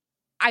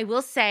I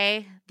will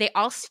say they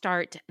all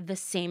start the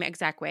same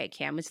exact way,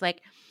 Kim. It's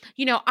like,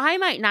 you know, I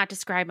might not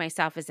describe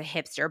myself as a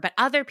hipster, but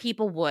other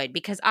people would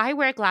because I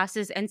wear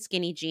glasses and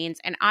skinny jeans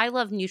and I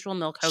love Neutral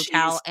Milk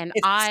Hotel and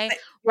I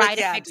ride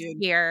a fixed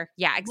gear.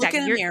 Yeah,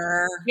 exactly. Look in a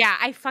mirror. Yeah,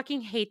 I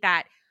fucking hate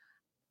that.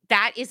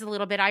 That is a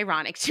little bit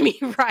ironic to me,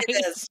 right?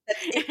 It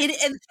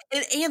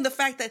is. And the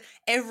fact that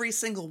every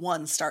single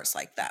one starts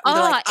like that. They're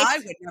like, I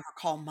would never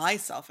call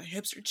myself a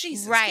hipster.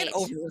 Jesus, get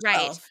over yourself.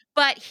 Right.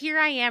 But here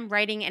I am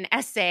writing an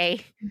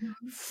essay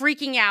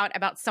freaking out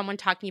about someone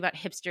talking about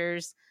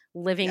hipsters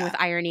living with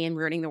irony and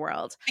ruining the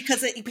world.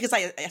 Because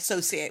I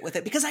associate with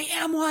it. Because I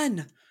am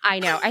one. I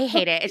know. I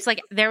hate it. It's like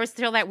there was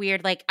still that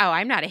weird like, oh,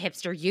 I'm not a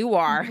hipster. You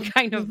are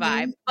kind of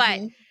vibe. But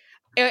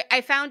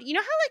I found, you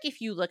know how like if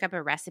you look up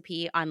a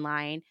recipe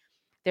online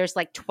There's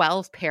like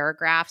 12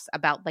 paragraphs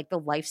about like the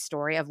life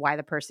story of why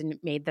the person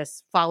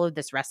followed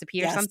this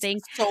recipe or Yes. something.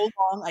 So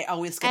long. I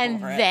always skip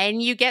over And it. then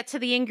you get to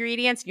the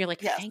ingredients and you're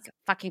like, Yes. thank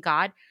fucking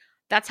God.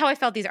 That's how I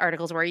felt these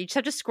articles were. You just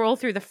have to scroll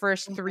through the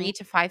first 3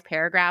 to 5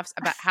 paragraphs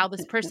about how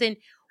this person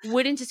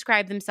wouldn't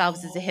describe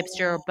themselves as a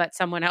hipster, but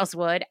someone else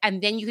would.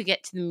 And then you could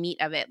get to the meat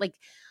of it. Like,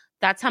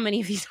 that's how many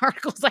of these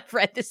articles I've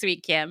read this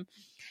week, Kim.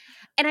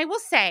 And I will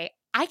say,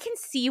 I can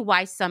see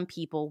why some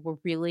people were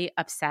really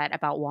upset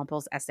about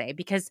Wampel's essay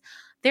because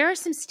there are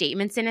some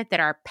statements in it that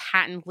are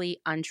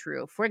patently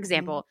untrue. For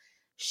example,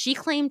 she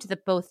claimed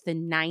that both the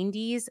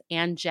 90s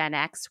and Gen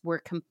X were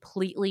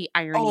completely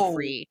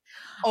irony-free.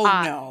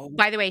 No.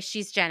 By the way,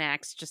 she's Gen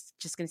X, just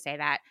going to say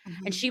that.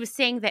 And she was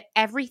saying that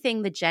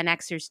everything the Gen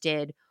Xers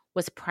did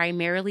was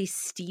primarily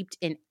steeped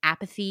in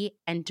apathy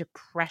and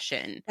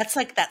depression. That's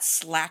like that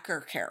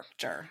slacker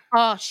character.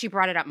 Oh, she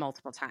brought it up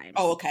multiple times.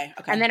 Oh, okay.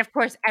 And then, of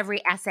course,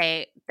 every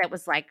essay that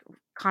was like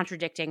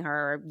contradicting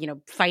her,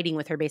 fighting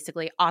with her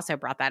basically also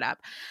brought that up.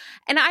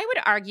 And I would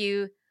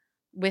argue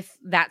with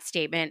that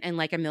statement in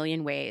like a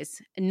million ways,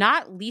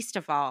 not least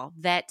of all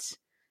that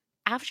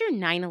after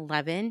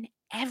 9/11,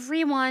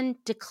 everyone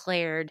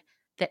declared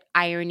that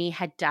irony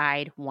had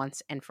died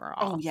once and for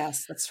all. Oh,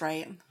 yes, that's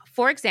right.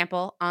 For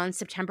example, on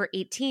September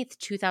 18th,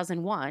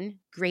 2001,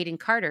 Graydon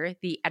Carter,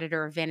 the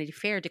editor of Vanity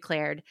Fair,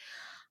 declared,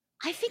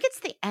 "I think it's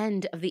the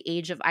end of the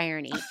age of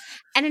irony."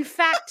 And in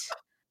fact,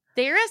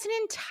 there is an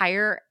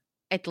entire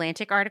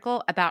Atlantic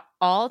article about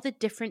all the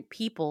different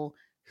people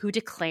who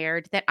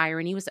declared that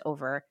irony was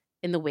over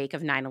in the wake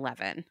of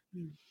 9/11.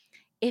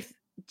 If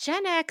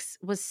Gen X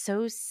was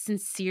so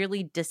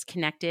sincerely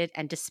disconnected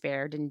and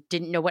despaired and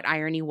didn't know what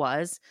irony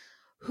was,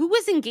 who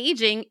was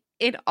engaging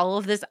in all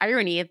of this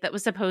irony that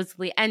was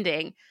supposedly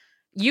ending?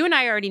 You and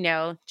I already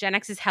know Gen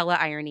X is hella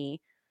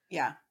irony.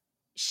 Yeah.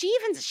 She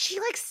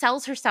like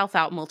sells herself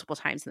out multiple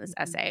times in this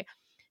essay.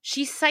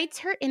 She cites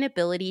her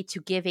inability to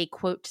give a,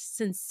 quote,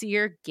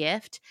 sincere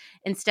gift.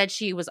 Instead,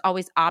 she was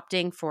always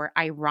opting for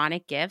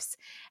ironic gifts.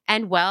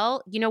 And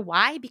well, you know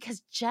why?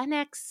 Because Gen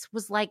X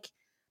was like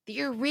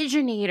the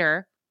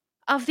originator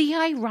of the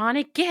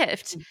ironic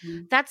gift.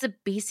 That's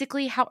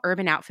basically how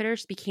Urban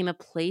Outfitters became a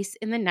place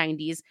in the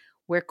 90s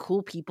where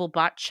cool people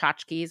bought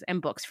tchotchkes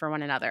and books for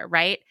one another,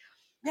 right?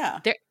 Yeah.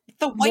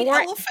 The white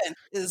elephant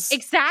is...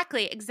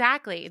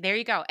 Exactly. There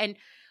you go. And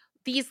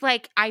these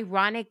like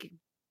ironic,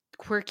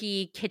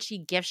 quirky,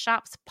 kitschy gift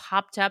shops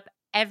popped up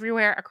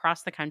everywhere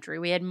across the country.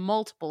 We had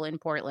multiple in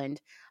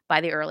Portland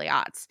by the early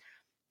aughts.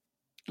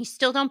 You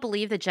still don't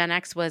believe that Gen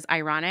X was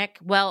ironic?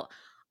 Well,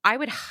 I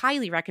would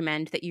highly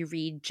recommend that you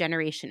read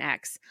Generation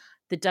X,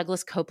 the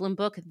Douglas Copeland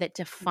book that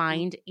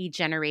defined a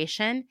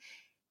generation.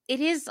 It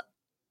is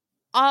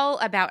all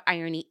about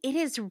irony. It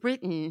is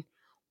written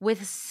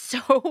with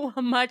so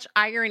much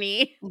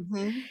irony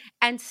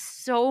and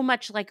so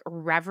much like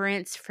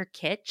reverence for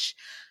kitsch.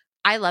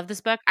 I love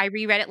this book. I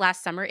reread it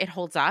last summer. It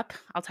holds up.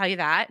 I'll tell you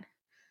that.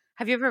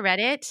 Have you ever read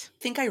it?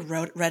 I think I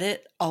read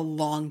it a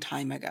long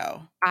time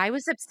ago. I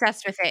was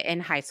obsessed with it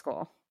in high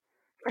school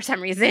for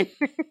some reason.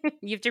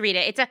 You have to read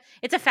it.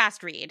 It's a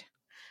fast read.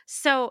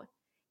 So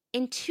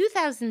in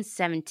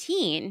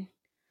 2017,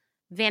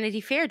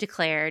 Vanity Fair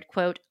declared,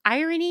 quote,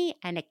 "Irony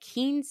and a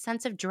keen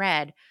sense of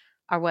dread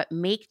are what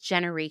make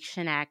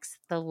Generation X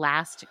the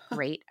last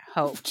great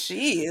hope."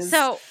 Jeez.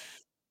 So,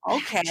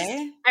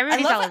 okay.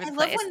 Everybody's all over the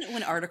place. I love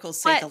when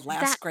articles say the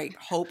last great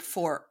hope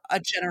for a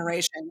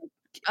generation.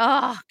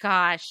 Oh,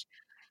 gosh.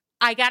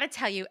 I got to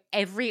tell you,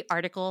 every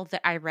article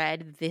that I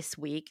read this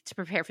week to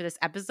prepare for this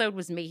episode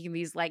was making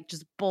these like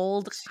just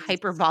bold,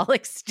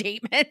 hyperbolic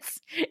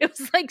statements. It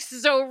was like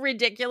so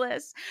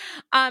ridiculous.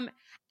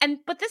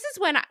 But this is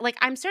when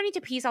I'm starting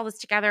to piece all this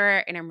together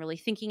and I'm really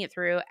thinking it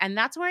through. And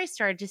that's where I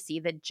started to see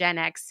that Gen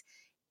X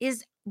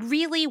is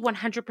really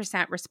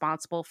 100%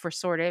 responsible for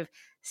sort of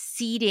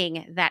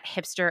seeding that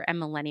hipster and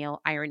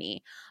millennial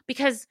irony.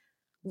 Because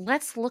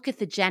let's look at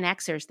the Gen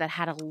Xers that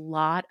had a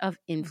lot of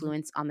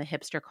influence on the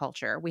hipster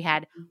culture. We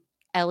had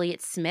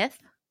Elliott Smith,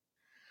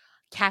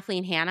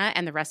 Kathleen Hanna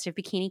and the rest of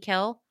Bikini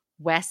Kill,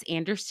 Wes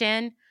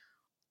Anderson,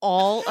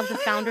 all of the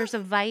founders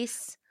of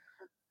Vice,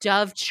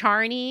 Dove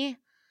Charney,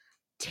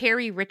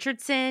 Terry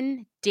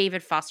Richardson,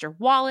 David Foster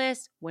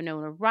Wallace,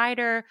 Winona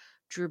Ryder,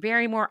 Drew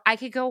Barrymore. I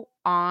could go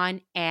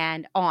on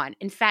and on.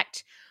 In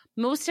fact,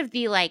 most of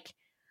the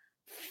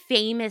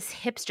famous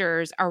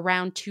hipsters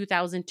around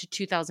 2000 to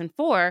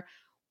 2004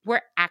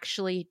 were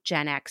actually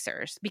Gen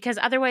Xers, because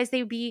otherwise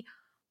they would be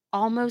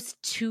almost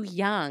too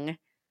young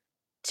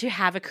to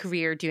have a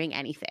career doing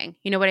anything.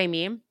 You know what I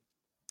mean?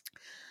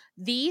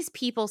 These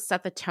people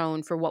set the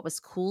tone for what was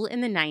cool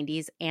in the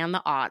 90s and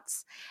the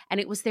aughts, and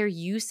it was their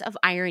use of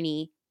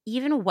irony,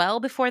 even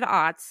well before the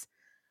aughts,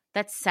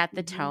 that set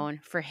the tone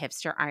for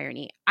hipster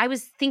irony. I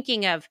was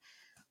thinking of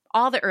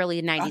all the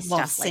early 90s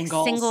stuff,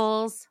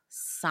 Singles,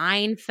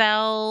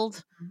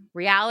 Seinfeld,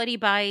 Reality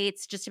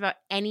Bites, just about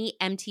any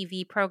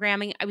MTV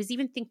programming. I was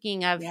even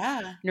thinking of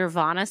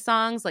Nirvana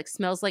songs like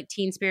Smells Like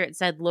Teen Spirit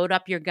said, "Load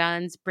up your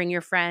guns, bring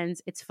your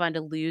friends. It's fun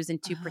to lose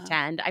and to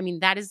pretend." I mean,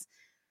 that is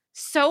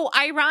so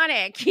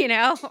ironic,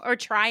 or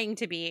trying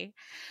to be.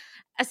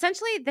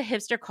 Essentially, the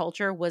hipster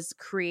culture was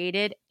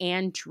created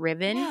and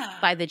driven Yeah.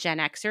 by the Gen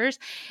Xers.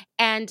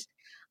 And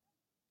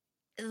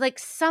like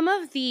some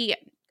of the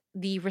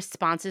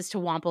responses to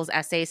Wampel's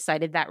essays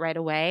cited that right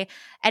away.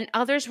 And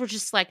others were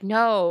just like,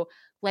 no,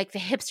 like the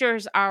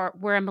hipsters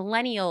were a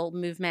millennial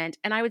movement.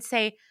 And I would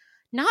say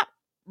not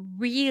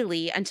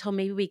really until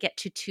maybe we get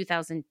to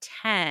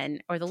 2010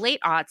 or the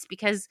late aughts,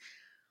 because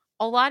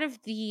a lot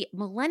of the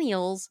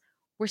millennials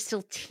were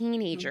still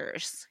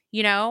teenagers,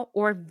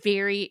 or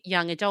very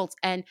young adults.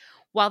 And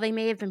while they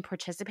may have been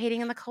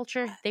participating in the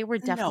culture, they were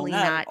No, definitely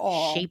not at not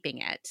all. shaping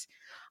it.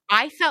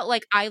 I felt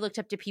like I looked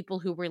up to people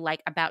who were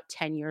like about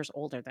 10 years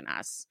older than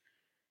us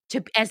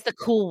as the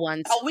cool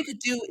ones. All we could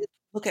do is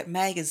look at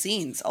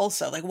magazines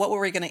also. Like, what were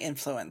we going to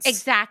influence?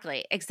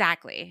 Exactly.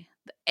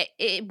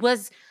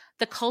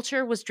 The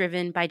culture was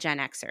driven by Gen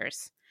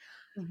Xers.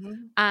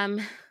 Mm-hmm.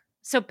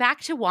 So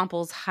back to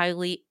Wampel's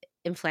highly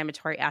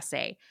inflammatory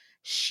essay.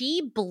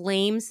 She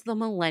blames the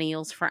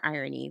millennials for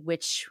irony,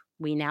 which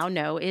we now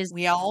know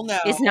We all know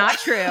is not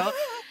true.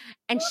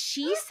 And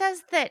she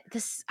says that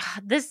this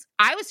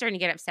I was starting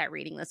to get upset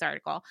reading this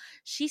article.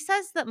 She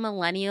says that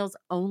millennials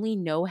only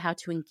know how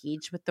to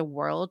engage with the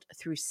world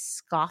through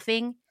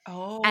scoffing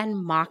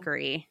and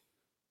mockery.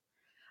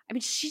 I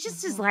mean, she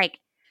just is like,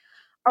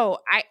 oh,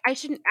 I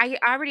shouldn't. I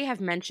already have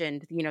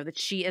mentioned, that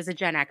she is a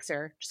Gen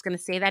Xer. Just going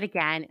to say that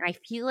again. And I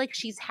feel like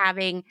she's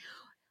having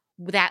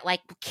that, like,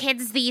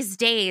 kids these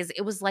days.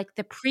 It was like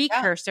the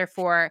precursor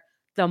for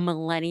the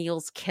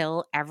millennials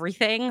kill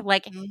everything.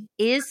 Like,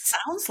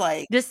 sounds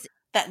like this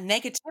that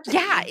negativity?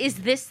 Yeah, is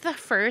this the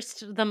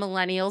first the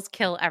millennials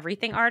kill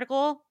everything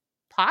article?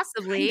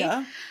 Possibly.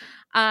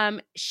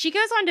 Kinda. She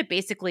goes on to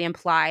basically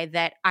imply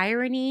that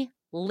irony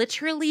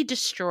literally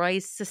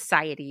destroys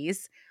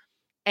societies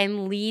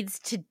and leads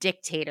to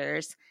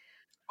dictators.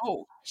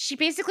 Oh. She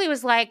basically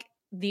was like,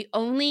 the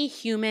only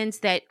humans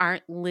that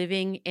aren't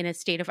living in a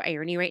state of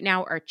irony right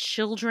now are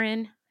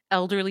children,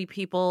 elderly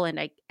people, and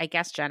I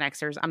guess Gen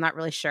Xers. I'm not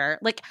really sure.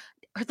 Like,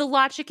 the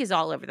logic is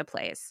all over the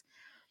place.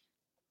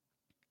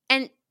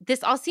 And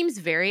this all seems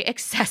very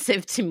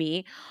excessive to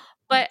me,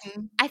 but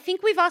I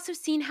think we've also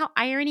seen how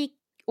irony,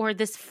 or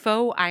this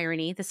faux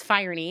irony, this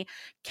firony,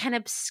 can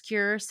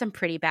obscure some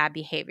pretty bad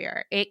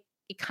behavior. It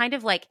kind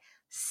of like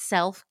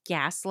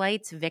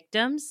self-gaslights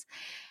victims,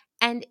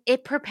 and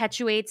it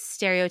perpetuates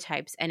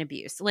stereotypes and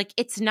abuse. Like,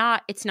 it's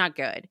not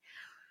good.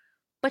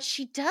 But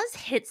she does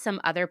hit some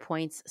other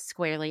points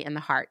squarely in the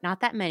heart. Not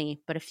that many,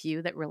 but a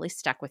few that really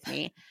stuck with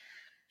me.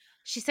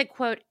 She said,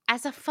 quote,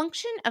 "As a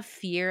function of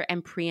fear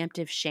and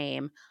preemptive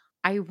shame,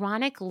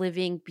 ironic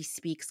living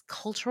bespeaks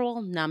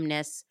cultural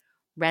numbness,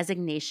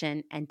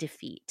 resignation, and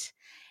defeat.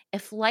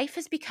 If life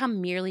has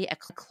become merely a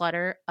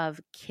clutter of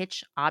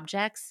kitsch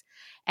objects,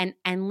 an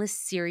endless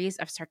series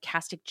of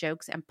sarcastic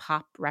jokes and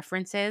pop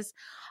references,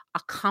 a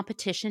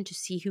competition to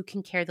see who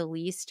can care the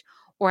least,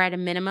 or at a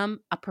minimum,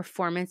 a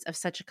performance of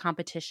such a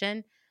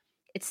competition,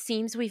 it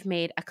seems we've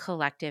made a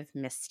collective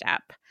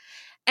misstep."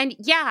 And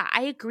yeah,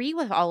 I agree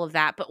with all of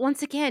that. But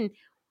once again,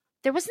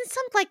 there wasn't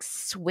some like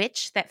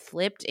switch that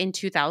flipped in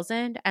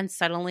 2000 and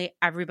suddenly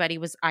everybody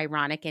was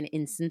ironic and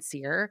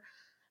insincere.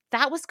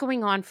 That was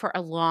going on for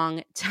a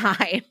long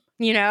time,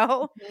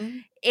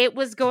 It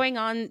was going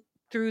on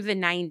through the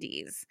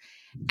 90s.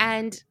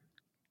 And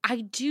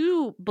I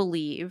do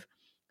believe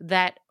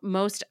that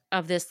most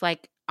of this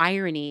like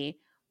irony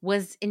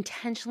was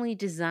intentionally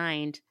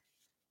designed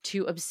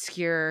to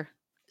obscure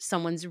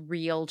someone's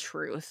real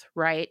truth,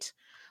 right?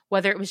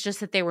 Whether it was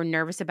just that they were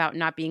nervous about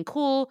not being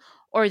cool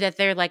or that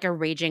they're like a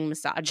raging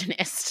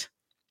misogynist.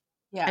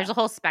 Yeah. There's a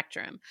whole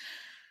spectrum.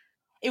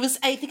 It was,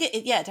 I think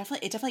it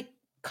definitely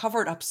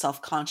covered up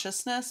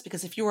self-consciousness,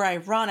 because if you were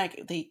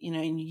ironic, and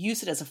you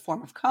use it as a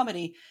form of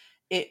comedy,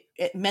 it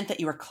meant that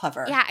you were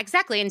clever. Yeah,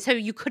 exactly. And so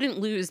you couldn't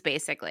lose,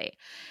 basically.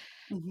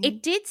 Mm-hmm.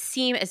 It did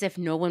seem as if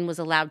no one was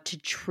allowed to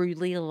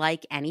truly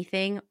like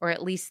anything, or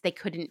at least they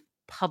couldn't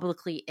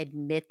publicly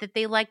admit that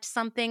they liked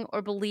something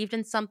or believed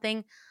in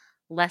something,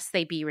 lest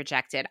they be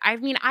rejected. I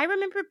mean, I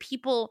remember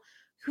people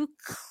who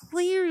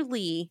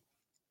clearly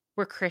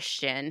were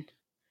Christian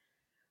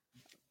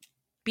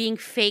being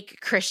fake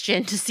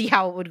Christian to see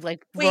how it would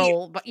like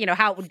roll, but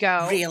how it would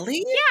go.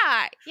 Really?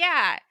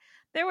 Yeah.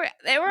 There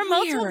were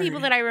multiple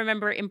people that I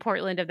remember in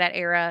Portland of that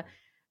era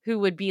who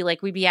would be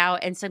like, we'd be out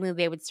and suddenly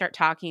they would start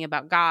talking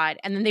about God,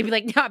 and then they'd be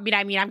like, no,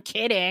 I mean, I'm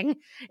kidding.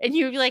 And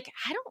you'd be like,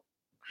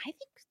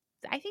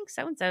 I think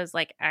so-and-so is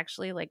like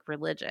actually like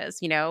religious,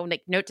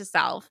 like note to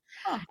self.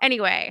 Huh.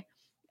 Anyway,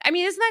 I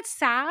mean, isn't that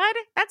sad?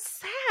 That's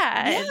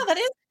sad. Yeah, that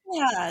is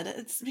sad.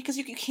 It's because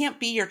you can't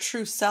be your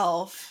true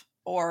self,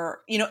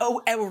 or,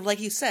 or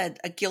like you said,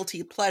 a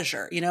guilty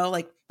pleasure,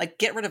 like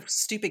get rid of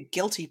stupid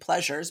guilty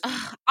pleasures.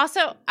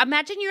 Also,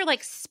 imagine your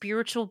like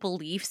spiritual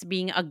beliefs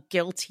being a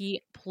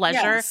guilty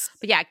pleasure. Yes.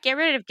 But yeah, get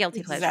rid of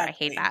guilty pleasure. I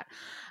hate that.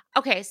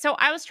 Okay, so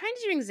I was trying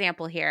to do an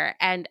example here,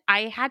 and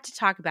I had to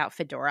talk about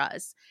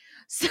fedoras.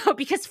 So,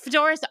 because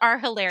fedoras are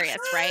hilarious,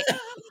 right?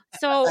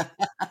 So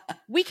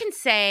we can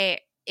say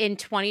in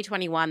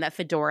 2021 that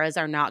fedoras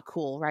are not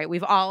cool, right?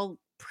 We've all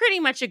pretty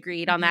much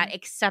agreed on that,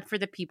 except for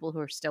the people who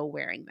are still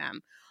wearing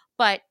them.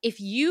 But if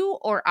you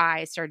or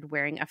I started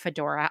wearing a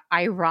fedora,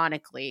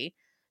 ironically,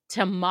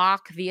 to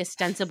mock the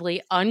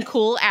ostensibly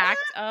uncool act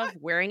of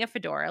wearing a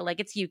fedora, like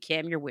it's you,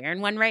 Kim, you're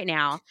wearing one right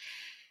now,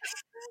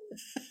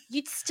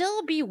 you'd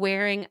still be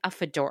wearing a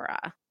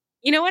fedora.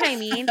 You know what I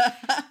mean?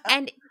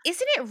 And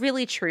isn't it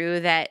really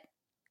true that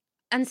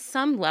on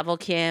some level,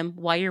 Kim,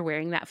 while you're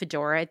wearing that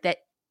fedora, that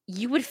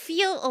you would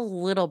feel a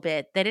little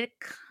bit that it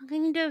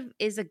kind of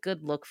is a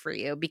good look for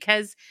you?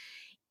 Because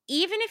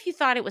even if you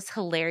thought it was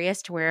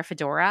hilarious to wear a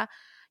fedora,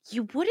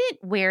 you wouldn't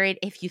wear it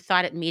if you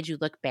thought it made you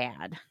look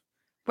bad,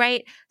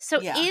 right?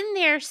 So Yeah. in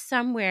there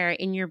somewhere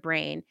in your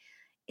brain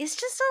is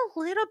just a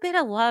little bit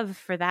of love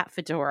for that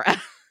fedora.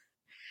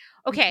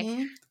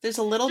 Okay. There's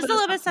a little Just bit a of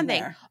little bit of something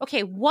something. there.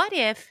 Okay, what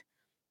if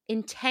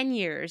in 10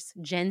 years,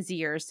 Gen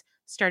Zers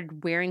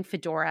started wearing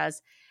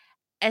fedoras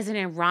as an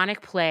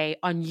ironic play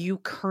on you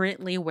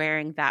currently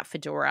wearing that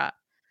fedora?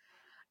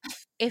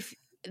 If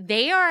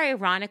they are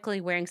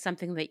ironically wearing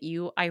something that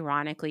you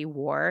ironically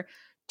wore,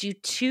 do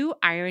two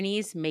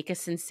ironies make a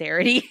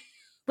sincerity?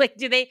 Like,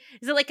 is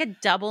it like a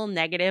double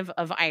negative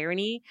of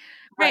irony?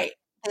 Right.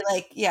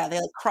 Right. They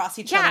cross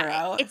each Yeah. other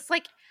out. It's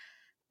like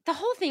the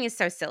whole thing is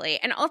so silly.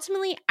 And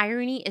ultimately,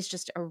 irony is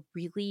just a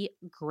really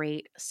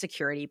great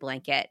security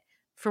blanket.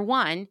 For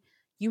one,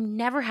 you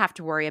never have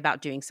to worry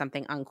about doing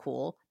something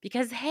uncool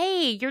because,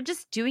 hey, you're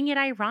just doing it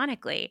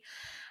ironically.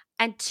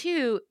 And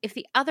two, if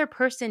the other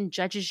person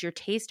judges your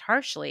taste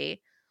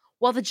harshly,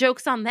 well, the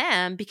joke's on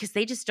them because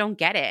they just don't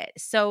get it.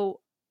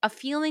 So a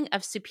feeling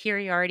of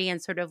superiority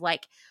and sort of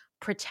like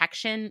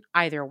protection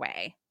either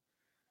way.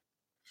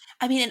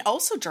 I mean, and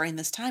also during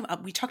this time,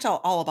 we talked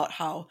all about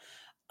how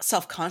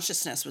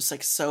self-consciousness was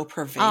like so Oh my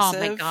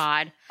pervasive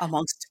God.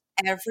 amongst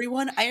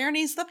everyone.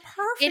 Irony is the It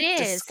perfect is.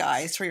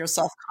 disguise for your I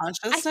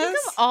self-consciousness. think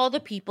of all the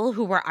people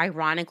who were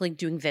ironically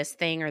doing this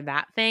thing or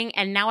that thing,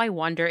 and now I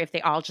wonder if they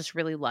all just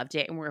really loved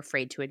it and were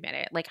afraid to admit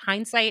it. Like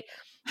hindsight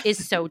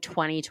is so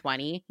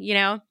 2020, you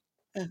know?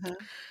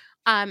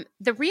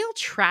 The real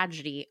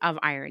tragedy of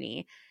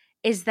irony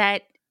is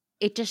that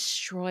it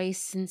destroys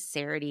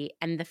sincerity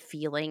and the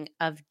feeling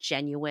of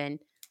genuine,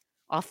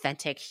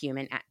 authentic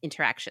human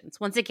interactions.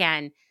 Once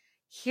again,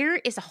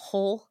 here is a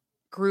whole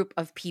group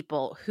of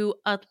people who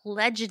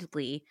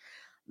allegedly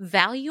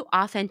value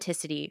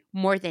authenticity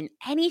more than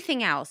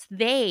anything else.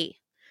 They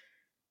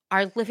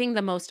are living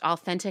the most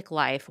authentic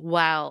life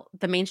while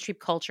the mainstream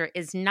culture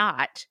is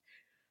not.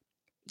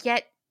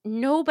 Yet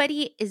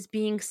nobody is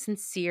being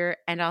sincere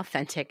and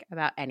authentic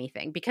about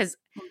anything because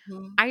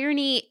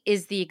irony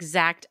is the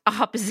exact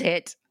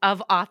opposite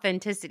of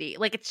authenticity.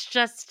 Like it's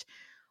just,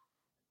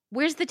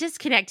 where's the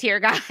disconnect here,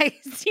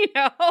 guys? You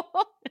know?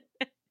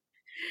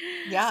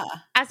 Yeah.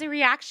 As a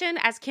reaction,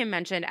 as Kim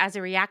mentioned, as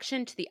a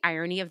reaction to the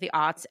irony of the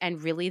aughts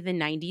and really the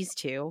 90s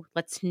too,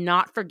 let's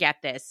not forget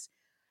this.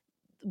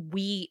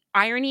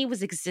 Irony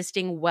was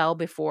existing well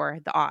before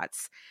the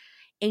aughts.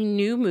 A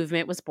new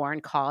movement was born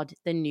called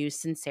the New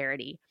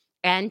Sincerity.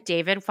 And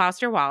David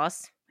Foster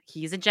Wallace,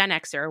 he's a Gen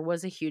Xer,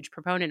 was a huge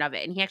proponent of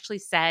it. And he actually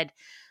said,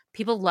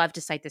 people love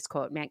to cite this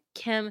quote, man,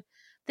 Kim,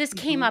 this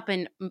came up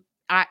in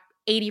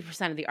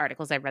 80% of the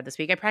articles I've read this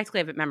week. I practically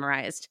have it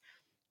memorized.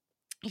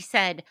 He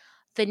said,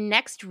 the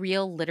next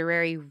real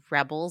literary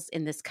rebels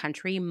in this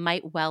country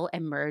might well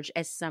emerge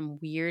as some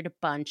weird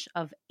bunch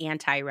of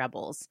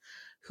anti-rebels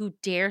who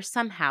dare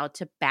somehow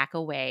to back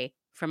away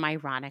from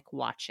ironic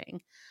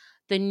watching.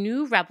 The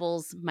new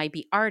rebels might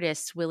be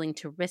artists willing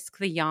to risk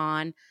the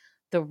yawn,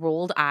 the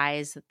rolled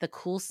eyes, the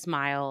cool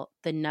smile,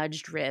 the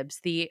nudged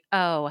ribs, the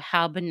oh,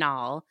 how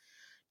banal,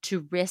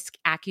 to risk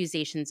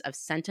accusations of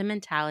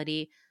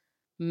sentimentality,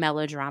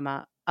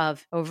 melodrama,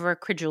 of over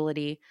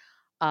credulity,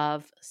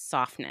 of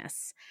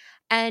softness.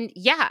 And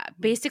yeah,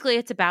 basically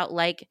it's about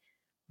like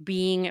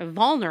being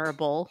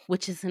vulnerable,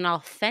 which is an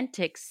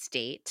authentic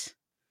state,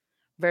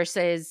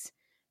 versus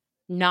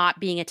not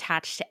being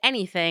attached to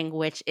anything,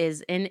 which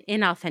is an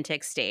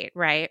inauthentic state,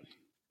 right?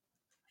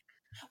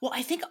 Well,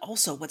 I think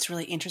also what's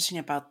really interesting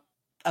about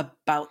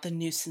the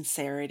New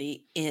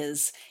Sincerity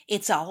is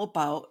it's all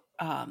about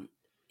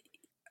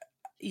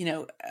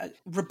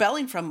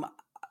rebelling from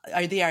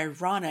the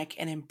ironic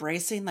and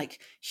embracing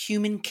like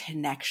human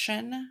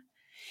connection.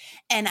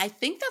 And I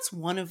think that's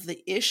one of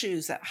the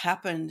issues that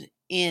happened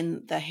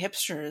in the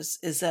hipsters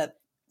is that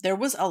there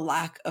was a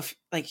lack of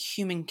like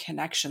human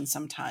connection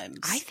sometimes.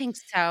 I think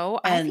so.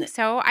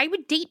 I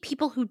would date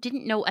people who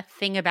didn't know a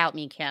thing about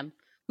me, Kim.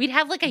 We'd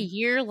have like a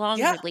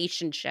year-long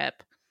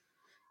relationship.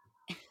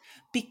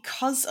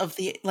 Because of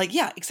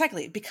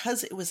exactly.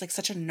 Because it was like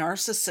such a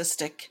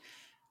narcissistic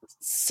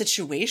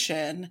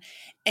situation.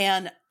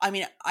 And I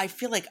mean, I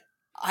feel like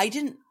I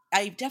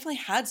definitely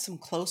had some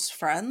close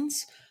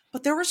friends,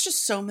 but there was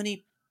just so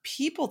many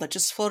people that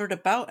just floated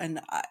about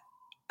and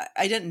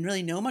I didn't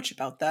really know much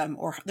about them,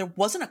 or there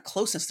wasn't a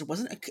closeness. There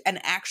wasn't an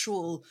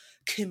actual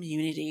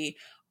community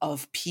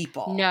of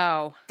people.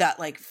 No. That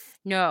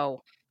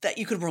no. That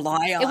you could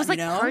rely on. It was like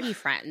party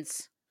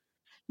friends.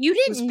 You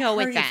It was didn't know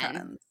it party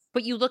then, friends.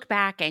 but you look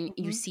back and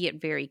you Mhm. see it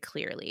very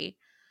clearly.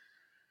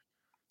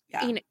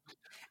 Yeah. You know,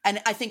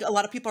 And I think a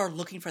lot of people are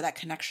looking for that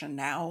connection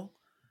now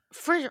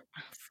for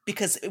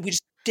because we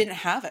just didn't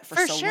have it for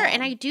for so sure.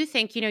 And I long. do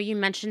think, you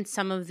mentioned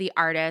some of the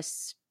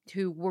artists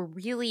who were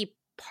really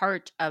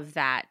part of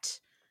that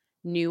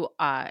new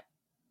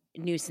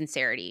new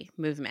Sincerity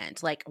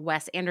movement, like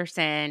Wes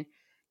Anderson,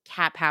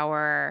 Cat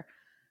Power,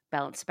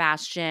 Belle and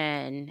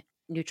Sebastian,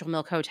 Neutral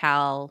Milk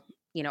Hotel,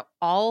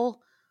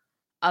 all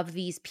of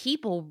these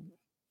people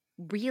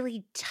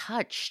really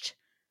touched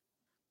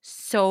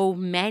so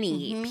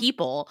many Mhm.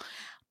 people,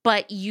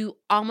 but you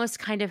almost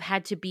kind of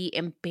had to be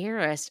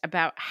embarrassed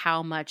about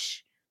how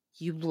much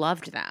you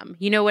loved them.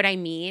 You know what I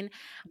mean?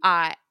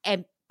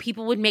 And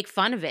people would make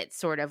fun of it,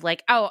 sort of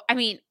like, oh, I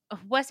mean,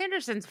 Wes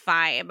Anderson's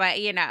fine, but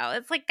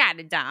it's like kind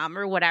of dumb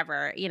or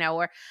whatever,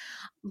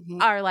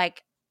 Mhm. or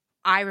like,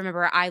 I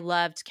remember I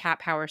loved Cat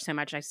Power so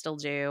much. I still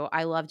do.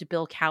 I loved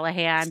Bill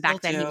Callahan. Still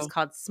Back then he was do.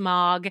 called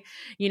Smog.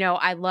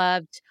 I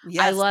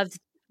Yes. loved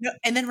No,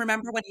 and then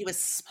remember when he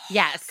was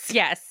Yes, smog?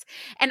 yes.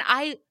 And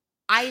I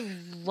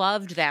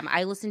loved them.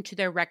 I listened to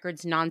their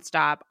records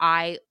nonstop.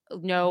 I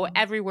know Mhm.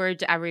 every word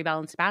to every Belle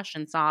and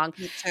Sebastian song.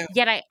 Me too.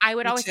 Yet I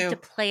would Me always have to too.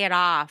 play it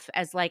off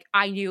as like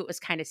I knew it was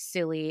kind of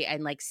silly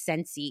and like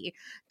sensy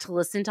to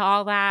listen to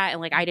all that.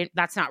 And like I didn't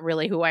that's not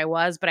really who I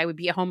was, but I would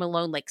be at home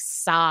alone like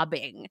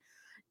sobbing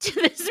to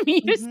this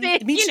Mhm.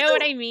 music. Me You know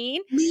what too. I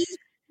mean?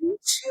 Me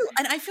too.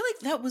 And I feel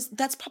like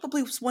that's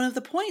probably was one of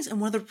the points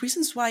and one of the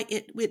reasons why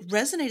it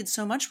resonated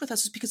so much with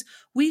us is because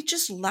we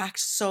just lacked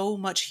so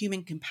much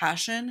human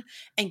compassion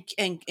and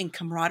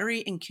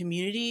camaraderie and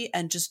community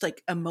and just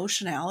like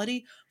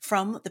emotionality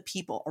from the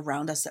people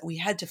around us that we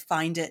had to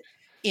find it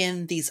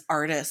in these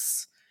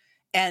artists.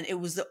 And it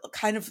was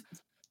kind of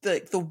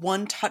the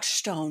one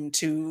touchstone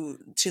to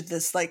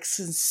this like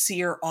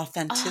sincere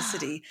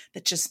Oh, authenticity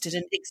that just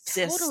didn't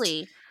exist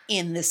totally.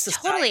 in this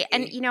Totally.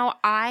 And society.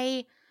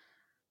 I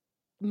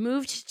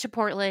moved to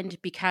Portland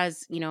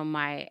because,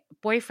 my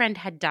boyfriend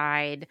had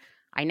died.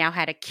 I now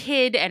had a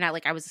kid and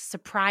I was a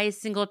surprise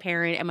single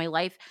parent and my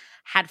life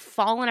had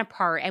fallen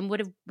apart and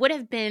would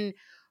have been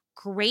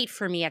great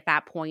for me at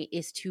that point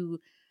is to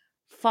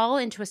fall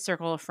into a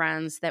circle of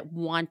friends that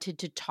wanted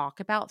to talk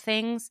about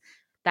things.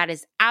 That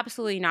is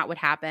absolutely not what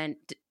happened.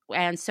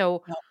 And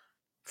so No.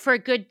 for a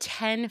good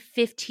 10,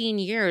 15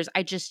 years,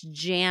 I just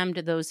jammed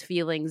those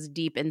feelings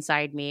deep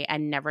inside me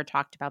and never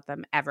talked about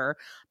them ever.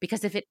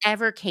 Because if it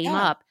ever came Yeah.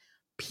 up,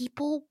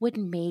 people would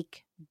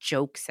make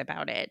jokes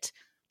about it.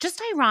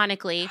 Just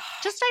ironic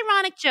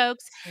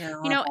jokes,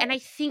 and Terrible. I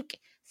think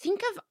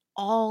of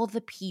all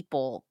the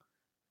people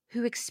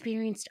who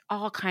experienced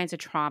all kinds of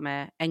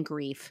trauma and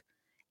grief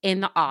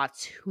in the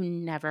aughts who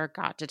never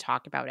got to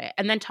talk about it.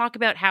 And then talk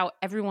about how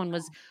everyone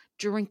was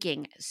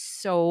drinking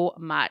so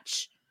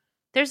much.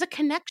 There's a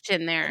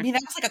connection I there. mean,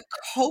 that's like a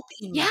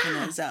coping Yeah,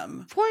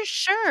 mechanism. for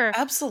sure.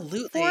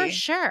 For Absolutely.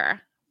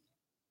 sure.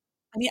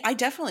 I mean, I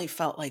definitely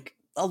felt like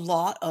a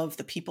lot of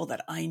the people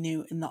that I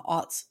knew in the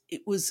aughts,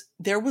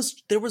 there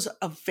was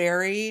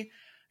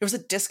a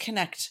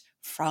disconnect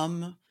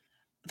from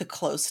the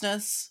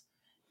closeness.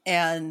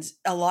 And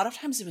a lot of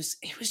times it was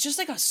just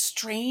like a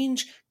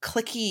strange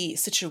clicky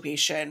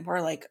situation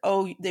where like,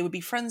 oh, they would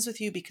be friends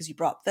with you because you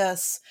brought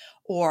this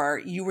or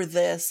you were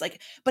this,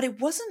 like, but it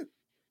wasn't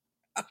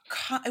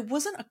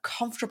a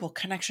comfortable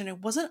connection. It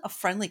wasn't a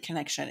friendly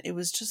connection. It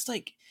was just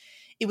like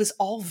it was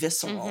all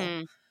visceral.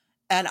 Mhm.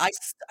 And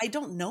I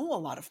don't know a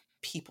lot of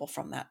people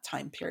from that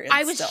time period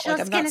I was still. Like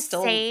I'm just not gonna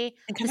still say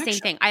in the same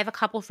connection. thing. I have a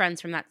couple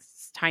friends from that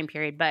time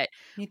period, but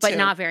Me but too.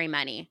 not very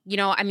many.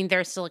 I mean,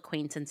 they're still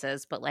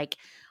acquaintances, but like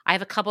I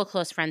have a couple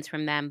close friends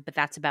from them, but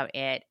that's about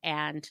it.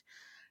 And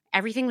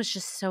everything was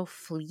just so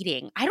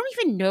fleeting. I don't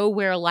even know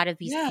where a lot of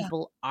these Yeah,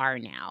 people are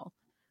now,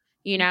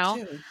 you me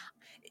know? too.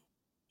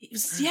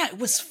 It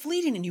was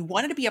fleeting and you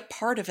wanted to be a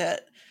part of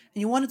it.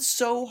 And you wanted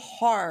so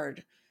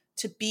hard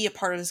to be a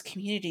part of this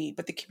community,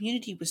 but the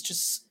community was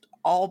just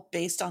all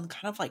based on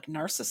kind of like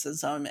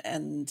narcissism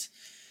and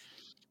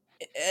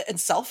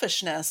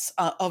selfishness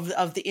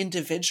of the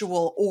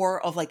individual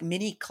or of like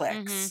mini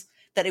Mhm. cliques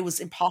that it was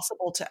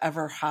impossible to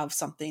ever have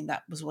something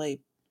that was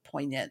really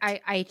poignant.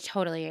 I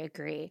totally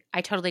agree.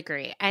 I totally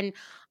agree. And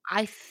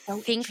I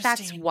So think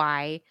that's interesting.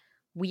 why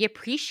we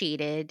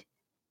appreciated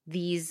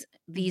these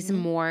Mhm.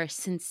 more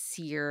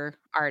sincere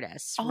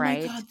artists, Oh my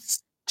right? god,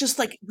 just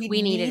like we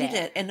We needed needed it.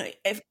 it, and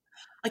if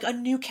like a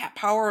new Cat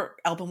Power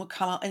album would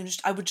come out, and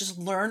I would just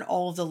learn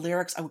all of the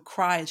lyrics, I would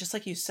cry, just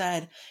like you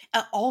said,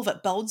 all of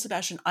it. Belle and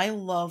Sebastian, I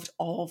loved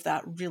all of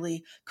that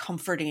really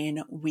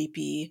comforting,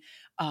 weepy,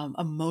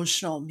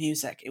 emotional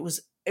music. It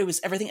was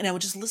everything, and I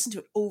would just listen to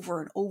it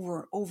over and over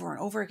and over and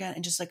over again,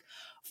 and just like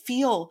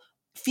feel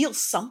feel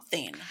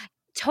something,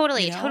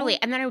 you Totally, totally.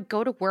 know? And then I would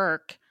go to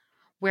work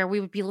where we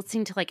would be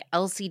listening to like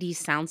LCD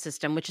sound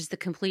system, which is the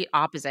complete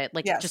opposite,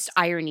 like just Yes.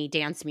 irony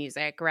dance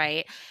music,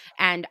 right?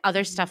 And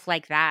other Mhm. stuff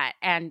like that.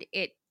 And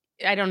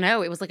I don't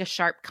know, it was like a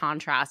sharp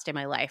contrast in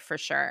my life for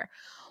sure.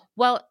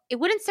 Well, it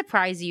wouldn't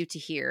surprise you to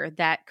hear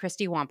that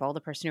Christy Wampel,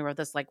 the person who wrote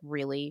this like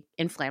really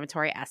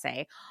inflammatory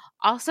essay,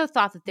 also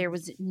thought that there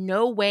was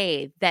no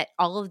way that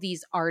all of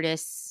these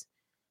artists,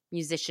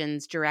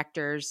 musicians,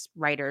 directors,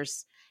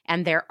 writers,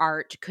 and their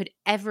art could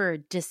ever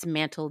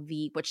dismantle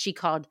the what she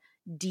called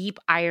deep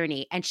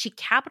irony. And she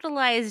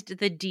capitalized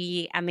the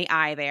D and the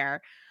I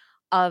there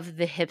of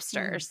the Mm,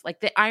 hipsters. Like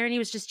the irony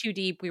was just too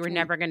deep. We were mm,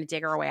 never going to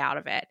dig our way out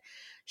of it.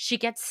 She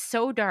gets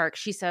so dark.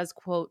 She says,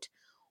 quote,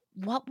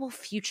 "What will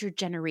future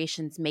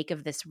generations make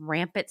of this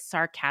rampant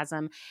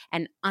sarcasm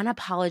and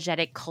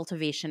unapologetic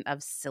cultivation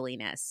of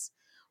silliness?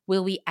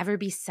 Will we ever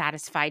be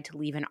satisfied to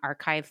leave an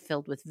archive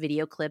filled with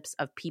video clips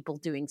of people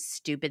doing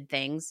stupid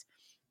things?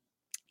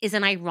 Is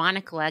an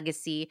ironic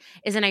legacy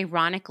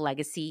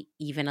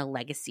even a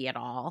legacy at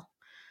all?"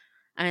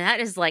 I mean, that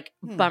is like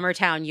mm.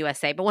 Bummertown,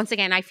 USA. But once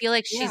again, I feel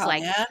like she's Yeah, like,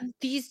 man.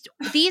 these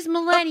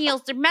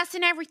millennials, they're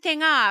messing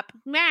everything up.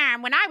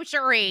 Man, when I was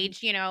your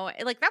age,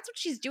 like that's what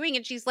she's doing.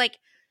 And she's like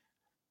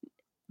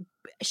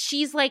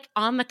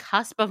on the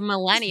cusp of Just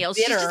millennials.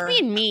 She's just bitter.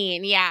 being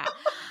mean. Yeah.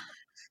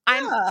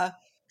 I'm Yeah.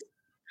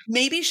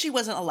 Maybe she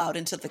wasn't allowed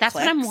into the That's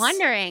what I'm cliques,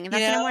 wondering. you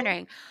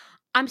know?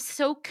 I'm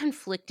so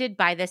conflicted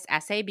by this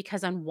essay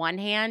because on one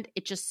hand,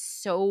 it's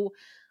just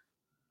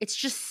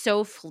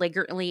so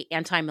flagrantly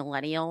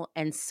anti-millennial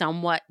and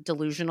somewhat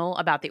delusional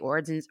about the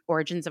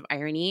origins of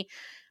irony.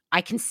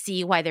 I can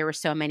see why there were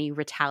so many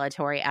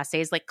retaliatory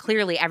essays. Like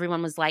clearly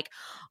everyone was like,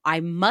 I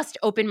must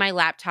open my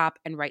laptop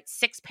and write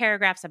 6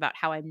 paragraphs about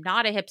how I'm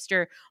not a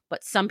hipster,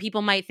 but some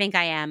people might think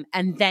I am,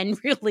 and then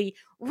really,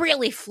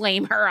 really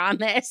flame her on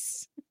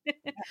this.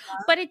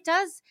 But it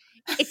does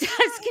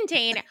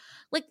contain,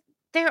 like,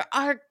 there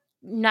are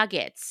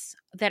nuggets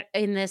that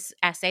in this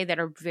essay that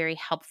are very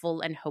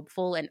helpful and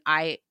hopeful, and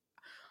I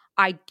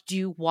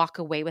do walk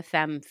away with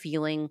them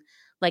feeling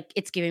like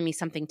it's giving me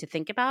something to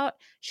think about.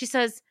 She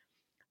says,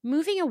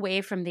 moving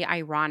away from the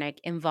ironic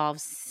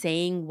involves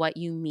saying what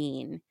you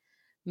mean,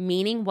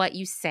 meaning what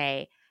you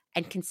say,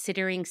 and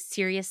considering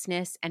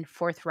seriousness and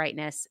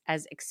forthrightness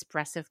as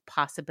expressive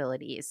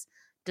possibilities,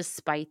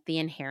 despite the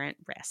inherent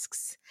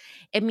risks.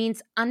 It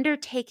means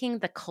undertaking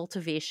the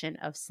cultivation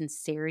of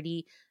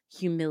sincerity,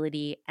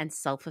 humility, and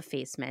self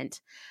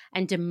effacement,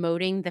 and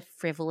demoting the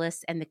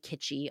frivolous and the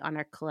kitschy on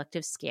our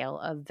collective scale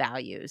of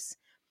values.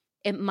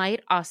 It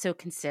might also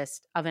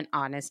consist of an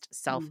honest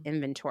self Mm,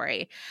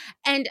 inventory.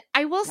 And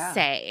I will yeah.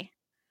 say,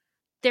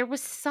 there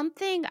was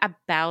something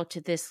about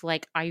this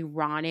like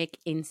ironic,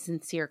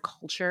 insincere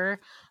culture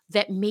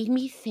that made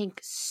me think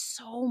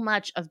so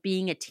much of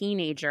being a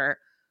teenager,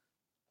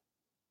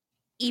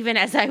 even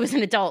as I was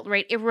an adult,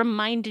 right? It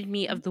reminded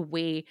me of the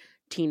way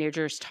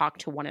teenagers talk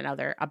to one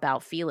another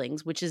about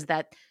feelings, which is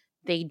that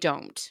they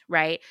don't,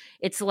 right?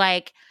 It's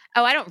like,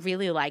 oh, I don't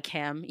really like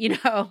him,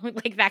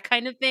 like that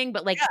kind of thing.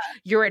 But like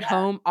you're at Yeah.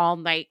 home all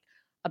night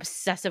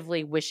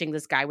obsessively wishing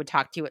this guy would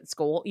talk to you at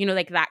school,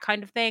 like that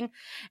kind of thing.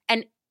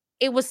 And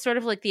it was sort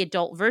of like the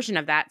adult version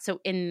of that. So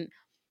in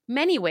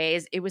many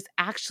ways, it was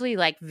actually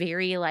like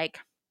very like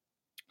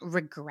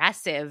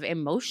regressive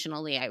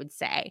emotionally, I would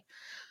say.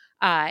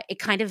 It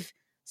kind of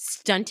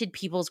stunted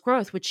people's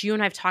growth, which you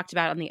and I've talked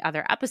about on the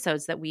other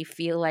episodes, that we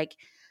feel like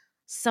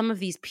some of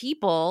these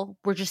people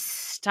were just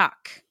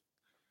stuck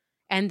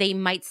and they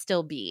might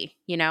still be,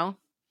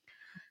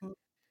 Mhm.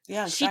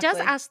 Yeah, She does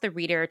exactly. ask the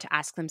reader to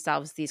ask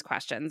themselves these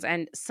questions,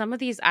 and some of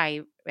these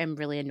I am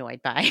really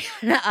annoyed by.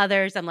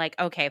 Others I'm like,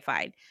 okay,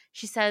 fine.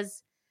 She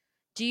says,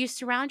 do you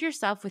surround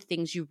yourself with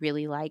things you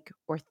really like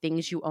or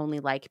things you only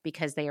like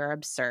because they are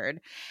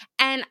absurd?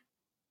 And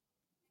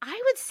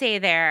I would say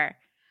there,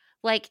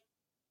 like,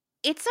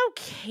 it's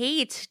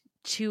okay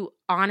to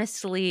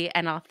honestly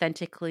and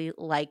authentically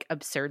like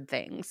absurd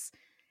things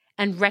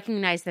and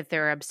recognize that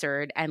they're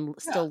absurd and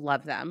Yeah, still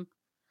love them.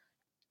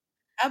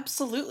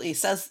 absolutely,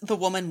 says the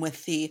woman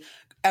with the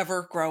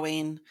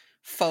ever-growing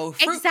faux fruit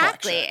Exactly,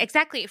 collection.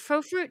 exactly.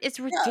 Faux fruit is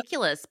Yeah.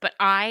 ridiculous, but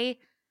I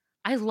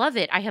love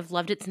it. I have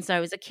loved it since I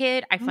was a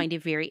kid. I Mhm. find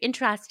it very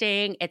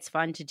interesting. It's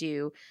fun to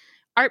do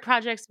art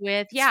projects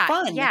with. It's Yeah,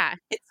 fun. yeah.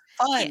 It's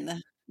Yeah.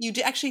 fun. You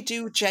actually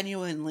do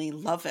genuinely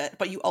love it,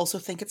 but you also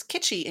think it's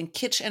kitschy, and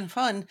kitsch and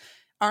fun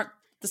aren't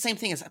the same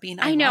thing as being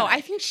I know. I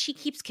ironic. think she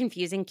keeps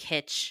confusing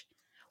kitsch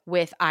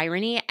with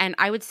irony, and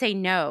I would say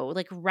no.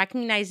 Like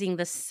recognizing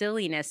the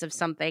silliness of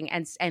something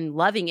and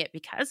loving it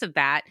because of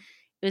that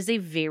is a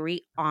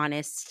very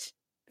honest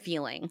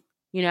feeling,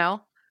 you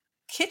know?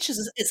 Kitsch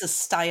is a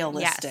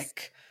Yes.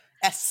 stylistic,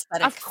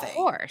 aesthetic Of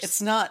thing. It's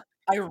course. not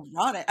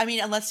ironic. I mean,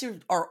 unless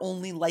you are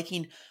only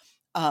liking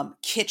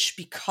kitsch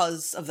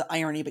because of the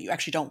irony, but you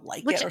actually don't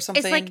like it Which or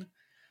is like, something.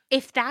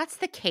 if that's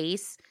the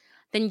case,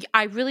 then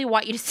I really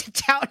want you to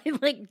sit down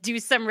and like do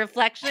some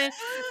reflection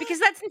because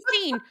that's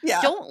insane.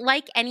 Yeah. Don't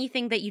like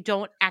anything that you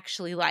don't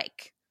actually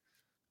like,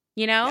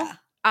 you know?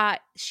 Yeah.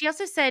 She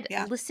also said, Yeah.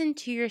 listen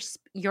to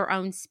your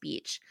own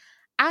speech.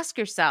 Ask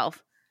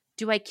yourself,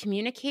 do I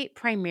communicate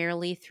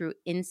primarily through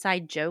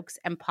inside jokes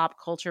and pop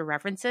culture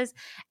references?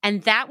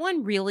 And that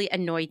one really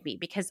annoyed me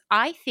because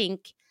I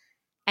think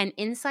an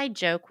inside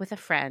joke with a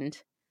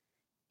friend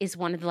is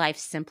one of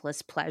life's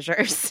simplest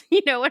pleasures.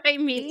 You know what I It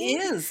mean?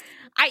 is.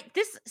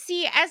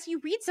 As you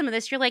read some of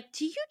this, you're like,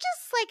 do you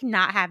just like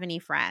not have any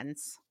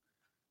friends?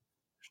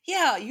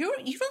 Yeah, you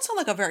don't sound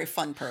like a very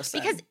fun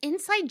Because person.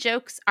 inside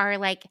jokes are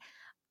like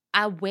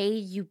a way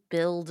you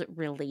build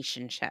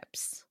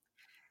relationships.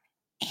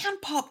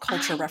 And pop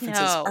culture I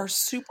references are know.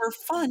 super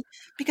fun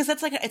because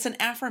that's like it's an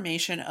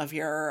affirmation of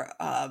your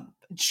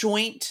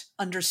joint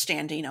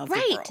understanding of the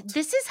Right. world.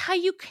 This is how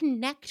you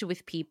connect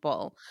with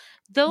people.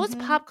 Those Hmm.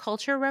 pop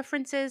culture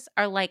references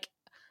are like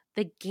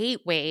the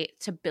gateway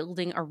to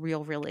building a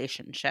real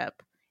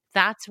relationship.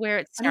 That's where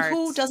it I mean,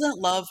 who starts. doesn't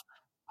love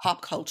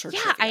pop culture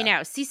Yeah, I trivia?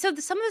 know. See, so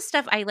some of the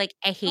stuff I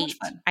So much hate.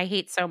 fun. I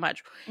hate so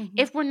much. Hmm.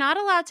 If we're not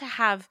allowed to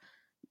have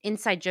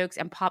inside jokes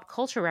and pop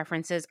culture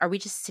references, are we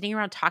just sitting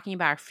around talking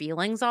about our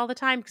feelings all the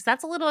time? Because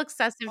that's a little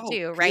excessive Oh,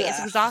 too, right? It's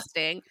yeah.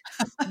 exhausting.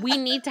 We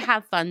need to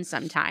have fun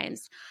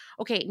sometimes.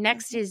 Okay,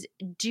 next Mhm. is,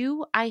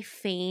 do I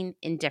feign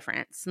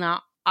indifference?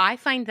 Now, I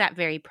find that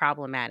very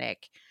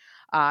problematic.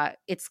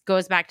 It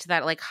goes back to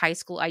that like high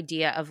school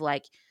idea of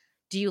like,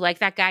 do you like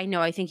that guy?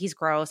 No, I think he's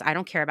gross. I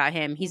don't care about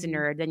him. He's a Mhm.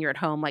 nerd. Then you're at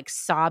home like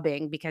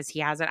sobbing because he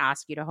hasn't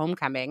asked you to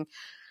homecoming.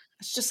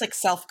 It's just like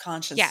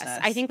Yes,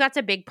 I self-consciousness. think that's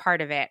a big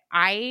part of it.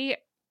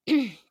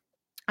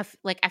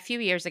 Like a few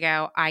years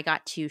ago, I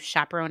got to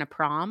chaperone a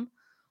prom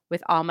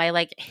with all my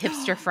like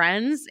hipster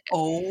friends.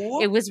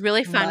 It Oh was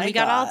really fun. my We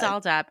got all god.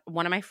 dolled up.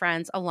 One of my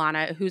friends,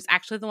 Alana, who's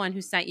actually the one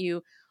who sent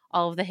you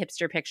all of the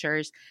hipster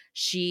pictures,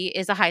 she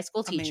is a high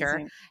school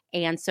teacher, Amazing.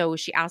 and so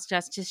she asked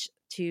us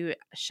to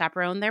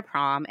chaperone their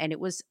prom, and it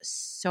was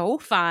so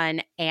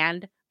fun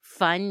and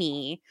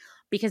funny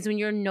because when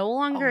you're no Oh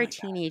longer a my god.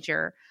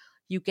 teenager,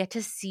 you get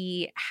to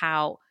see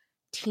how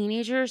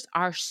teenagers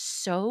are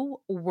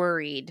so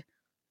worried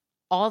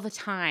all the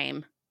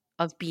time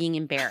of being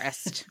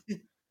embarrassed.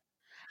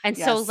 And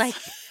so, Yes. like,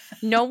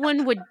 no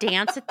one would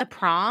dance at the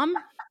prom.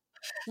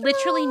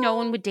 Literally, no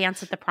one would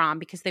dance at the prom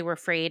because they were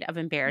afraid of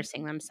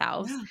embarrassing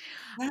themselves. Yeah.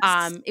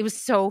 Yes. It was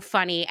so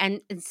funny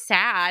and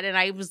sad, and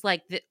I was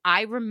like,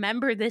 I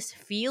remember this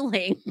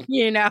feeling,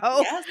 you know?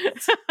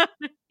 Yes.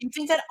 You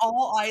think that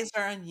all eyes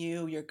are on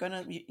you. You're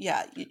gonna,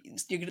 yeah.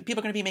 People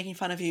are gonna be making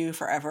fun of you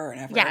forever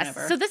and ever and Yes.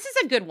 So ever. this is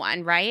a good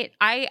one, right?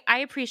 I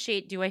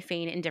appreciate, do I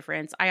feign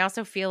indifference? I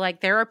also feel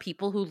like there are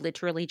people who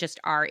literally just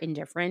are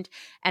indifferent,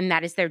 and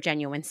that is their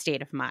genuine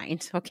state of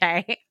mind.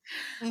 Okay.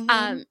 Hmm.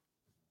 Um, Yeah.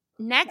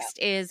 Next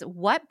is,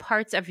 what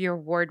parts of your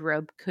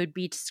wardrobe could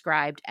be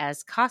described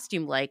as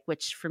costume like,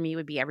 which for me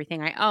would be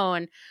everything I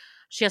own.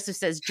 She also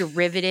says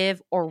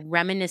derivative or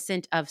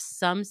reminiscent of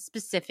some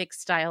specific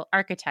style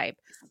archetype.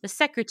 The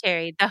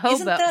secretary,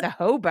 Isn't that the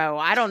hobo.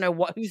 I don't know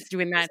who's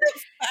doing isn't that.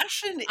 that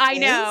fashion I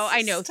know, is?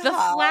 I know. The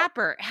Stop.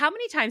 flapper. How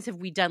many times have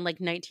we done like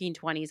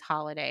 1920s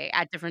holiday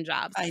at different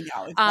jobs? I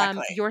know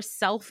exactly.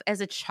 Yourself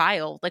as a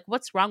child. Like,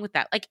 what's wrong with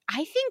that? Like,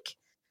 I think,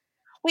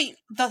 Wait,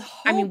 the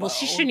I mean, well,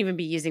 she hobo. shouldn't even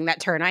be using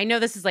that term. I know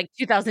this is like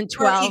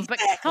Or 2012, but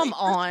come exactly.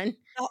 on.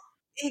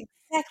 The-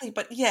 exactly,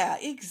 but yeah,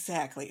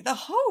 exactly. The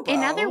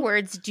In other hobo.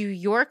 words, do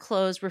your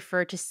clothes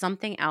refer to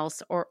something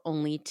else or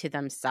only to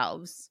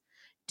themselves?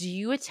 Do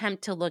you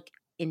attempt to look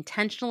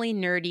intentionally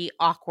nerdy,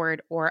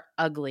 awkward, or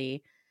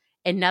ugly?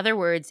 In other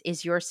words,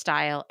 is your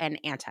style an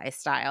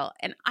anti-style?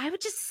 And I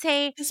would just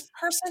say, This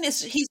person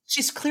is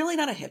she's clearly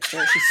not a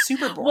hipster. She's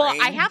super well,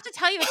 I boring. have to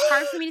tell you, it's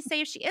hard for me to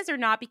say if she is or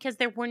not because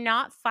there were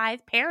not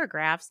 5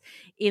 paragraphs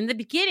in the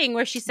beginning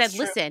where she It's said, true.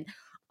 listen,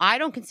 I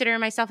don't consider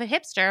myself a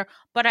hipster,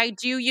 but I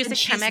do use a And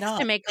she's Chemex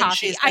to not. make And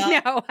coffee. she's not.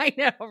 I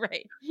know,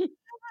 right?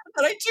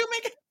 But I do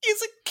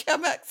use a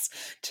Chemex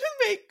to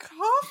make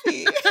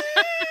coffee.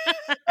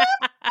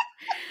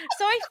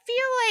 So I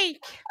feel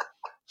like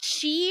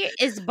she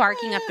is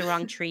barking up the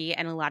wrong tree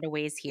in a lot of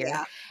ways here.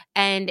 Yeah.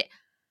 And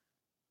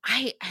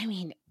I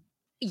mean,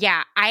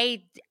 yeah,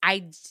 I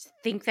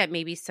think that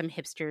maybe some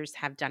hipsters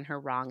have done her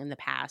wrong in the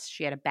past.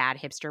 She had a bad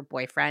hipster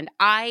boyfriend.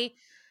 I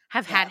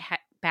have Yeah. had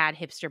bad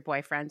hipster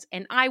boyfriends,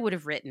 and I would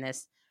have written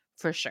this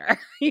for sure.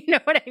 You know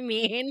what I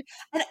mean?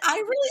 And I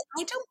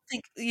don't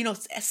think,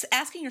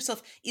 asking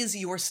yourself, is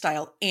your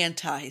style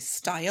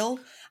anti-style?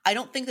 I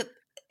don't think that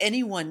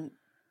anyone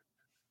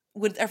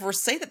would ever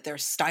say that their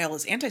style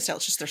is anti-style.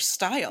 It's just their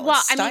style. It's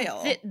Well, I mean,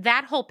 style.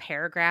 that whole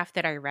paragraph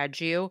that I read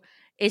you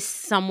is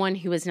someone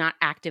who is not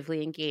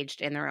actively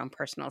engaged in their own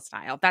personal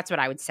style. That's what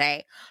I would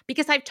say.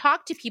 Because I've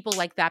talked to people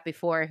like that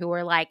before who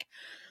are like,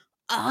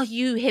 all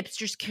you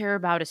hipsters care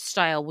about is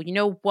style. Well, you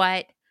know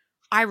what?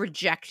 I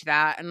reject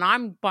that. And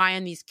I'm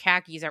buying these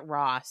khakis at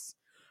Ross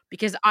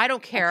because I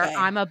don't care. Okay.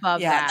 I'm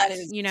above Yeah, that that,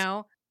 is you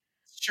know?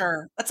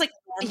 sure. That's like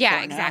Yeah,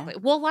 normcore now. exactly.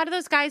 Well, a lot of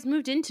those guys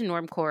moved into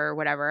normcore or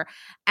whatever.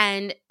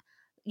 And,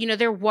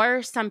 there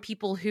were some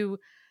people who,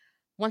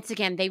 once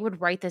again, they would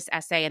write this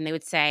essay and they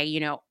would say,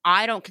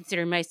 I don't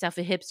consider myself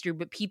a hipster,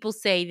 but people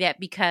say that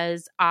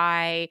because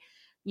I,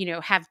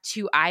 have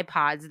 2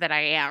 iPods that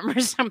I am or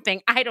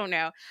something. I don't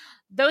know.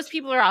 Those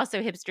people are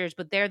also hipsters,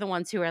 but they're the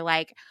ones who are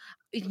like,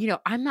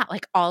 I'm not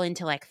like all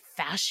into like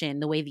fashion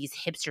the way these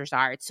hipsters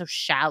are. It's so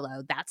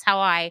shallow. That's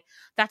why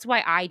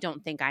I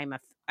don't think I'm a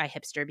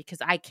hipster because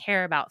I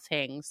care about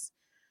things.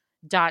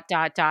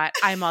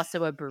 I'm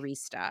also a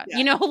barista. Yeah.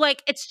 You know,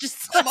 like it's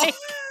just I'm all- like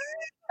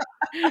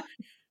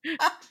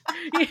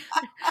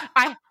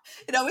I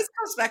it always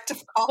comes back to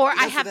coffee, or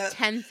I doesn't have it?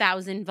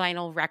 10,000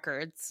 vinyl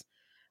records.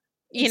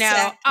 You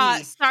know,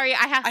 Exactly. sorry,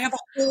 I have I have a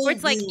or whole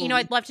it's like, you know, room.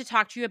 I'd love to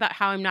talk to you about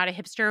how I'm not a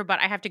hipster, but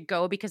I have to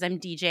go because I'm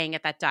DJing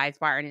at that dive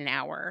bar in an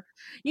hour.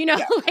 You know,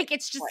 Yeah, like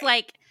it's just right.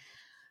 like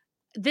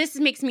this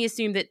makes me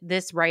assume that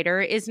this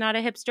writer is not a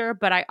hipster,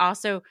 but I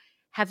also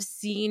have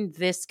seen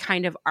this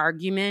kind of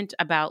argument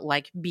about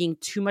like being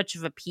too much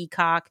of a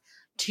peacock,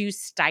 too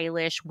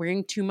stylish,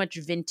 wearing too much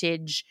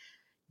vintage,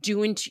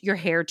 doing your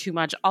hair too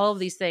much, all of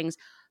these things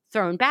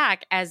thrown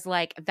back as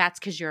like that's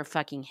because you're a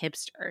fucking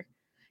hipster.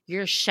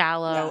 You're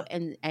shallow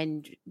Yeah.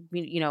 and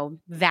you know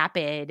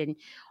vapid, and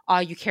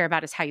all you care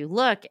about is how you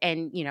look.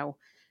 And you know,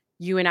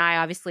 you and I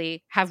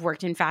obviously have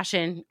worked in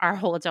fashion our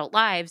whole adult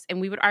lives, and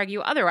we would argue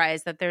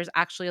otherwise that there's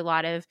actually a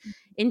lot of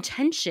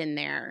intention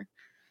there.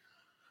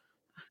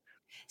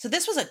 So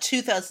this was a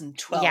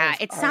 2012 Yeah,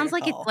 it sounds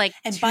like it's article, like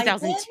and by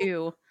then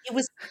 2002. it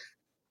was.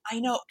 I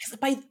know,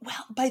 because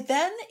by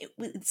then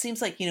it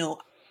seems like, you know,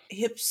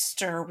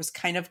 hipster was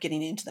kind of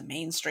getting into the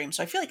mainstream.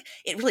 So I feel like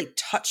it really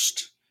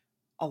touched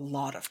a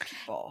lot of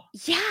people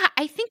Yeah,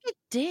 I think it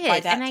by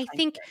did. that And I time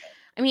think,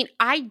 I mean,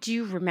 I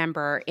do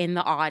remember in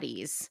the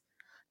Audis,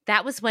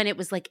 that was when it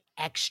was like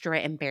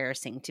extra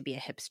embarrassing to be a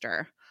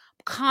hipster.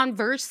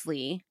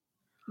 Conversely,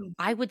 period.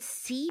 I would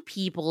see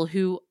people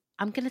who,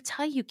 I'm going to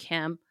tell you,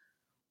 Kim,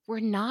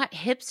 were not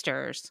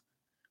hipsters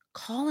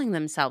calling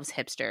themselves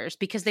hipsters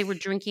because they were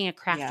drinking a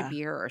craft Yeah.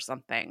 beer or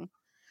something.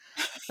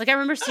 Like I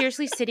remember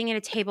seriously sitting at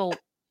a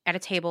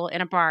table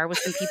in a bar with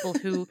some people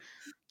who,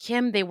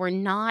 Kim, they were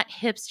not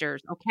hipsters,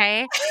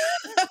 okay?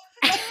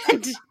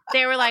 And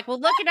they were like, "Well,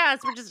 look at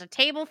us. We're just a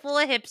table full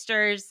of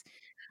hipsters."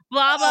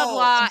 Blah blah Oh,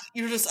 blah.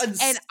 you're just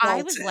And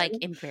I was like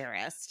insulted.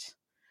 embarrassed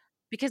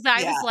because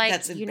I Yeah, was like,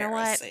 that's "You know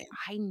what? embarrassing.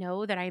 I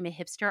know that I'm a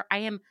hipster. I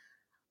am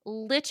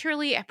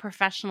literally a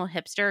professional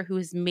hipster who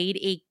has made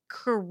a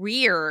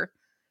career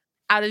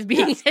out of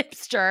being Yes. a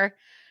hipster."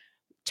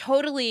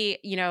 Totally,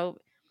 you know,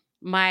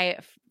 my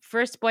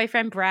first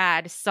boyfriend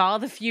Brad saw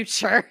the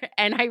future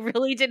and I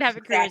really did have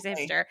a career as a Exactly.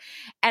 hipster.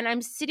 And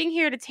I'm sitting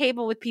here at a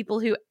table with people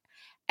who,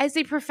 as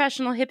a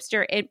professional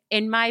hipster,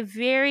 in my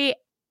very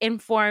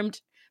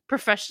informed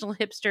professional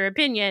hipster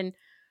opinion,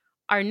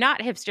 are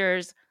not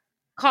hipsters,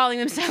 calling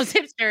themselves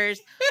hipsters.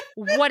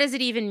 What does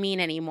it even mean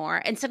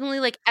anymore? And suddenly,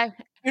 like,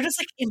 You're just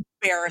like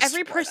embarrassed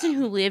every for person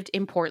who them. lived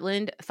in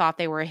Portland thought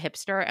they were a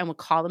hipster and would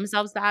call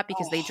themselves that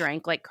because they Oh,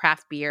 drank like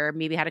craft beer,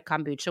 maybe had a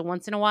kombucha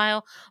once in a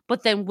while,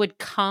 but then would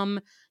come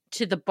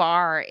to the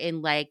bar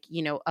in like,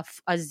 you know,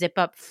 a zip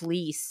up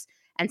fleece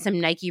and some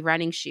Nike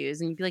running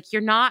shoes. And you'd be like,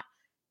 you're not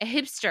a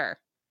hipster.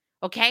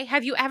 Okay.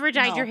 Have you ever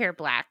dyed your no. hair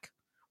black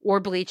or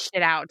bleached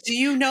it out? Do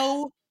you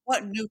know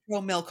what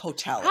Neutral Milk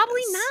Hotel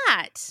Probably is?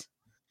 not.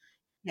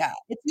 Yeah,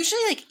 it's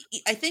usually like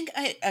I think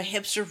a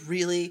hipster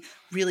really,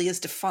 really is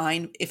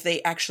defined if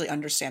they actually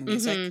understand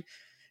music. Mm-hmm.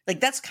 Like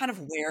that's kind of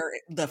where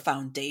the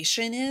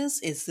foundation is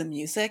the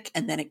music,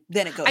 and then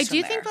it I goes from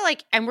do think there. that,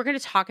 like, and we're going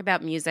to talk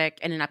about music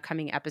in an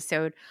upcoming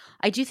episode.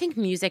 I do think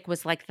music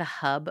was like the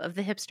hub of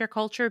the hipster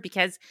culture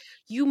because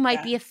you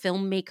might Yeah, be a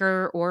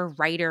filmmaker or a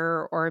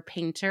writer or a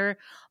painter,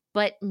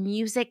 but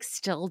music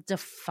still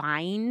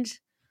defined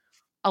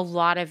a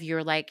lot of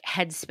your like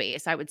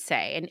headspace, I would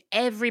say. And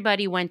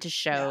everybody went to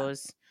yeah,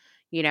 shows,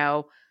 you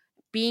know,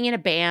 being in a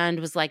band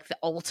was like the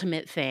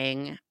ultimate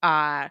thing.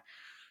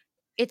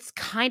 It's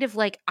kind of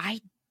like I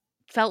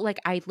felt like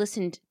I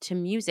listened to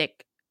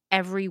music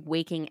every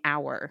waking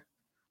hour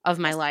of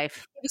my yes.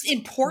 life. It was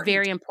important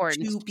Very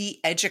important. to be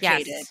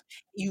educated. Yes.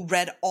 You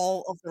read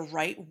all of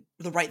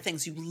the right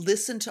things. You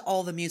listened to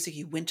all the music.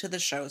 You went to the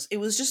shows. It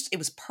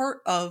was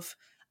part of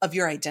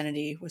your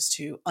identity was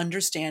to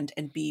understand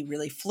and be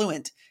really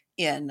fluent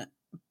in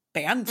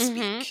band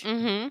speak.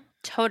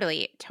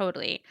 Totally,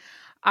 totally.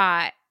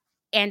 Uh,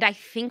 and I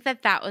think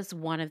that that was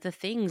one of the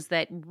things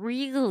that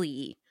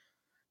really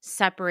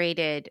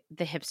separated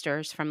the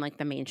hipsters from like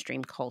the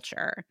mainstream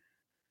culture.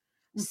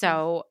 Mhm.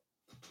 So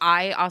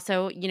I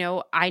also, you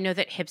know, I know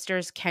that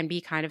hipsters can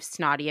be kind of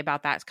snotty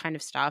about that kind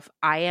of stuff.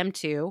 I am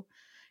too.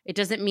 It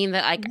doesn't mean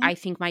that like Mhm. I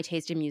think my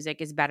taste in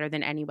music is better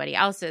than anybody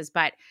else's,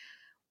 but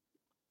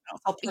No,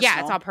 it's all yeah,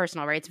 it's all personal.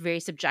 personal, right? It's very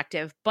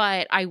subjective.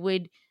 But I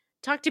would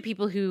talk to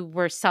people who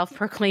were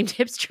self-proclaimed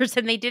hipsters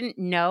and they didn't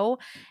know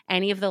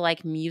any of the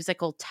like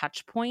musical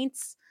touch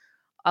points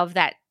of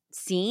that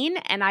scene.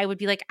 And I would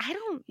be like, I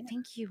don't Yeah.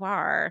 think you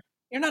are.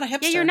 You're not a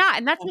Yeah, you're hipster. not.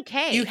 And that's No.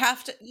 okay. You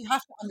have to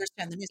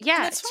understand the music. And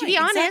Yeah, that's to fine. be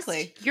honest,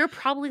 Exactly. you're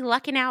probably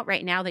lucking out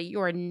right now that you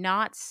are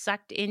not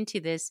sucked into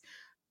this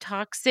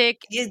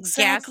toxic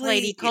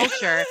Exactly. gaslighty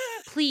culture.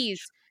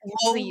 Please,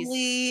 please,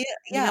 Slowly.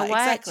 you know Yeah,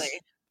 what?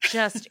 exactly.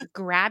 Just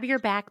grab your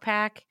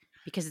backpack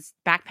because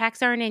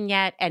backpacks aren't in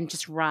yet and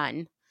just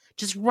run.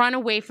 Just run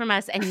away from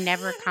us and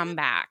never come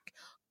back.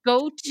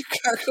 Go to, Your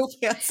cargo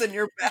pants in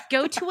your back.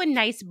 go to a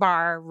nice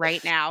bar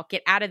right now.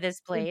 Get out of this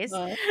place.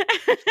 Uh,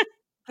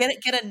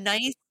 get a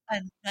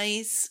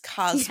nice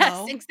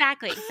Yes, Cosmo.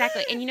 exactly.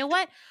 And you know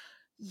what?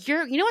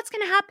 you know what's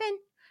going to happen?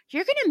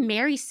 You're going to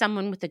marry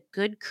someone with a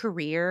good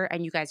career,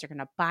 and you guys are going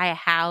to buy a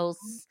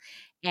house,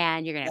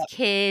 and you're going to have Yep.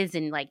 kids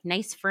and like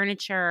nice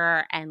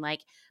furniture, and like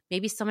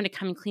maybe someone to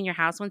come and clean your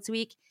house once a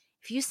week.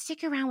 If you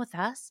stick around with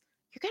us,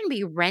 you're going to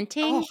be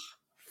renting Oh,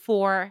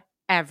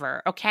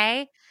 forever.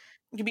 Okay.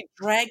 you can be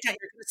dragged out.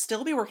 You're going to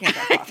still be working at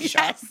that coffee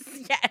shop.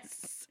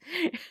 Yes.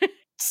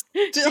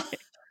 Still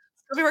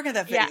be working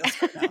at that Yeah. video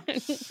store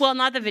now. Well,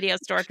 not the video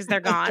store because they're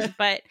gone.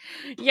 But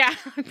yeah,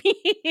 I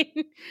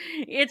mean,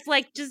 it's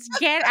like, just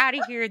get out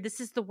of here.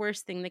 This is the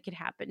worst thing that could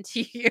happen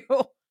to you.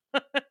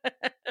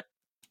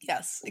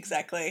 Yes,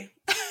 exactly.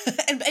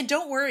 And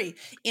don't worry,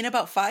 in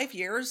about 5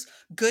 years,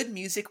 good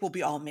music will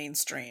be all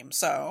mainstream.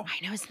 So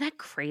I know, isn't that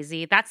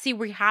crazy? See,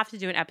 we have to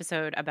do an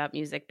episode about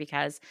music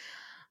because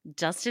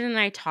Dustin and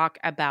I talk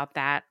about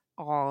that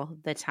all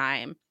the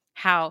time.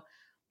 How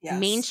yes.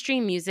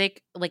 mainstream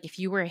music, like if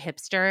you were a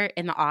hipster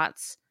in the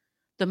aughts,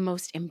 the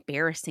most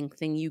embarrassing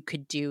thing you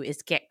could do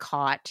is get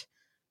caught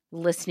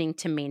listening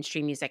to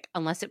mainstream music,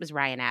 unless it was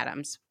Ryan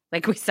Adams.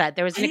 Like we said,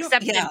 there was an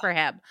exception for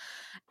him.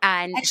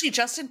 And actually,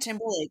 Justin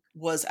Timberlake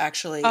was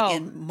actually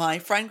in my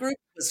friend group,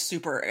 was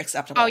super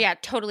acceptable. Oh yeah,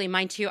 totally.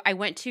 Mine too. I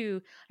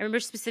remember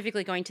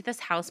specifically going to this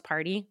house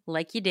party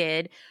like you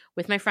did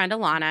with my friend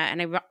Alana.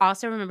 And I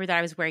also remember that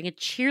I was wearing a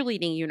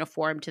cheerleading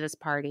uniform to this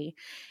party.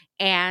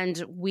 And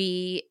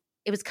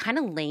it was kind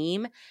of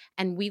lame.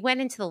 And we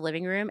went into the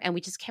living room and we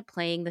just kept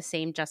playing the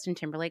same Justin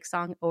Timberlake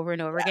song over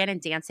and over again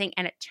and dancing.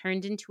 And it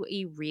turned into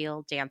a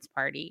real dance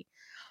party.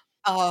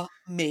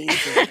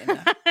 Amazing.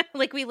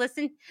 Like we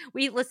listened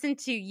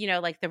to,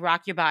 like the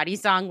Rock Your Body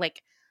song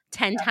like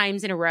 10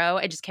 times in a row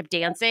and just kept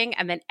dancing.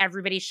 And then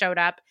everybody showed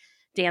up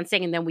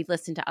dancing and then we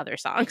listened to other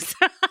songs.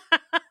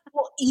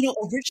 Well,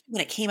 originally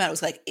when it came out, it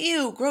was like,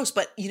 ew, gross.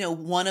 But,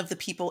 one of the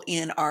people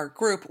in our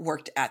group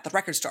worked at the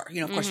record store.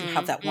 Of course, you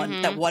have that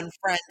one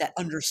friend that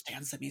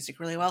understands the music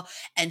really well.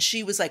 And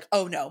she was like,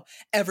 oh no,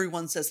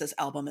 everyone says this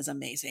album is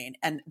amazing.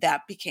 And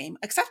that became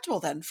acceptable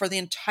then for the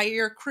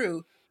entire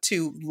crew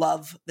to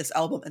love this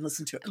album and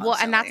listen to it constantly. Well,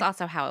 and that's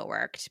also how it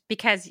worked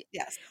because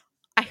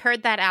I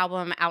heard that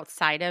album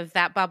outside of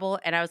that bubble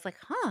and I was like,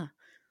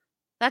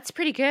 that's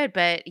pretty good.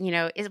 But,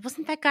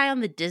 wasn't that guy on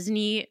the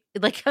Disney,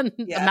 like on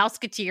the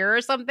Mouseketeer or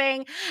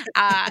something?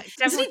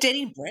 Isn't he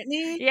dating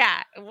Britney?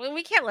 Yeah.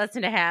 We can't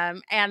listen to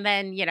him. And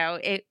then,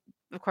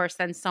 of course,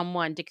 then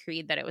someone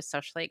decreed that it was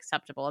socially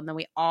acceptable. And then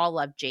we all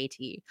loved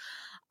JT.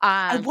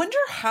 I wonder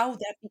how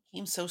that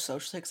became so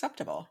socially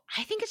acceptable.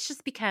 I think it's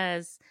just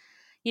because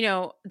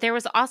there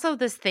was also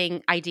this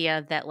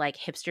idea that like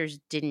hipsters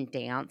didn't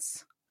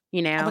dance,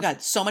 Oh my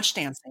God, so much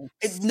dancing.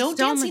 No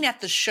dancing at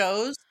the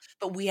shows,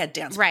 but we had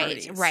dance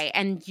parties. Right.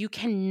 And you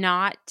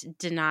cannot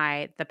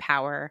deny the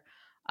power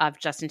of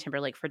Justin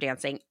Timberlake for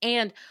dancing.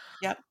 And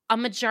a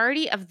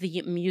majority of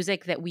the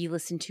music that we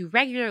listened to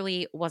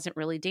regularly wasn't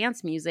really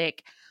dance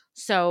music.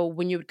 So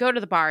when you would go to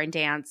the bar and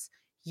dance,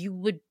 you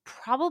would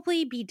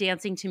probably be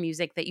dancing to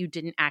music that you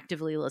didn't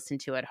actively listen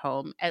to at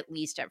home, at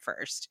least at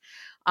first.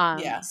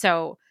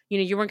 So,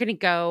 you weren't going to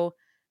go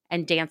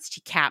and dance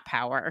to Cat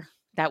Power.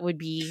 That would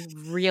be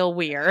real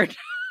weird.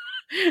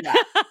 We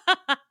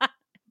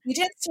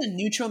danced to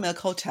Neutral Milk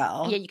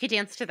Hotel. Yeah, you could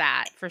dance to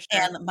that for sure.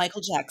 And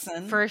Michael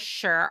Jackson. For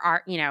sure.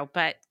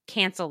 But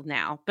canceled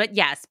now. But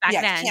yes, back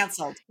then.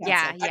 Canceled.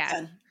 Yeah.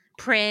 Then.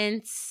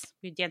 Prince.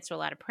 We danced to a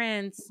lot of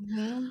Prince.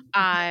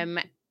 Mm-hmm.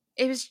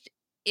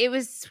 It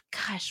was,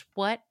 gosh,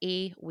 what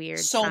a weird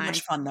so time.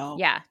 Much fun though.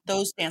 Yeah.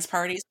 Those dance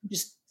parties,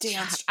 just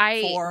danced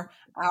for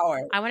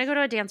hours. I want to go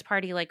to a dance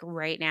party like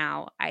right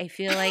now. I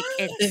feel like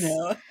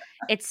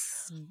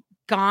it's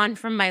gone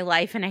from my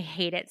life and I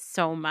hate it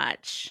so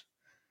much.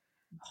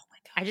 Oh my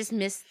God. I just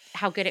miss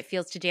how good it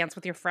feels to dance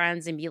with your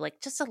friends and be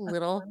like just a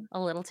little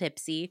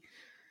tipsy.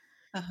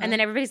 And then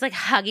everybody's like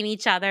hugging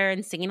each other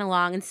and singing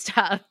along and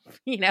stuff,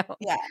 Yeah.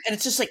 And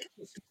it's just like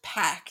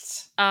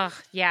packed. Oh,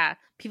 yeah.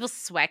 People's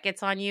sweat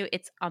gets on you.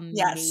 It's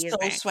amazing. Yeah,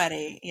 so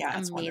sweaty. Yeah,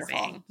 it's amazing.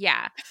 Wonderful.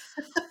 Yeah.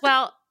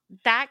 Well,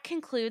 that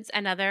concludes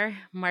another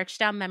march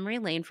down memory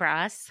lane for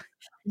us.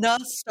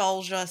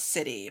 Nostalgia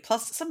City.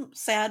 Plus some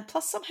sad,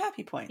 plus some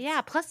happy points.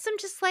 Yeah, plus some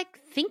just like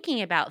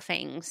thinking about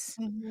things.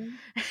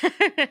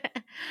 Mm-hmm.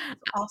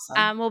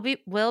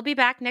 Awesome. We'll be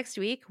back next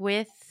week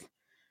with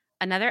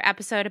another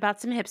episode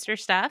about some hipster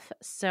stuff.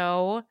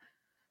 So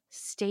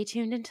stay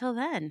tuned until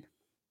then.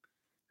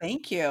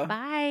 Thank you.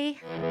 Bye.